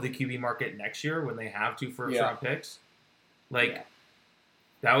out of the QB market next year when they have 2 first-round picks? Like,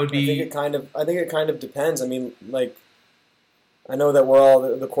 that would be. I think it kind of depends. I mean, like, I know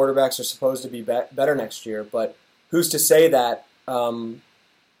that the quarterbacks are supposed to be better next year, but who's to say that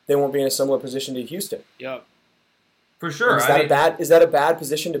they won't be in a similar position to Houston? Yep. For sure. Is that a bad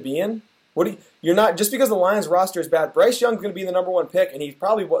position to be in? You're not just because the Lions roster is bad. Bryce Young's going to be the number 1 pick, and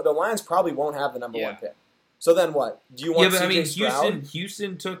the Lions probably won't have the number 1 pick. So then what? Do you want? CJ Stroud?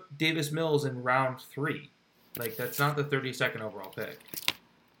 Houston took Davis Mills in round 3. Like, that's not the 32nd overall pick.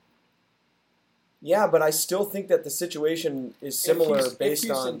 Yeah, but I still think that the situation is similar based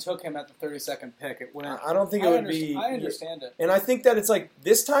on. If Houston took him at the 32nd pick, it wouldn't. I don't think it would be. I understand it, and I think that it's like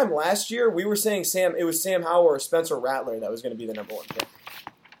this time last year we were saying it was Sam Howell or Spencer Rattler that was going to be the number 1 pick.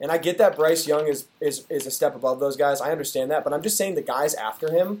 And I get that Bryce Young is a step above those guys. I understand that, but I'm just saying the guys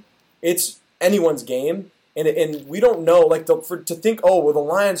after him, it's anyone's game, and we don't know. Like to think, the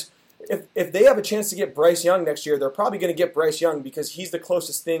Lions. If they have a chance to get Bryce Young next year, they're probably going to get Bryce Young because he's the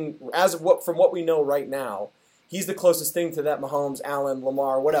closest thing, from what we know right now, he's the closest thing to that Mahomes, Allen,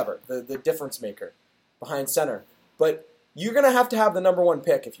 Lamar, whatever, the difference maker behind center. But you're going to have the number 1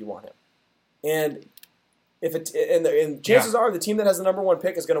 pick if you want him. And chances are the team that has the number 1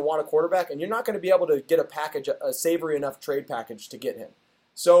 pick is going to want a quarterback, and you're not going to be able to get a savory enough trade package to get him.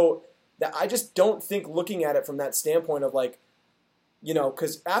 So I just don't think looking at it from that standpoint of like,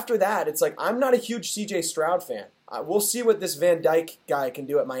 because after that, it's like I'm not a huge C.J. Stroud fan. We'll see what this Van Dyke guy can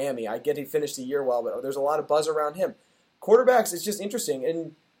do at Miami. I get he finished the year well, but there's a lot of buzz around him. Quarterbacks, it's just interesting,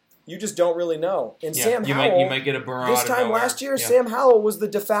 and you just don't really know. And Sam Howell, you might get a Burrow this time last year, Sam Howell was the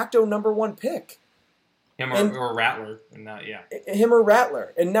de facto number 1 pick. Him or Rattler, and that, him or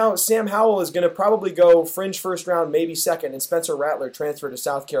Rattler, and now Sam Howell is going to probably go fringe first round, maybe second, and Spencer Rattler transferred to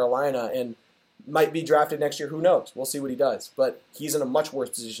South Carolina and might be drafted next year. Who knows? We'll see what he does. But he's in a much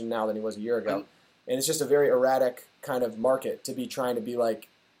worse position now than he was a year ago, and it's just a very erratic kind of market to be trying to be like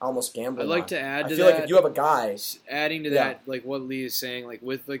almost gambling. I'd like to add to I feel that, like if you have a guy, adding to that, like what Lee is saying, like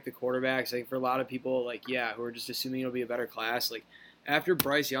with like the quarterbacks, I think for a lot of people, like who are just assuming it'll be a better class, like. After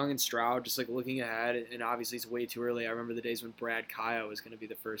Bryce Young and Stroud, just like looking ahead, and obviously it's way too early. I remember the days when Brad Kaya was going to be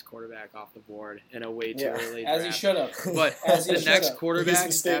the first quarterback off the board in a way too early as draft. He should have. But the next quarterback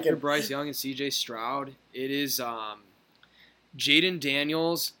after Bryce Young and C.J. Stroud, it is Jaden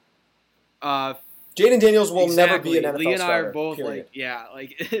Daniels. Jaden Daniels will never be an NFL Lee and I starter, are both period.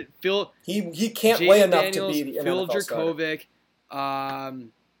 like Phil. He can't Jaden play enough Daniels, to be an Phil NFL starter. Dracovic,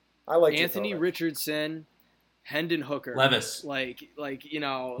 I like Anthony Dracovic. Richardson. Hendon Hooker. Levis.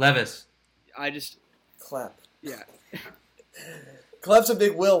 Levis. I just... Clep. Yeah. Clep's a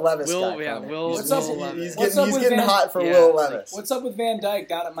big Will Levis guy. Yeah, Will. What's up? He's getting hot for Will Levis. What's up with Van Dyke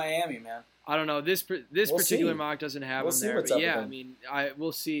down at Miami, man? I don't know. This particular mock doesn't have him there, but yeah, I mean,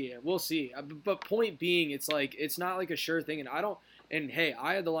 we'll see. But point being, it's like it's not like a sure thing, and I don't. And hey,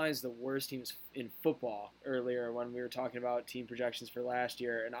 I had the Lions the worst teams in football earlier when we were talking about team projections for last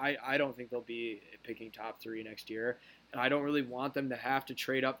year, and I don't think they'll be picking top 3 next year, and I don't really want them to have to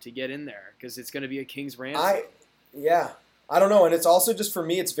trade up to get in there because it's going to be a king's ransom. I don't know, and it's also just for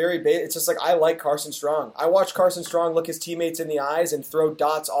me, it's very it's just like I like Carson Strong. I watch Carson Strong look his teammates in the eyes and throw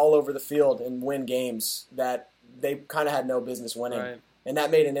dots all over the field and win games that they kind of had no business winning, and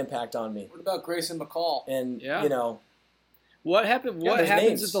that made an impact on me. What about Grayson McCall? And What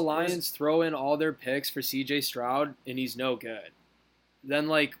happens if the Lions throw in all their picks for C.J. Stroud and he's no good? Then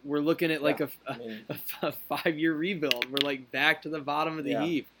like we're looking at like a 5-year rebuild. We're like back to the bottom of the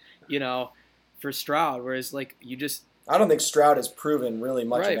heap, for Stroud. Whereas like you just I don't think Stroud has proven really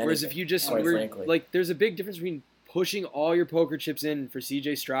much. Of anything, whereas if you just frankly, like there's a big difference between pushing all your poker chips in for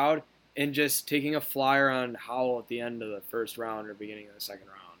C.J. Stroud and just taking a flyer on Howell at the end of the first round or beginning of the second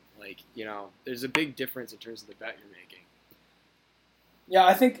round. Like there's a big difference in terms of the bet you're making. Yeah,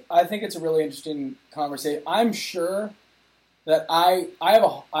 I think it's a really interesting conversation. I'm sure that I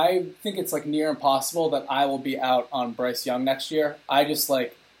think it's like near impossible that I will be out on Bryce Young next year. I just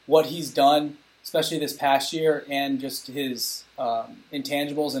like what he's done, especially this past year, and just his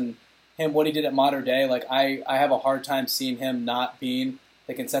intangibles and what he did at Mater Dei. Like I have a hard time seeing him not being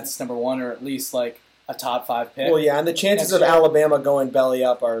the consensus number 1 or at least like a top 5 pick. Well, yeah, and the chances of Alabama going belly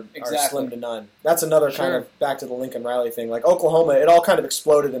up are slim to none. That's another kind of back to the Lincoln Riley thing. Like Oklahoma, it all kind of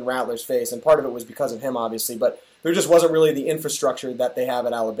exploded in Rattler's face, and part of it was because of him, obviously, but there just wasn't really the infrastructure that they have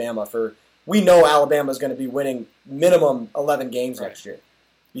at Alabama. We know Alabama is going to be winning minimum 11 games next year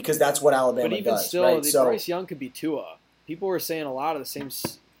because that's what Alabama does. But even still, Bryce Young could be Tua. People were saying a lot of the same.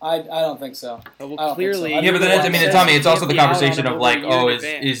 I don't think so. Well, clearly, yeah, but then Tommy, it's also the conversation of like,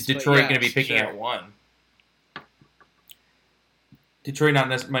 is Detroit going to be picking at 1? Detroit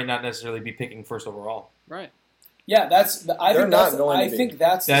might not necessarily be picking first overall. Right. Yeah, I think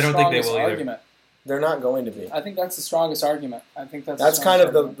that's the strongest argument. They're not going to be. I think that's the strongest argument. I think that's kind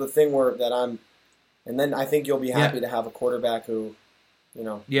of the thing and then I think you'll be happy to have a quarterback who,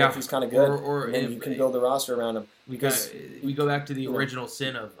 if he's kind of good, and then you can build the roster around him. We go back to the original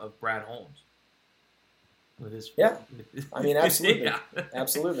sin of Brad Holmes. With his, I mean, absolutely,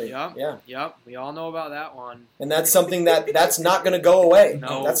 absolutely, Yep. We all know about that one, and that's something that's not going to go away.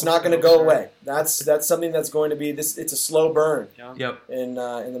 No, that's not going to go away. That's something that's going to be this. It's a slow burn. Yep. In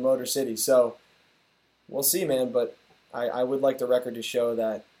the Motor City, so we'll see, man. But I would like the record to show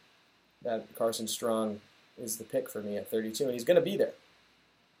that Carson Strong is the pick for me at 32, and he's going to be there.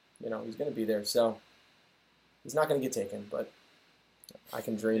 He's going to be there. So he's not going to get taken, but I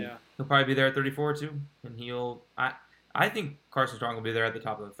can dream. Yeah. He'll probably be there at 34 too, and I think Carson Strong will be there at the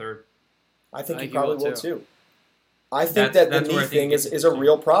top of the 3rd. I think he probably will too. I think that the knee thing is a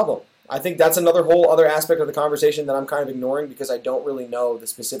real problem. I think that's another whole other aspect of the conversation that I'm kind of ignoring because I don't really know the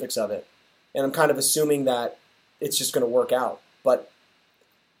specifics of it, and I'm kind of assuming that it's just going to work out. But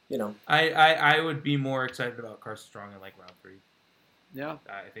I would be more excited about Carson Strong in like round 3. Yeah,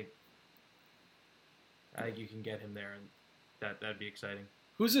 I think you can get him there, and that'd be exciting.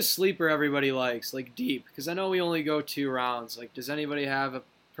 Who's a sleeper everybody likes, like deep? Because I know we only go 2 rounds. Like, does anybody have a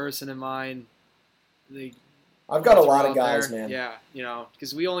person in mind? I've got a lot of out guys, there. man. Yeah,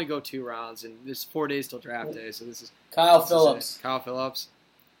 because we only go 2 rounds, and there's 4 days till draft day, so this is Kyle Phillips. Kyle Phillips.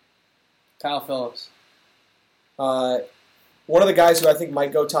 One of the guys who I think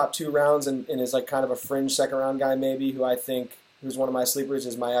might go top 2 rounds and is like kind of a fringe second round guy maybe, who's one of my sleepers,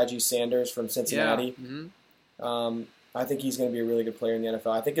 is Miyagi Sanders from Cincinnati. Yeah. Mm-hmm. I think he's going to be a really good player in the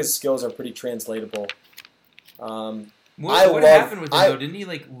NFL. I think his skills are pretty translatable. What happened with him, though? Didn't he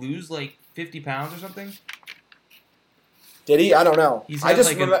lose 50 pounds or something? Did he? I don't know. He's had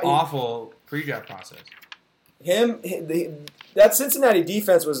an awful pre-draft process. That Cincinnati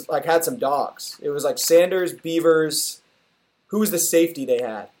defense was had some dogs. It was Sanders, Beavers. Who was the safety they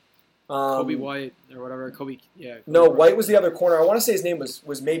had? Kobe White or whatever. No, White was the other corner. I want to say his name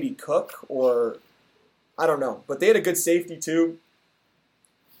was maybe Cook or I don't know. But they had a good safety too.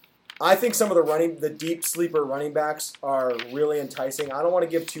 I think some of the deep sleeper running backs are really enticing. I don't want to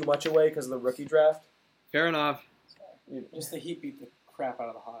give too much away because of the rookie draft. Fair enough. Just the Heat beat the crap out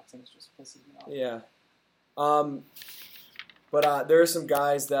of the Hawks, and it's just pissing me off. Yeah. But there are some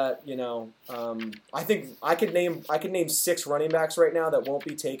guys that I think I could name 6 running backs right now that won't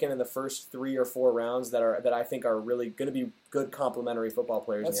be taken in the first 3 or 4 rounds that I think are really going to be good complementary football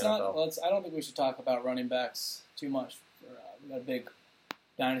players in the NFL. I don't think we should talk about running backs too much. We got a big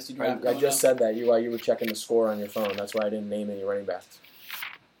dynasty draft. I just said that while you were checking the score on your phone. That's why I didn't name any running backs.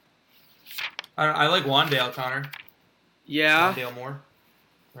 I like Wandale, Connor. Yeah. Wandale Moore,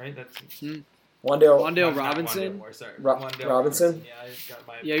 right? That's Wandale Robinson. Robinson.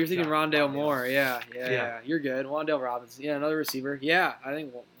 Yeah, you're thinking Rondale Moore. Yeah. You're good. Wandale Robinson. Yeah, another receiver. Yeah, I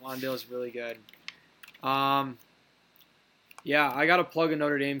think Wandale's really good. Yeah, I got to plug a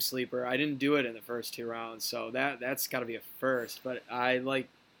Notre Dame sleeper. I didn't do it in the first 2 rounds, so that's got to be a first. But I like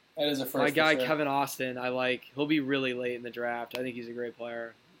that is a first. My guy sure. Kevin Austin. He'll be really late in the draft. I think he's a great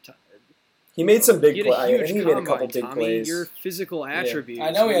player. He made some big plays. I think he made a couple big plays. Your physical attributes.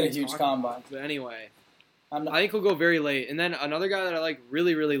 I know he had a huge combine. But anyway, I think he'll go very late. And then another guy that I like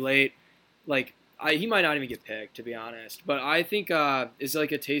really, really late, he might not even get picked, to be honest. But I think is a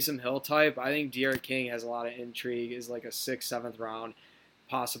Taysom Hill type. I think De'Aaron King has a lot of intrigue. Is a 6th, 7th round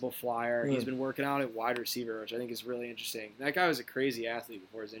possible flyer. He's been working out at wide receiver, which I think is really interesting. That guy was a crazy athlete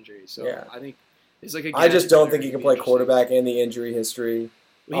before his injury. So I think it's I just don't think he can play quarterback and the injury history.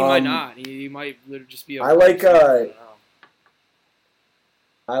 Well, he might not. He might literally just be. I like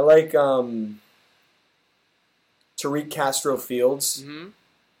Tariq Castro Fields,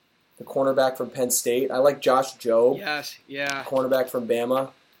 the cornerback from Penn State. I like Josh Jobe. Yes, yeah. Cornerback from Bama.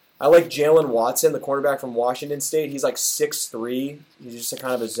 I like Jalen Watson, the cornerback from Washington State. He's 6'3". He's just a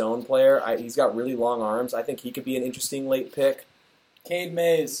kind of a zone player. He's got really long arms. I think he could be an interesting late pick. Cade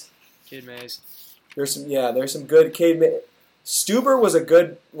Mays. There's some good Cade Mays. Stuber was a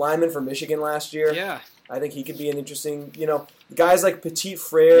good lineman for Michigan last year. Yeah. I think he could be an interesting, guys like Petit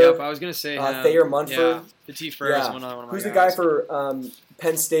Frere. Yep, I was going to say Thayer Munford. Yeah, Petit Frere is one of my Who's guys. the guy for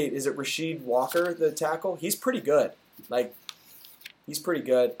Penn State? Is it Rasheed Walker, the tackle? He's pretty good. He's pretty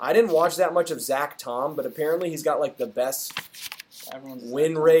good. I didn't watch that much of Zach Tom, but apparently he's got the best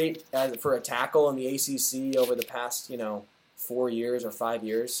win rate for a tackle in the ACC over the past, 4 years or 5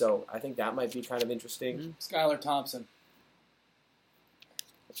 years. So I think that might be kind of interesting. Skylar Thompson.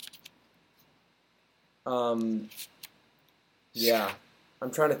 I'm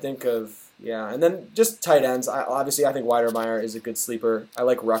trying to think of and then just tight ends. I think Weidermeyer is a good sleeper. I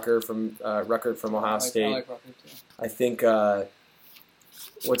like Rucker from Ohio State. I like Rucker too. I think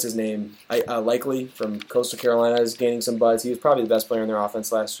what's his name? Likely from Coastal Carolina is gaining some buzz. He was probably the best player in their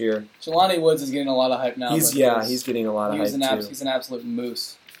offense last year. Jelani Woods is getting a lot of hype now. He's getting a lot of hype too. He's an absolute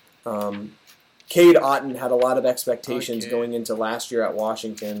moose. Cade Otton had a lot of expectations going into last year at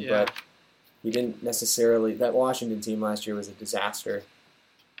Washington, but he didn't necessarily. That Washington team last year was a disaster.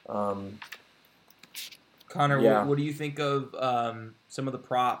 Connor, what do you think of some of the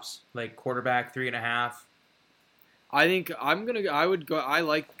props, like quarterback 3.5? I think I would go. I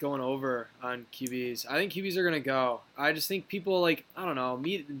like going over on QBs. I think QBs are gonna go. I just think people I don't know.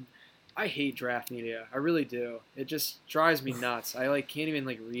 I hate draft media. I really do. It just drives me nuts. I can't even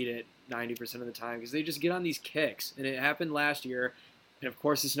read it 90% of the time because they just get on these kicks, and it happened last year. And of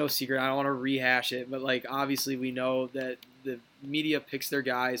course, it's no secret. I don't want to rehash it, but obviously we know that the media picks their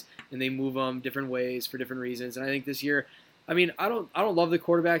guys and they move them different ways for different reasons. And I think this year, I don't love the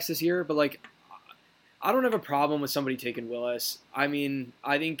quarterbacks this year, but I don't have a problem with somebody taking Willis. I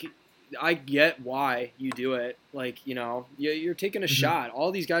think I get why you do it. You're taking a shot.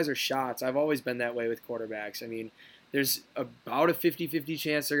 All these guys are shots. I've always been that way with quarterbacks. There's about a 50-50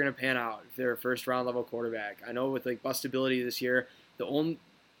 chance they're going to pan out if they're a first-round level quarterback. I know with bustability this year,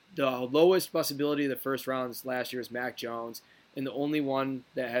 the lowest possibility of the first rounds last year is Mac Jones, and the only one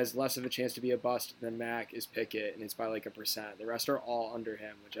that has less of a chance to be a bust than Mac is Pickett, and it's by like 1%. The rest are all under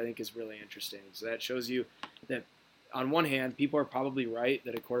him, which I think is really interesting. So that shows you that on one hand, people are probably right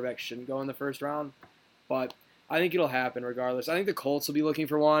that a quarterback shouldn't go in the first round, but I think it'll happen regardless. I think the Colts will be looking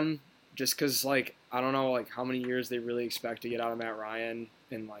for one just because, like, I don't know like how many years they really expect to get out of Matt Ryan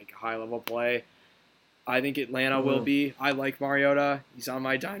in like high-level play. I think Atlanta will be. I like Mariota. He's on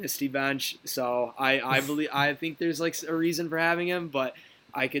my dynasty bench, so I think there's like a reason for having him, but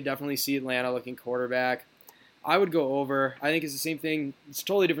I could definitely see Atlanta looking quarterback. I would go over. I think it's the same thing. It's a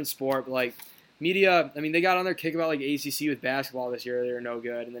totally different sport, but like media, I mean, they got on their kick about like ACC with basketball this year. They were no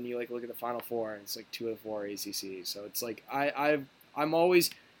good, and then you like look at the Final Four, and it's like 2 of the 4 ACC. So it's like I'm always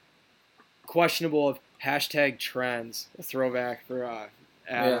questionable of hashtag trends. A throwback for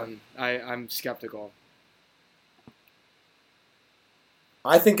Adam. Yeah. I'm skeptical.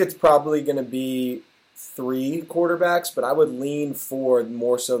 I think it's probably going to be 3 quarterbacks, but I would lean 4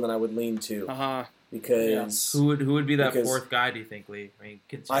 more so than I would lean 2. Because who would be that 4th guy? Do you think, Lee?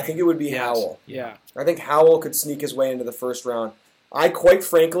 I think it would be Howell. Yeah, I think Howell could sneak his way into the first round. I quite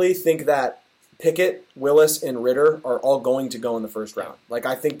frankly think that Pickett, Willis, and Ritter are all going to go in the first round. Like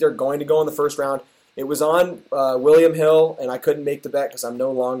I think they're going to go in the first round. It was on William Hill, and I couldn't make the bet because I'm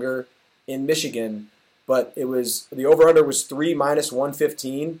no longer in Michigan. But it was the over/under was 3 minus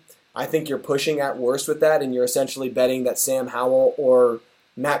 115. I think you're pushing at worst with that, and you're essentially betting that Sam Howell or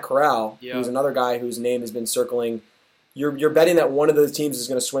Matt Corral, who's another guy whose name has been circling, you're betting that one of those teams is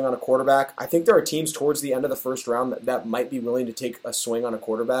going to swing on a quarterback. I think there are teams towards the end of the first round that might be willing to take a swing on a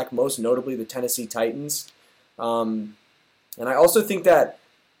quarterback, most notably the Tennessee Titans. And I also think that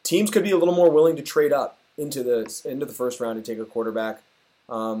teams could be a little more willing to trade up into the first round to take a quarterback,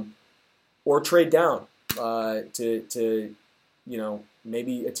 or trade down to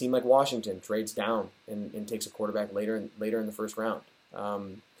maybe a team like Washington trades down and takes a quarterback later in the first round.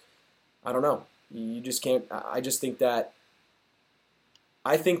 I don't know. You just can't. I think that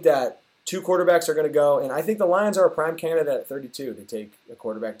 2 quarterbacks are going to go, and I think the Lions are a prime candidate at 32 to take a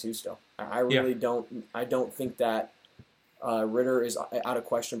quarterback too. Still, I really don't. I don't think that Ritter is out of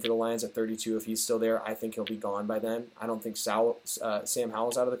question for the Lions at 32 if he's still there. I think he'll be gone by then. I don't think Sam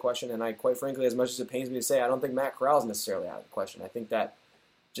Howell's out of the question, and I quite frankly, as much as it pains me to say, I don't think Matt Corral is necessarily out of the question. I think that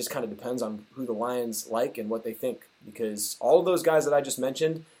just kind of depends on who the Lions like and what they think, because all of those guys that I just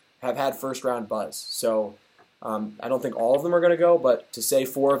mentioned have had first-round buzz. So I don't think all of them are going to go, but to say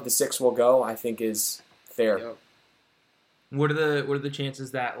 4 of the 6 will go, I think is fair. Yep. What are the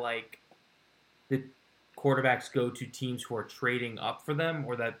chances that like the quarterbacks go to teams who are trading up for them,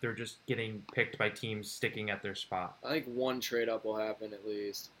 or that they're just getting picked by teams sticking at their spot? I think one trade up will happen at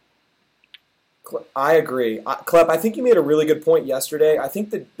least. I agree. Klep, I think you made a really good point yesterday. I think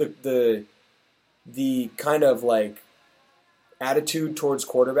the kind of like attitude towards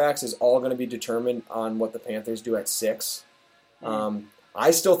quarterbacks is all going to be determined on what the Panthers do at 6.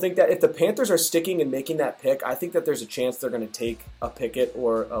 I still think that if the Panthers are sticking and making that pick, I think that there's a chance they're going to take a Pickett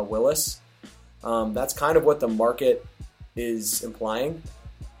or a Willis. That's kind of what the market is implying.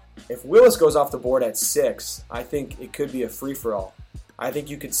 If Willis goes off the board at 6, I think it could be a free-for-all. I think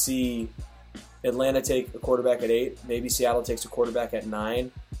you could see Atlanta take a quarterback at 8. Maybe Seattle takes a quarterback at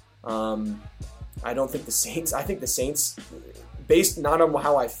 9. I don't think the Saints... I think the Saints, based not on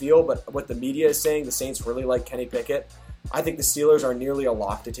how I feel, but what the media is saying, the Saints really like Kenny Pickett. I think the Steelers are nearly a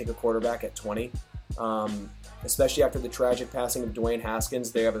lock to take a quarterback at 20. Especially after the tragic passing of Dwayne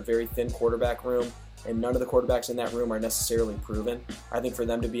Haskins. They have a very thin quarterback room, and none of the quarterbacks in that room are necessarily proven. I think for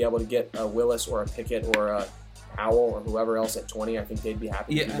them to be able to get a Willis or a Pickett or a Howell or whoever else at 20, I think they'd be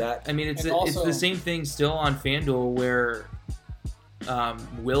happy to do that. I mean, it's the same thing still on FanDuel where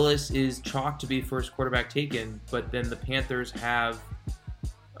Willis is chalked to be first quarterback taken, but then the Panthers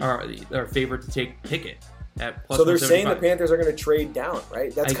are favored to take Pickett. So they're saying the Panthers are going to trade down,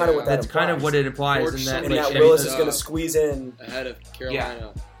 right? That's kind of what that implies. That's kind of what it implies. And that Willis is going to squeeze in ahead of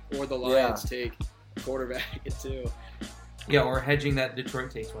Carolina, or the Lions take quarterback at 2. Yeah, or hedging that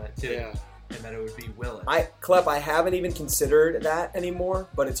Detroit takes one at 2. Yeah. And that it would be Willis. Klep, I haven't even considered that anymore,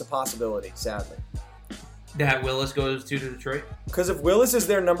 but it's a possibility, sadly. That Willis goes to Detroit? Because if Willis is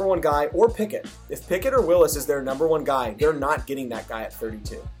their number one guy, or Pickett, if Pickett or Willis is their number one guy, they're not getting that guy at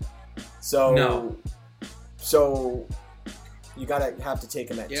 32. So you have to take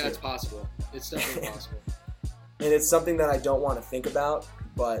him at 2. Yeah, it's possible. It's definitely possible. And it's something that I don't want to think about,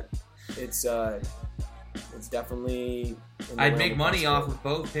 but it's definitely... I'd make money off of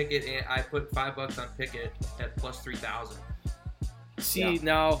both Pickett, and I put $5 on Pickett at plus 3,000. See,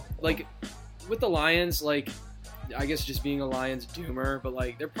 now, like, with the Lions, like, I guess just being a Lions doomer, but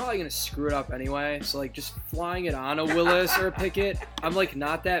like they're probably gonna screw it up anyway. So like just flying it on a Willis or a Pickett, I'm like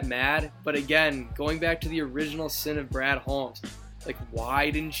not that mad. But again, going back to the original sin of Brad Holmes, like why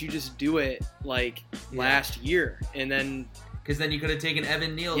didn't you just do it like last year and then? Because then you could have taken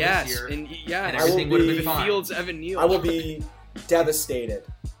Evan Neal yes, this year, and everything would have been fine. Fields, Evan Neal. I will be devastated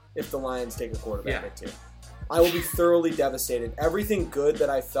if the Lions take a quarterback at 2. I will be thoroughly devastated. Everything good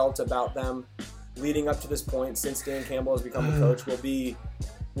that I felt about them leading up to this point, since Dan Campbell has become the coach, will be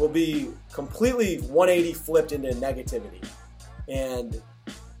completely 180 flipped into negativity, and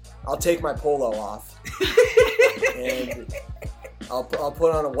I'll take my polo off, and I'll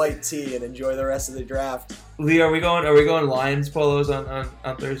put on a white tee and enjoy the rest of the draft. Lee, are we going Lions polos on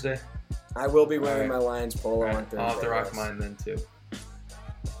Thursday? I will be wearing my Lions polo on Thursday. I'll have to rock mine then too.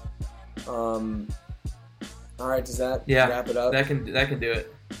 All right, does that wrap it up? That can do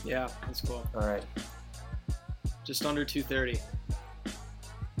it. Yeah, that's cool. All right. Just under 2:30.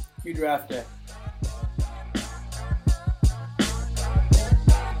 Q draft day.